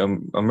just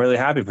I'm really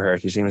happy for her.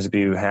 She seems to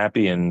be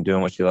happy and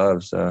doing what she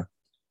loves. So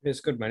It's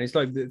good, man. It's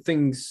like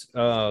things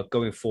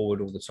going forward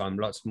all the time.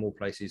 Lots more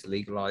places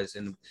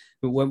legalizing.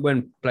 But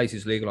when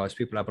places legalize,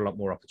 people have a lot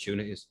more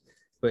opportunities.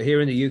 But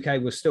here in the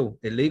UK, we're still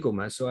illegal,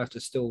 man. So I have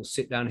to still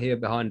sit down here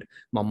behind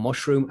my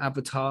mushroom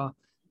avatar,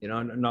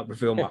 and not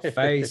reveal my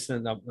face,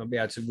 and I'll be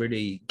able to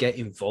really get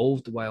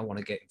involved the way I want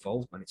to get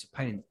involved, man. It's a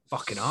pain in the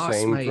fucking ass,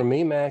 Same mate. for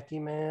me, Mackie,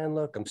 man.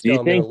 Look,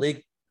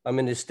 I'm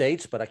in the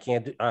States, but I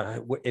can't do,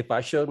 if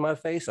I showed my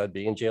face, I'd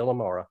be in jail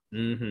tomorrow.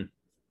 Mm-hmm.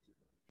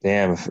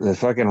 damn, the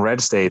fucking red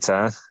states,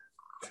 huh?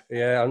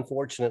 Yeah,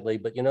 unfortunately,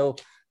 but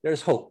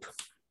there's hope.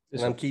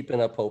 And I'm keeping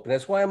up hope. And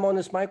that's why I'm on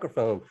this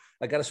microphone.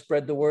 I got to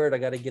spread the word. I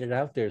got to get it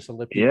out there. So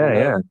let people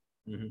know.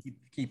 Mm-hmm.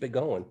 Keep it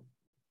going.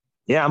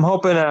 Yeah, I'm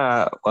hoping.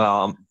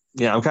 I'm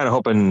kind of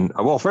hoping.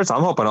 Well, first,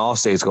 I'm hoping all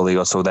states go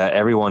legal so that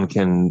everyone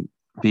can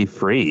be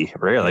free.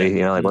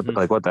 Really, what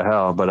the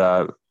hell?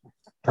 But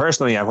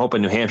personally, I'm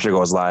hoping New Hampshire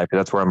goes live because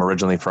that's where I'm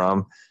originally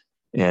from.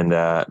 And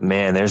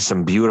man, there's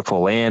some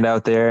beautiful land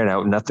out there, and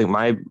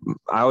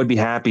I would be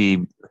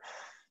happy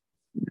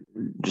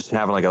just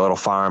having like a little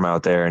farm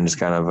out there and just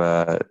kind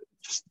of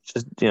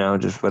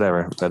just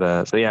whatever.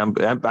 But so yeah,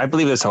 I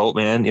believe there's hope,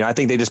 man. I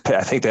think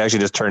they actually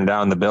just turned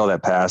down the bill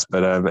that passed,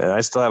 but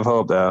I still have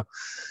hope though.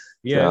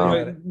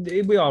 Yeah,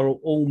 we are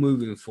all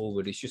moving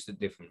forward. It's just at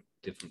different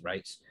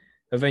rates.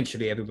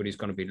 Eventually, everybody's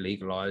going to be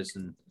legalized,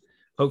 and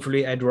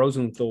hopefully, Ed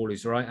Rosenthal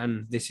is right.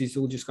 And this is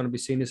all just going to be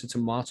seen as a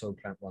tomato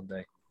plant one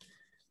day.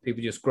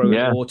 People just growing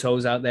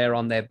autos out there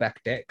on their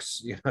back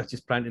decks,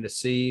 just planting a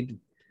seed.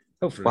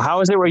 Hopefully. Well,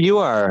 how is it where you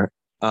are,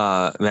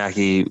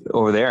 Mackie,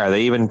 over there? Are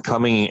they even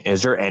coming?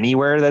 Is there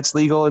anywhere that's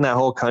legal in that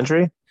whole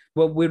country?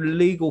 Well, we're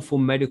legal for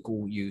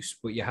medical use,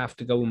 but you have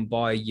to go and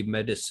buy your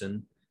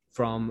medicine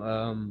from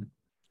A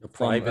from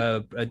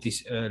private.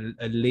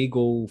 a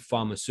legal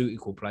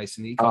pharmaceutical place,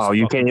 and it costs Oh, a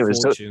you can't fucking even.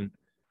 So fortune.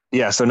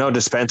 yeah, so no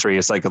dispensary.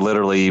 It's like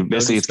literally, No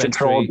basically, it's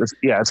controlled.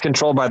 dispensary. Yeah, it's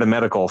controlled by the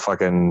medical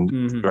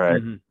fucking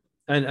right.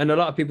 And a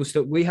lot of people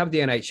still. We have the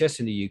NHS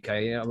in the UK.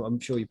 I'm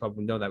sure you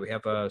probably know that we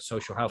have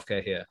social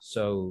healthcare here.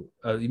 So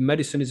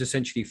medicine is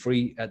essentially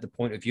free at the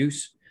point of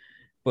use,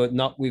 but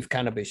not with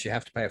cannabis. You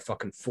have to pay a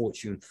fucking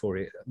fortune for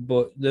it.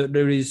 But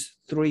there is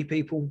 3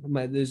 people.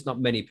 There's not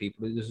many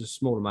people. There's a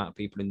small amount of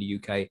people in the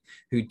UK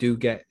who do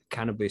get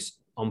cannabis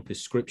on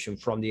prescription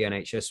from the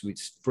NHS, so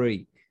it's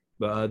free.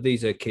 But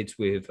these are kids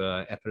with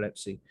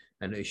epilepsy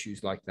and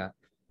issues like that,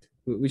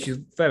 which is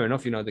fair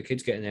enough. You know, the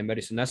kids getting their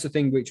medicine. That's the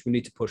thing which we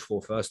need to push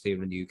for first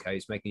here in the UK,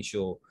 is making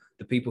sure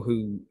the people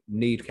who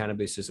need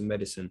cannabis as a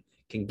medicine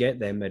can get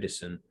their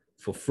medicine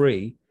for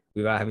free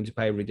without having to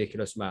pay a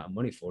ridiculous amount of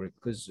money for it.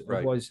 Because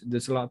otherwise,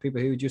 there's a lot of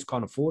people who just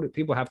can't afford it.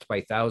 People have to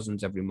pay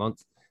thousands every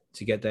month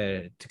to get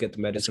the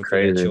medicine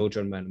for their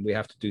children, man. We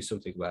have to do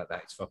something about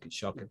that. It's fucking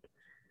shocking.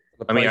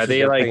 The I mean, are prices they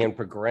they're like? paying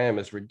per gram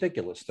is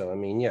ridiculous, though. I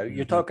mean, yeah,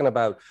 you're talking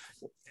about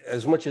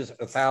as much as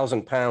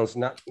 £1,000,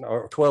 not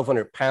or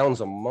 1,200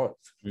 pounds a month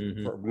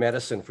for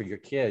medicine for your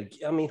kid.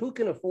 I mean, who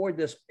can afford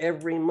this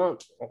every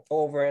month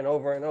over and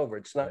over and over?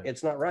 It's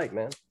not right,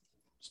 man.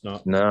 It's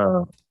not.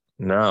 No.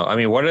 I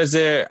mean, what is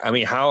it? I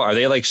mean, how are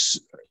they like?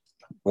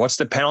 What's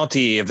the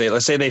penalty if they,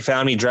 let's say they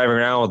found me driving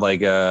around with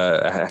like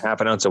a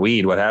half an ounce of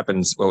weed? What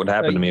happens? What would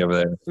happen to me over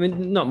there? I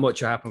mean, not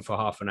much will happen for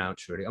half an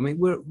ounce, really. I mean,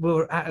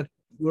 we're at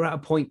a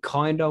point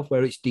kind of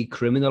where it's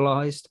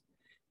decriminalized.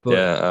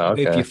 But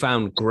if you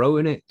found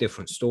growing it,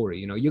 different story.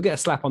 You know, you get a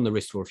slap on the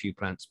wrist for a few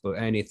plants, but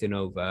anything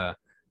over,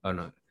 I don't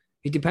know.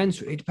 It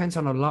depends. It depends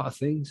on a lot of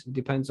things. It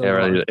depends on a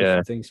lot of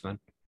different things, man.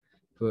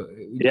 But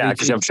yeah,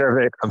 because I'm sure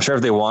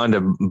if they wanted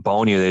to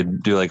bone you,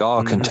 they'd do like,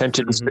 attempt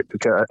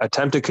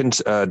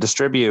to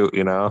distribute.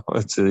 You know,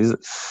 but it's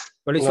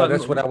like,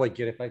 that's what I would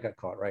get if I got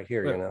caught right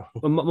here. You know,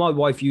 well, my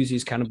wife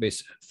uses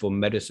cannabis for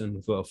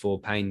medicine for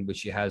pain, which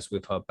she has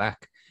with her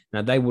back.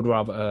 Now, they would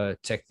rather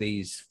take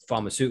these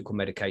pharmaceutical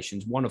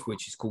medications, one of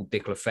which is called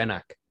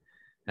diclofenac.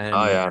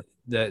 And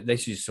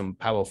this is some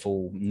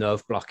powerful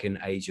nerve blocking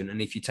agent.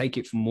 And if you take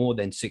it for more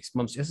than 6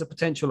 months, there's a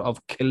potential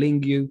of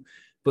killing you.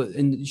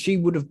 And she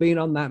would have been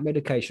on that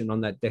medication,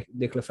 on that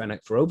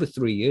diclofenac for over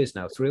 3 years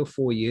now, 3 or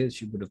 4 years.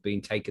 She would have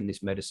been taking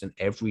this medicine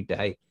every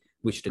day.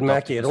 Which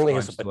Mackie, it only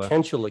has the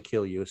potential to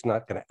kill you. It's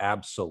not going to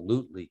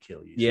absolutely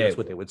kill you. So that's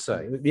what they would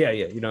say. Yeah.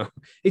 You know,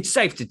 it's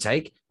safe to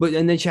take,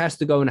 and then she has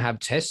to go and have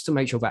tests to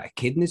make sure that her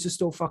kidneys are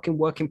still fucking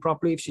working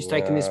properly if she's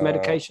taking this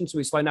medication. So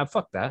it's like, now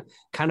fuck that.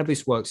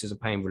 Cannabis works as a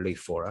pain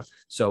relief for her.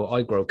 So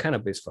I grow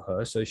cannabis for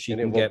her so she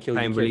can get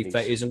pain relief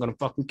that isn't going to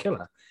fucking kill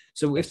her.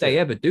 So if they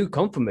ever do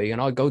come for me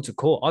and I go to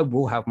court, I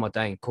will have my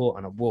day in court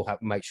and I will have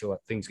to make sure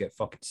that things get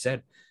fucking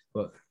said.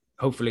 But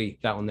hopefully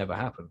that will never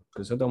happen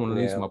because I don't want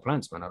to lose my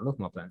plants, man. I love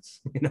my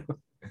plants, you know.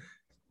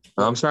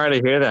 I'm sorry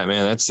to hear that,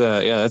 man. That's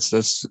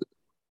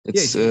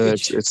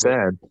it's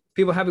sad.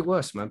 People have it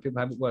worse, man. People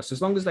have it worse.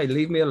 As long as they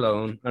leave me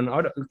alone, and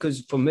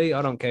because for me,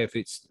 I don't care if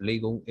it's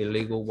legal,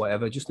 illegal,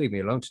 whatever. Just leave me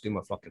alone to do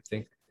my fucking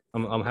thing.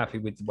 I'm happy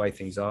with the way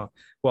things are.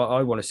 What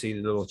I want to see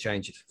the little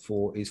changes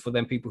is for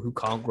them people who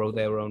can't grow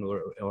their own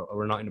or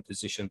are not in a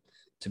position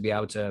to be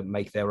able to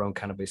make their own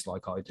cannabis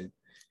like I do.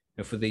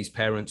 And for these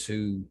parents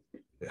who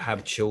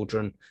have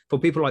children, for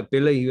people like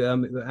Billy,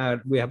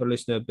 we have a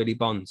listener, Billy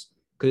Bonds.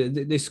 Because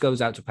this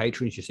goes out to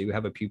patrons. You see, we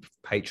have a few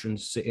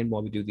patrons sitting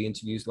while we do the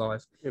interviews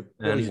live. Yeah,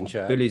 Billy's in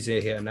chat. Billy's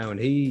here now, and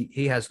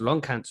he has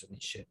lung cancer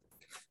and shit,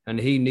 and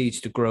he needs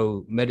to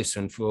grow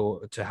medicine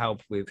to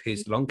help with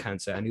his lung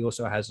cancer. And he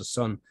also has a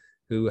son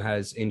who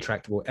has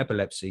intractable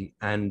epilepsy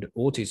and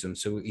autism,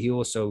 so he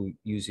also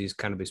uses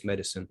cannabis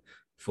medicine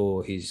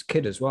for his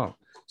kid as well.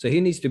 So he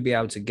needs to be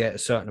able to get a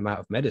certain amount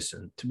of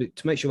medicine to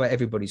make sure that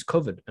everybody's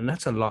covered. And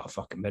that's a lot of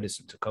fucking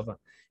medicine to cover.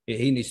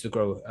 He needs to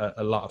grow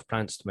a lot of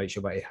plants to make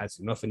sure that he has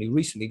enough. And he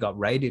recently got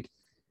raided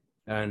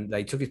and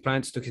they took his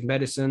plants, took his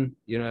medicine,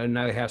 you know, and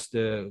now he has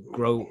to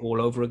grow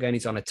all over again.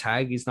 He's on a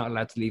tag. He's not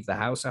allowed to leave the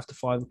house after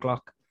 5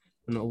 o'clock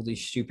and all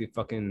these stupid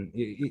fucking.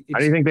 How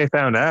do you think they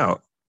found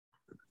out?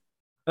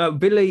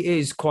 Billy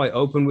is quite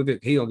open with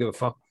it. He don't give a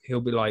fuck.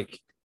 He'll be like,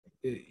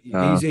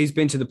 he's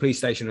been to the police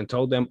station and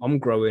told them, I'm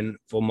growing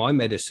for my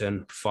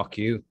medicine. Fuck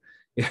you.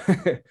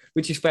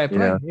 Which is fair play.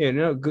 Yeah, you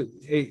know, good.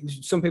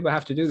 Some people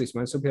have to do this,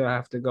 man. Some people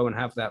have to go and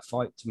have that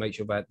fight to make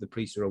sure that the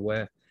police are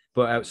aware.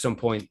 But at some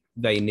point,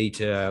 they need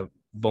to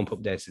bump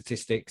up their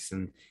statistics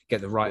and get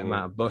the right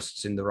amount of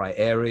busts in the right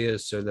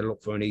areas. So they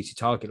look for an easy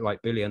target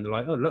like Billy, and they're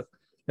like, "Oh, look,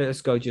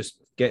 let's go,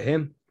 just get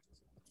him."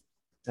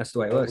 That's the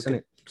way it works, isn't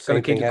it?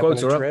 Same thing happened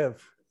to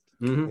Trev.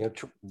 You know,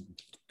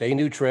 they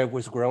knew Trev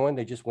was growing.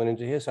 They just went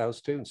into his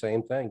house too.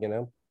 Same thing, you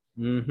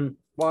know.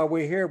 While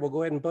we're here, we'll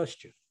go ahead and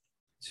bust you.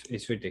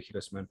 It's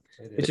ridiculous, man.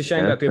 It's a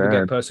shame that people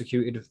get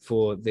persecuted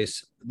for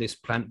this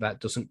plant that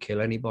doesn't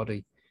kill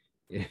anybody.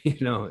 You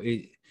know,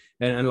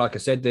 and like I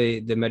said,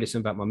 the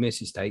medicine that my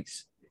missus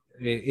takes,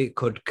 it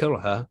could kill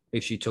her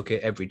if she took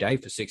it every day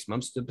for 6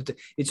 months.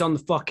 It's on the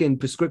fucking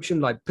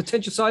prescription, like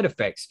potential side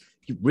effects,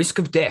 risk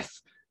of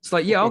death. It's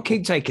like, yeah, I'll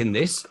keep taking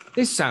this.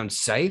 This sounds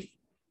safe.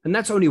 And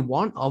that's only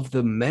one of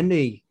the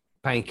many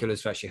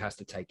painkillers that she has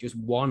to take, just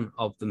one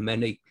of the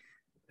many.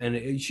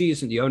 And she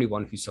isn't the only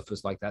one who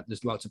suffers like that.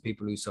 There's lots of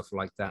people who suffer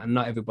like that. And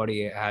not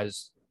everybody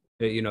has,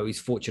 is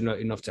fortunate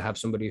enough to have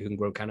somebody who can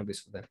grow cannabis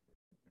for them.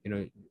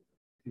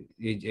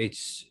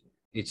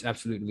 It's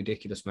absolutely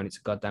ridiculous, man. It's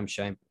a goddamn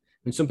shame.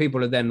 And some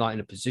people are then not in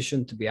a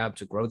position to be able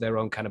to grow their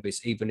own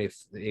cannabis, even if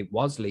it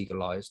was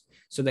legalized.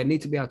 So they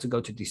need to be able to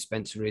go to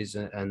dispensaries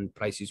and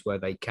places where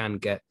they can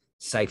get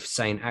safe,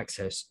 sane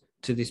access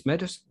to this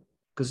medicine,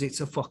 because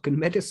it's a fucking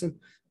medicine.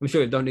 I'm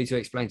sure I don't need to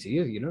explain to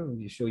you,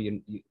 you're sure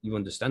you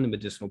understand the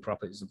medicinal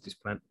properties of this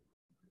plant.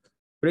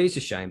 But it's a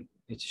shame.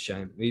 It's a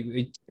shame.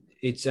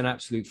 It's an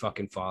absolute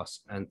fucking farce,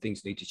 and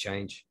things need to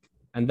change.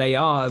 And they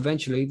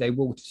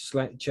will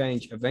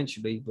change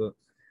eventually, but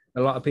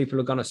a lot of people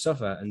are going to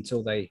suffer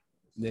until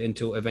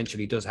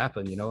eventually does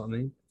happen. You know what I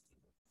mean?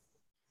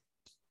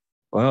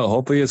 Well,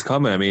 hopefully it's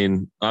coming. I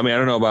mean, I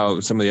don't know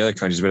about some of the other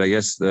countries, but I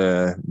guess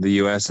the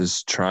U.S.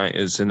 is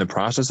in the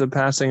process of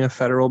passing a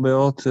federal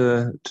bill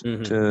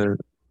to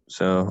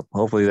so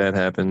hopefully that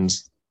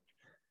happens.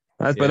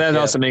 But that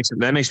also makes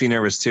me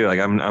nervous too. Like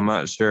I'm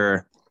not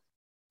sure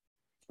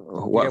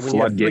what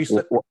floodgates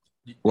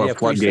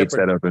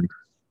that open.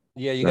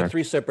 Yeah, you got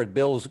 3 separate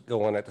bills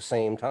going at the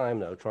same time,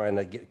 though, trying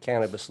to get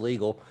cannabis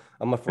legal.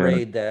 I'm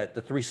afraid that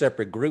the 3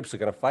 separate groups are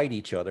going to fight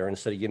each other.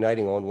 Instead of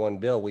uniting on one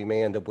bill, we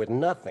may end up with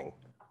nothing.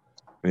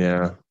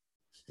 Yeah.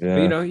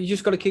 But, you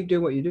just got to keep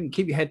doing what you're doing.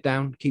 Keep your head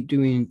down. Keep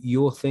doing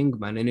your thing,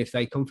 man. And if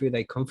they come for you,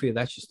 they come for you.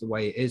 That's just the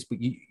way it is. But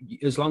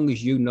as long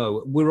as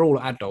we're all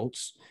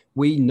adults.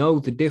 We know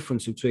the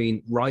difference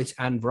between right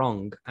and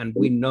wrong. And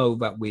we know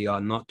that we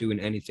are not doing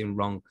anything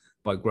wrong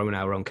by growing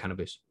our own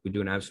cannabis. We're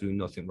doing absolutely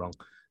nothing wrong.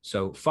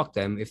 So fuck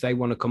them. If they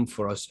want to come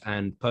for us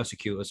and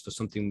persecute us for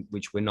something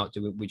which we're not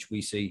doing, which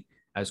we see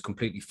as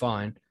completely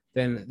fine,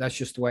 then that's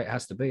just the way it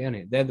has to be, isn't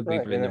it? They're the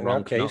people in the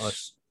wrong, not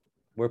us.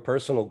 We're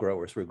personal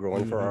growers. We're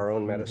growing for our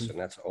own medicine.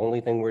 That's the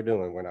only thing we're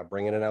doing. We're not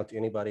bringing it out to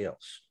anybody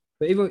else.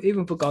 But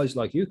even for guys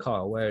like you,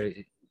 Kyle, where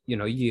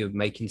you're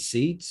making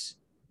seeds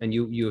and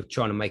you're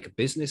trying to make a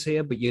business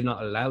here, but you're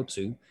not allowed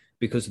to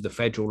because of the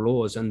federal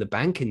laws and the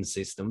banking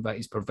system that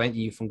is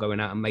preventing you from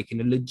going out and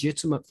making a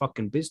legitimate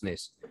fucking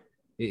business.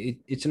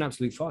 It's an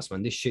absolute farce,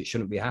 man. This shit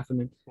shouldn't be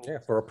happening. Yeah,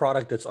 for a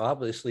product that's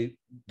obviously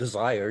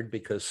desired,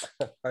 because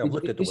I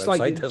looked at the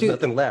website, there's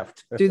nothing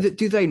left.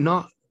 do they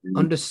not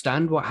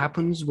understand what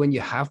happens when you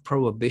have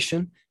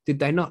prohibition? Did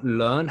they not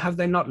learn? Have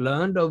they not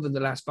learned over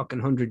the last fucking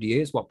 100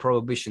 years what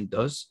prohibition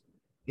does?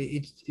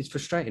 It's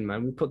frustrating,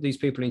 man. We put these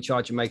people in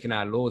charge of making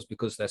our laws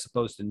because they're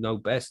supposed to know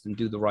best and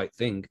do the right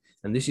thing.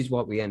 And this is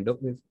what we end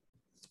up with.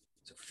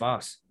 It's a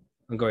farce.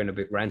 I'm going a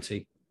bit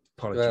ranty.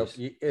 Apologies.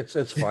 Well,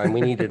 it's fine.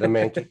 We needed a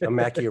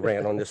Mackie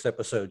rant on this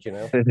episode, You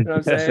know what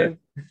I'm saying?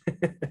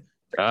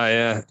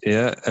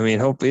 Yeah. I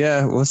mean,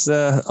 what's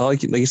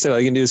like you said, all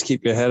you can do is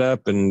keep your head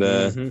up and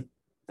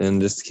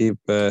just keep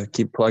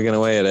plugging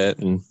away at it.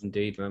 And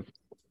indeed, man.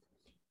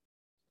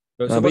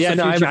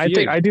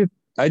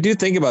 I do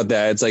think about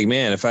that. It's like,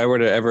 man, if I were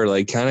to ever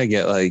like kind of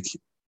get like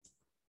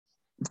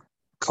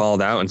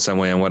called out in some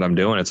way on what I'm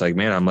doing, it's like,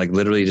 man, I'm like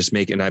literally just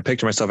making, I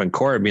picture myself in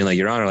court being like,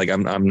 Your Honor, like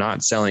I'm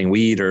not selling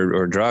weed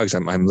or drugs.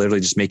 I'm literally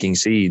just making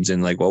seeds.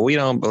 And like, well, we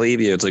don't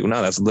believe you. It's like, well,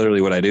 no, that's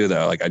literally what I do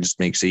though. Like I just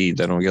make seeds.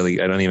 I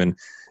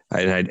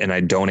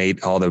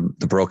donate all the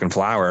broken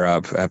flower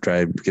up after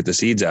I get the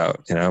seeds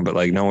out, but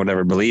like no one would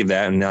ever believe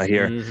that. And now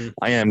here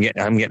I'm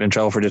getting in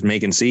trouble for just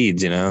making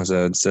seeds,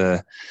 so it's,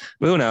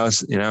 who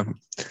knows,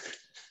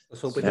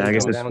 Let's hope it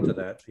doesn't come down to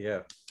that.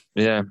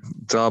 Yeah,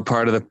 it's all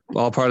part of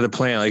the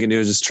plan. All you can do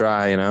is just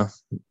try,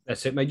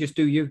 That's it, mate. Just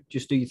do your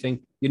thing.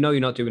 You're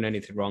not doing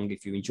anything wrong.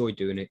 If you enjoy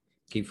doing it,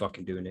 keep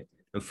fucking doing it.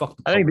 And fuck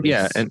the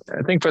police. And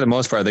I think for the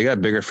most part, they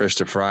got bigger fish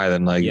to fry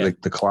than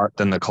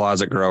the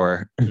closet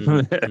grower.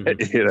 For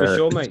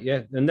sure, mate.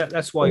 Yeah, and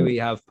that's why we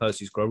have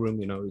Percy's Grow Room.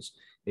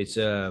 It's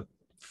a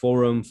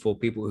forum for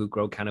people who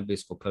grow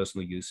cannabis for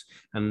personal use,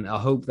 and I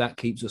hope that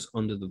keeps us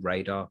under the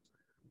radar,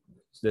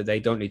 so that they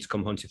don't need to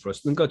come hunting for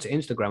us. Then go to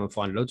Instagram and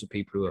find loads of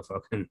people who are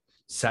fucking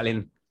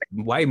selling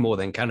way more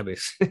than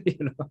cannabis.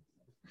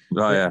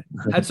 Oh yeah.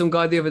 I had some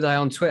guy the other day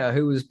on Twitter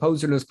who was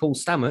posing as Paul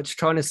Stamets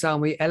trying to sell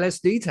me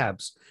LSD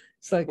tabs.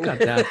 It's like, God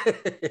damn.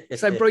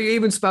 It's like, bro, you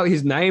even spelled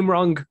his name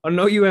wrong. I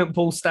know you weren't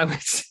Paul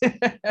Stamets.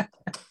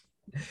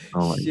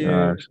 Oh my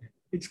gosh.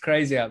 It's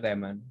crazy out there,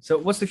 man. So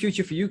what's the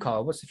future for you,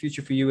 Carl? What's the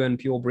future for you and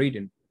Pure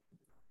Breeding?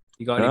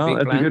 You got any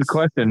big plans? That's a good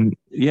question.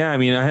 Yeah, I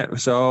mean,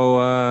 so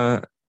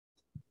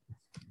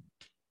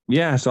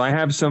I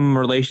have some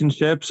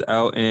relationships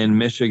out in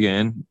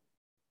Michigan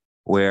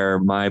where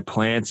my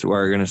plants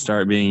are going to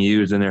start being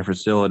used in their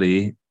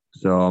facility.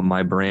 So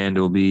my brand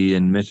will be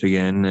in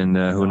Michigan, and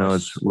who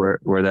knows where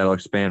that'll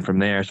expand from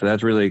there. So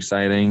that's really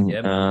exciting.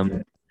 Yep.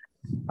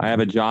 I have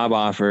a job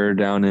offer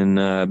down in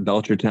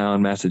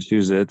Belchertown,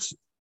 Massachusetts,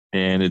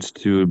 and it's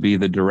to be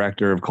the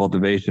director of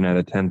cultivation at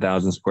a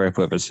 10,000 square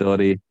foot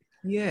facility.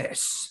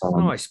 Yes.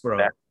 Um, Nice, bro.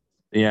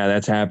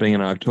 that's happening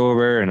in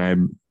October, and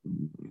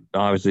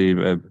I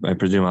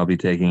presume I'll be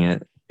taking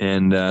it,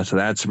 and so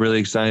that's really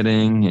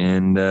exciting,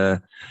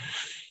 and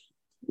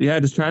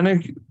just trying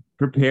to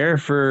prepare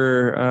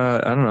for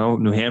I don't know,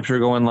 New Hampshire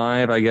going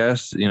live, I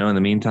guess, in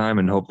the meantime,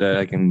 and hope that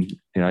I can,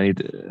 I need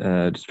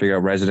to just figure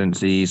out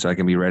residency so I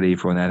can be ready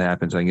for when that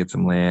happens. I can get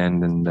some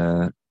land, and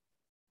I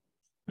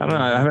don't know.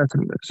 I have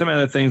some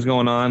other things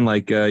going on,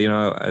 like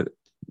there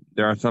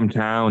are some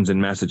towns in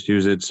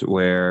Massachusetts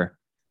where,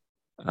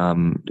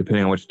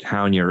 depending on which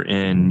town you're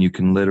in, you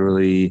can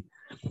literally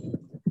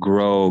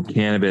grow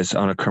cannabis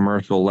on a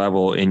commercial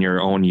level in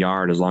your own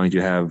yard as long as you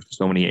have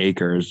so many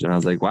acres. And I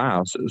was like,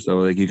 wow. So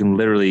like you can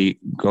literally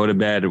go to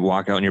bed,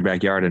 walk out in your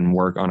backyard and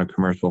work on a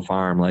commercial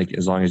farm, like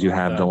as long as you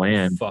have the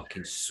land.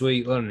 Fucking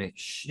sweet, wasn't it?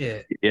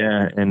 Shit.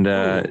 Yeah. And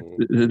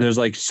there's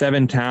like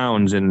 7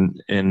 towns in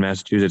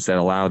Massachusetts that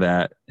allow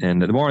that.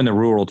 And more in the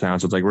rural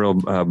towns. So it's like real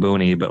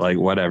boony, but like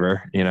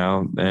whatever,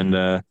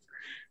 and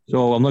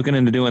so I'm looking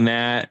into doing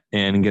that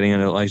and getting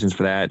a license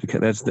for that.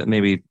 That's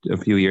maybe a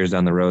few years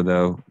down the road,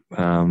 though.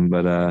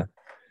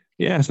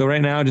 So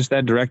right now, just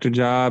that director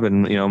job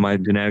and, my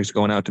genetics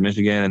going out to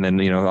Michigan, and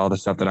then, all the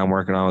stuff that I'm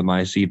working on with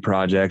my seed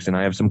projects. And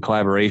I have some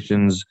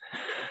collaborations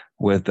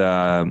with,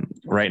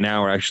 right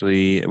now,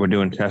 we're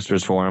doing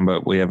testers for them,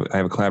 but I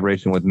have a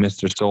collaboration with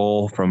Mr.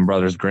 Soul from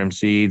Brothers Grimm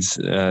Seeds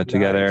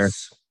together.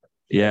 Nice.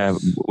 Yeah,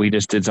 we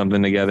just did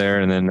something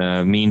together, and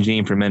then Mean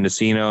Gene from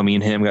Mendocino, me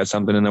and him got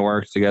something in the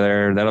works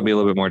together. That'll be a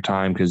little bit more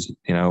time because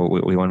we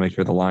want to make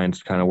sure the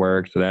lines kind of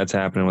work. So that's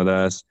happening with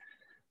us.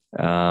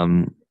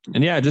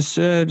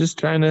 Just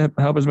trying to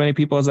help as many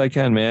people as I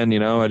can, man.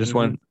 I just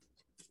want,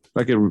 if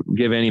I could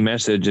give any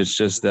message, it's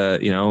just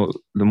that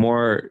the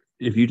more,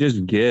 if you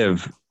just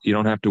give, you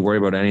don't have to worry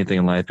about anything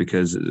in life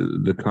because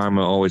the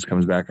karma always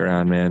comes back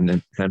around, man,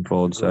 and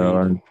tenfold.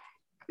 So.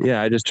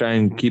 I just try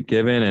and keep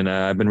giving, and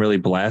I've been really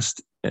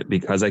blessed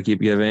because I keep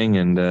giving,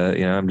 and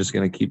I'm just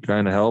going to keep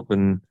trying to help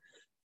and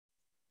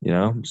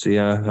see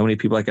how many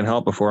people I can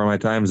help before my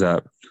time's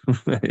up.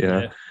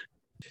 Yeah.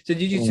 So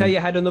did you say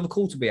you had another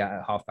call to be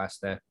at 1:30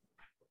 there?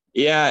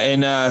 Yeah,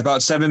 in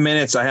about 7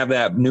 minutes, I have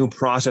that new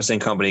processing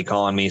company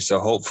calling me. So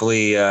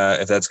hopefully,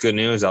 if that's good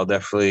news, I'll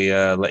definitely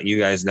let you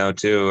guys know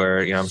too. Or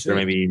I'm sure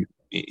maybe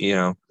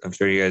I'm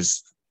sure you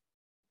guys.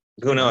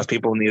 Who knows?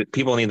 People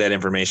need that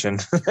information.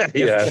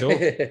 Yeah, for sure.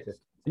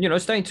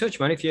 Stay in touch,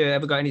 man. If you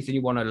ever got anything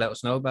you want to let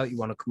us know about, you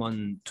want to come on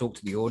and talk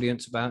to the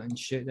audience about and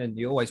shit, then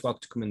you're always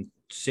welcome to come and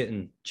sit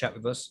and chat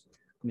with us.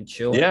 Come and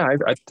chill. Yeah,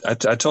 I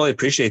totally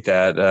appreciate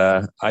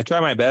that. I try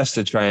my best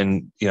to try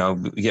and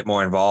get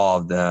more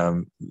involved.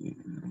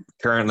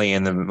 Currently,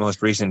 in the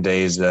most recent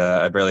days,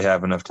 I barely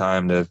have enough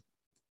time to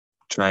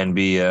try and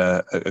be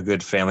a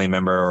good family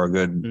member or a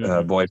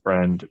good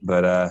boyfriend,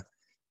 but.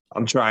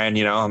 I'm trying,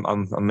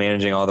 I'm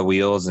managing all the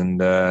wheels, and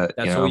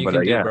that's all you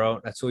can do, bro.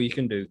 That's all you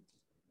can do.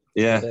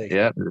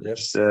 Yeah.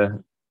 Just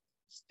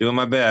doing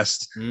my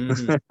best.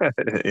 Nice.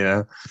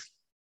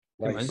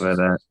 Where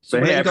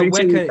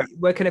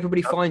can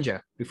everybody find you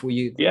before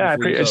you? Yeah,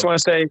 I just want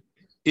to say,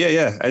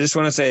 I just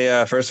want to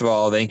say, first of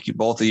all, thank you,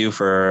 both of you,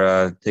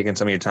 for taking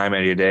some of your time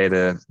out of your day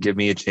to give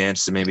me a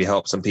chance to maybe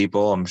help some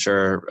people. I'm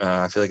sure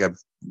I feel like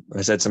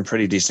I said some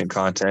pretty decent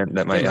content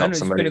that might help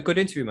somebody. It's been a good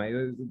interview, mate.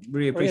 We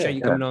really appreciate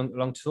you coming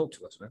along to talk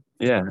to us, man.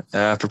 Yeah.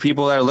 For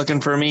people that are looking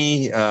for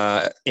me,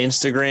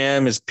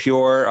 Instagram is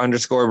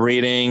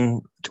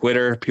pure_breeding,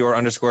 Twitter,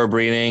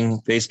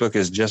 pure_breeding, Facebook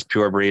is just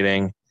pure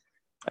breeding.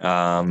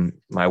 My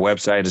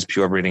website is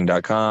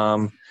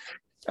purebreeding.com.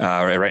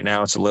 Right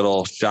now it's a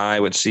little shy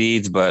with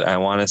seeds, but I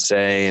want to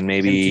say, and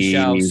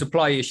maybe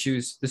supply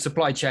issues, the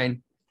supply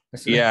chain.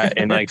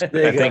 And like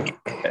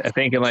I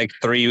think in like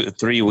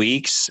three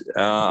weeks,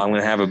 I'm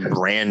gonna have a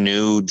brand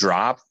new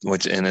drop,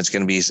 and it's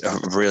gonna be a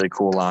really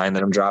cool line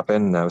that I'm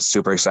dropping. And I was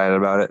super excited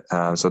about it.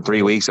 So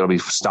 3 weeks it'll be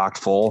stocked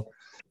full,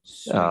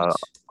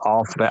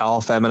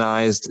 all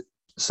feminized.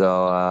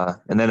 So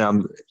and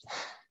then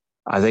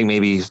I think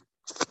maybe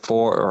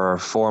 4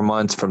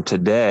 months from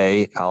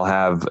today, I'll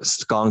have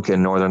skunk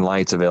and Northern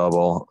Lights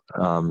available.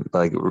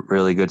 Like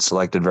really good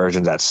selected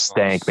versions that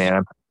stank,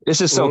 man. This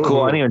is so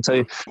cool. I didn't even tell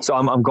you. So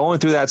I'm going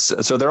through that.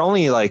 So they're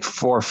only like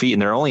 4 feet,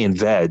 and they're only in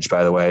veg,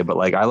 by the way. But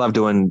like, I love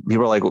doing.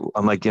 People are like,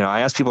 I'm like, I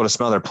ask people to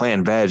smell their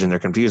plant veg, and they're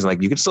confused. I'm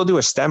like, you can still do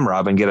a stem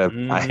rub and get a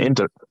hint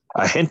of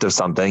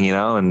something,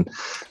 And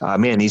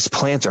man, these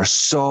plants are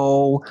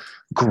so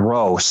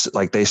gross.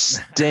 Like they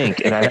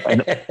stink, and I've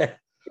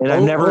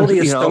never, only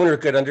a stoner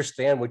could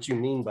understand what you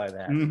mean by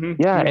that.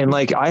 Yeah, and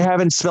like I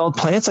haven't smelled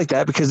plants like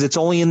that because it's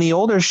only in the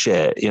older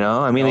shit, We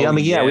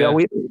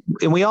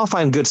all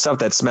find good stuff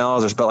that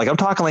smells, but like I'm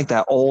talking like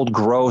that old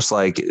gross,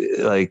 like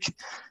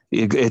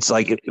it's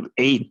like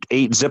eight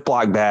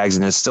Ziploc bags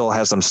and it still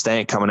has some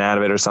stank coming out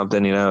of it or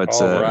something,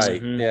 It's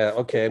right. Yeah.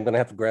 Okay. I'm gonna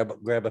have to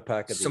grab a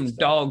pack of some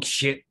dog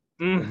shit.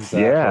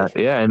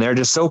 Exactly. Yeah, and they're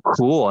just so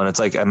cool. And it's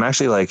like I'm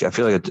actually like I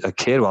feel like a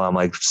kid while I'm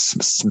like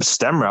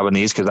stem rubbing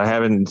these because I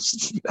haven't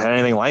had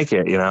anything like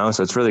it, you know.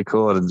 So it's really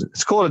cool.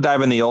 It's cool to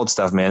dive in the old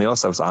stuff, man. The old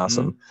stuff's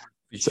awesome.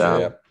 So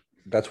Yeah,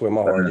 that's where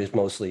my heart is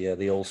mostly.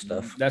 The old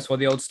stuff. That's why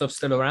the old stuff's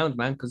still around,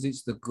 man, because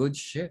it's the good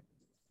shit.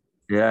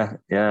 yeah,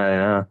 I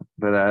know.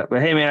 But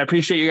hey, man, I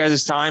appreciate you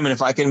guys' time. And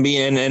if I can be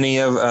in any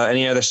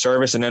other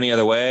service in any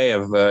other way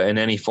of in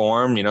any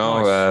form, you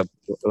know, Nice.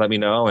 let me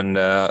know, and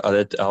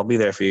I'll be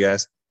there for you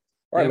guys.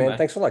 All right, Yeah, man. man.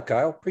 Thanks a lot,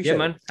 Kyle. Appreciate Yeah,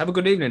 man. Have a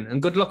good evening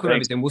and good luck with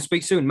Thanks. everything. We'll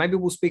speak soon. Maybe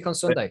we'll speak on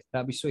Sunday.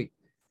 That'd be sweet.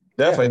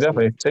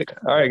 Definitely.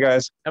 All right,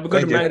 guys. Have a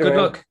good Thank one, you. man. Later, Good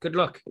man. luck. Good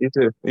luck. You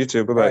too. Bye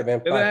it. All bye. right, man.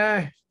 Bye.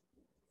 Bye-bye.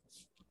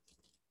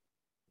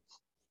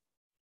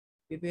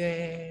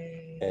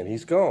 Bye-bye. And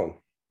he's gone.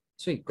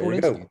 Sweet. There Cool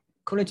you go. interview.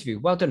 Cool interview.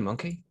 Well done,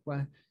 Monkey.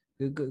 Well,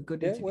 good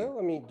Yeah, interview. well,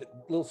 I mean,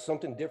 a little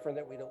something different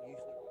that we don't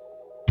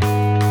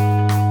usually.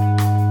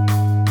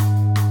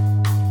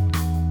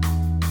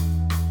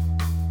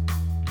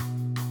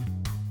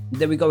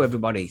 There we go,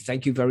 everybody.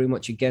 Thank you very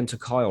much again to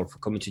Kyle for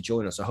coming to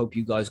join us. I hope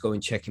you guys go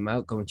and check him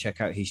out. Go and check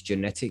out his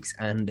genetics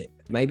and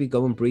maybe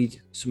go and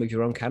breed some of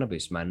your own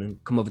cannabis, man.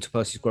 And come over to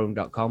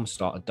percysgrowing.com,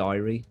 start a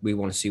diary. We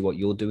want to see what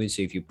you're doing,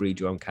 see if you breed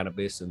your own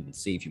cannabis and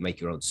see if you make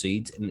your own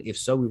seeds. And if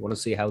so, we want to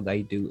see how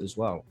they do as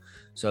well.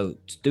 So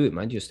do it,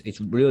 man.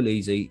 It's real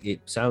easy.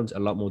 It sounds a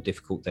lot more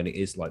difficult than it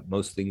is, like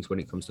most things when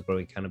it comes to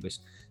growing cannabis.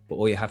 But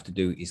all you have to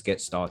do is get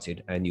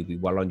started and you'll be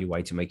well on your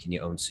way to making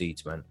your own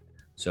seeds, man.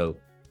 So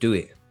do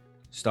it.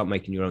 Start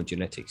making your own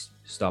genetics,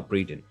 start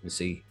breeding and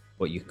see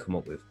what you can come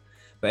up with.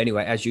 But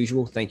anyway, as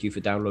usual, thank you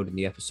for downloading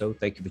the episode.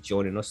 Thank you for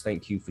joining us.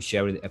 Thank you for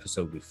sharing the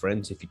episode with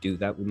friends. If you do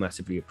that, we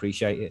massively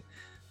appreciate it.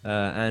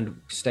 And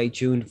stay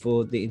tuned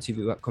for the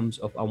interview that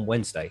comes up on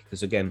Wednesday.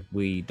 Because again,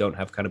 we don't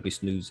have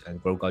cannabis news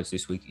and grow guides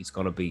this week. It's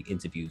going to be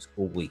interviews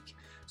all week.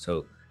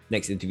 So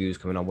next interview is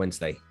coming on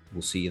Wednesday.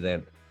 We'll see you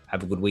then.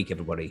 Have a good week,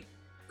 everybody.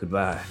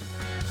 Goodbye.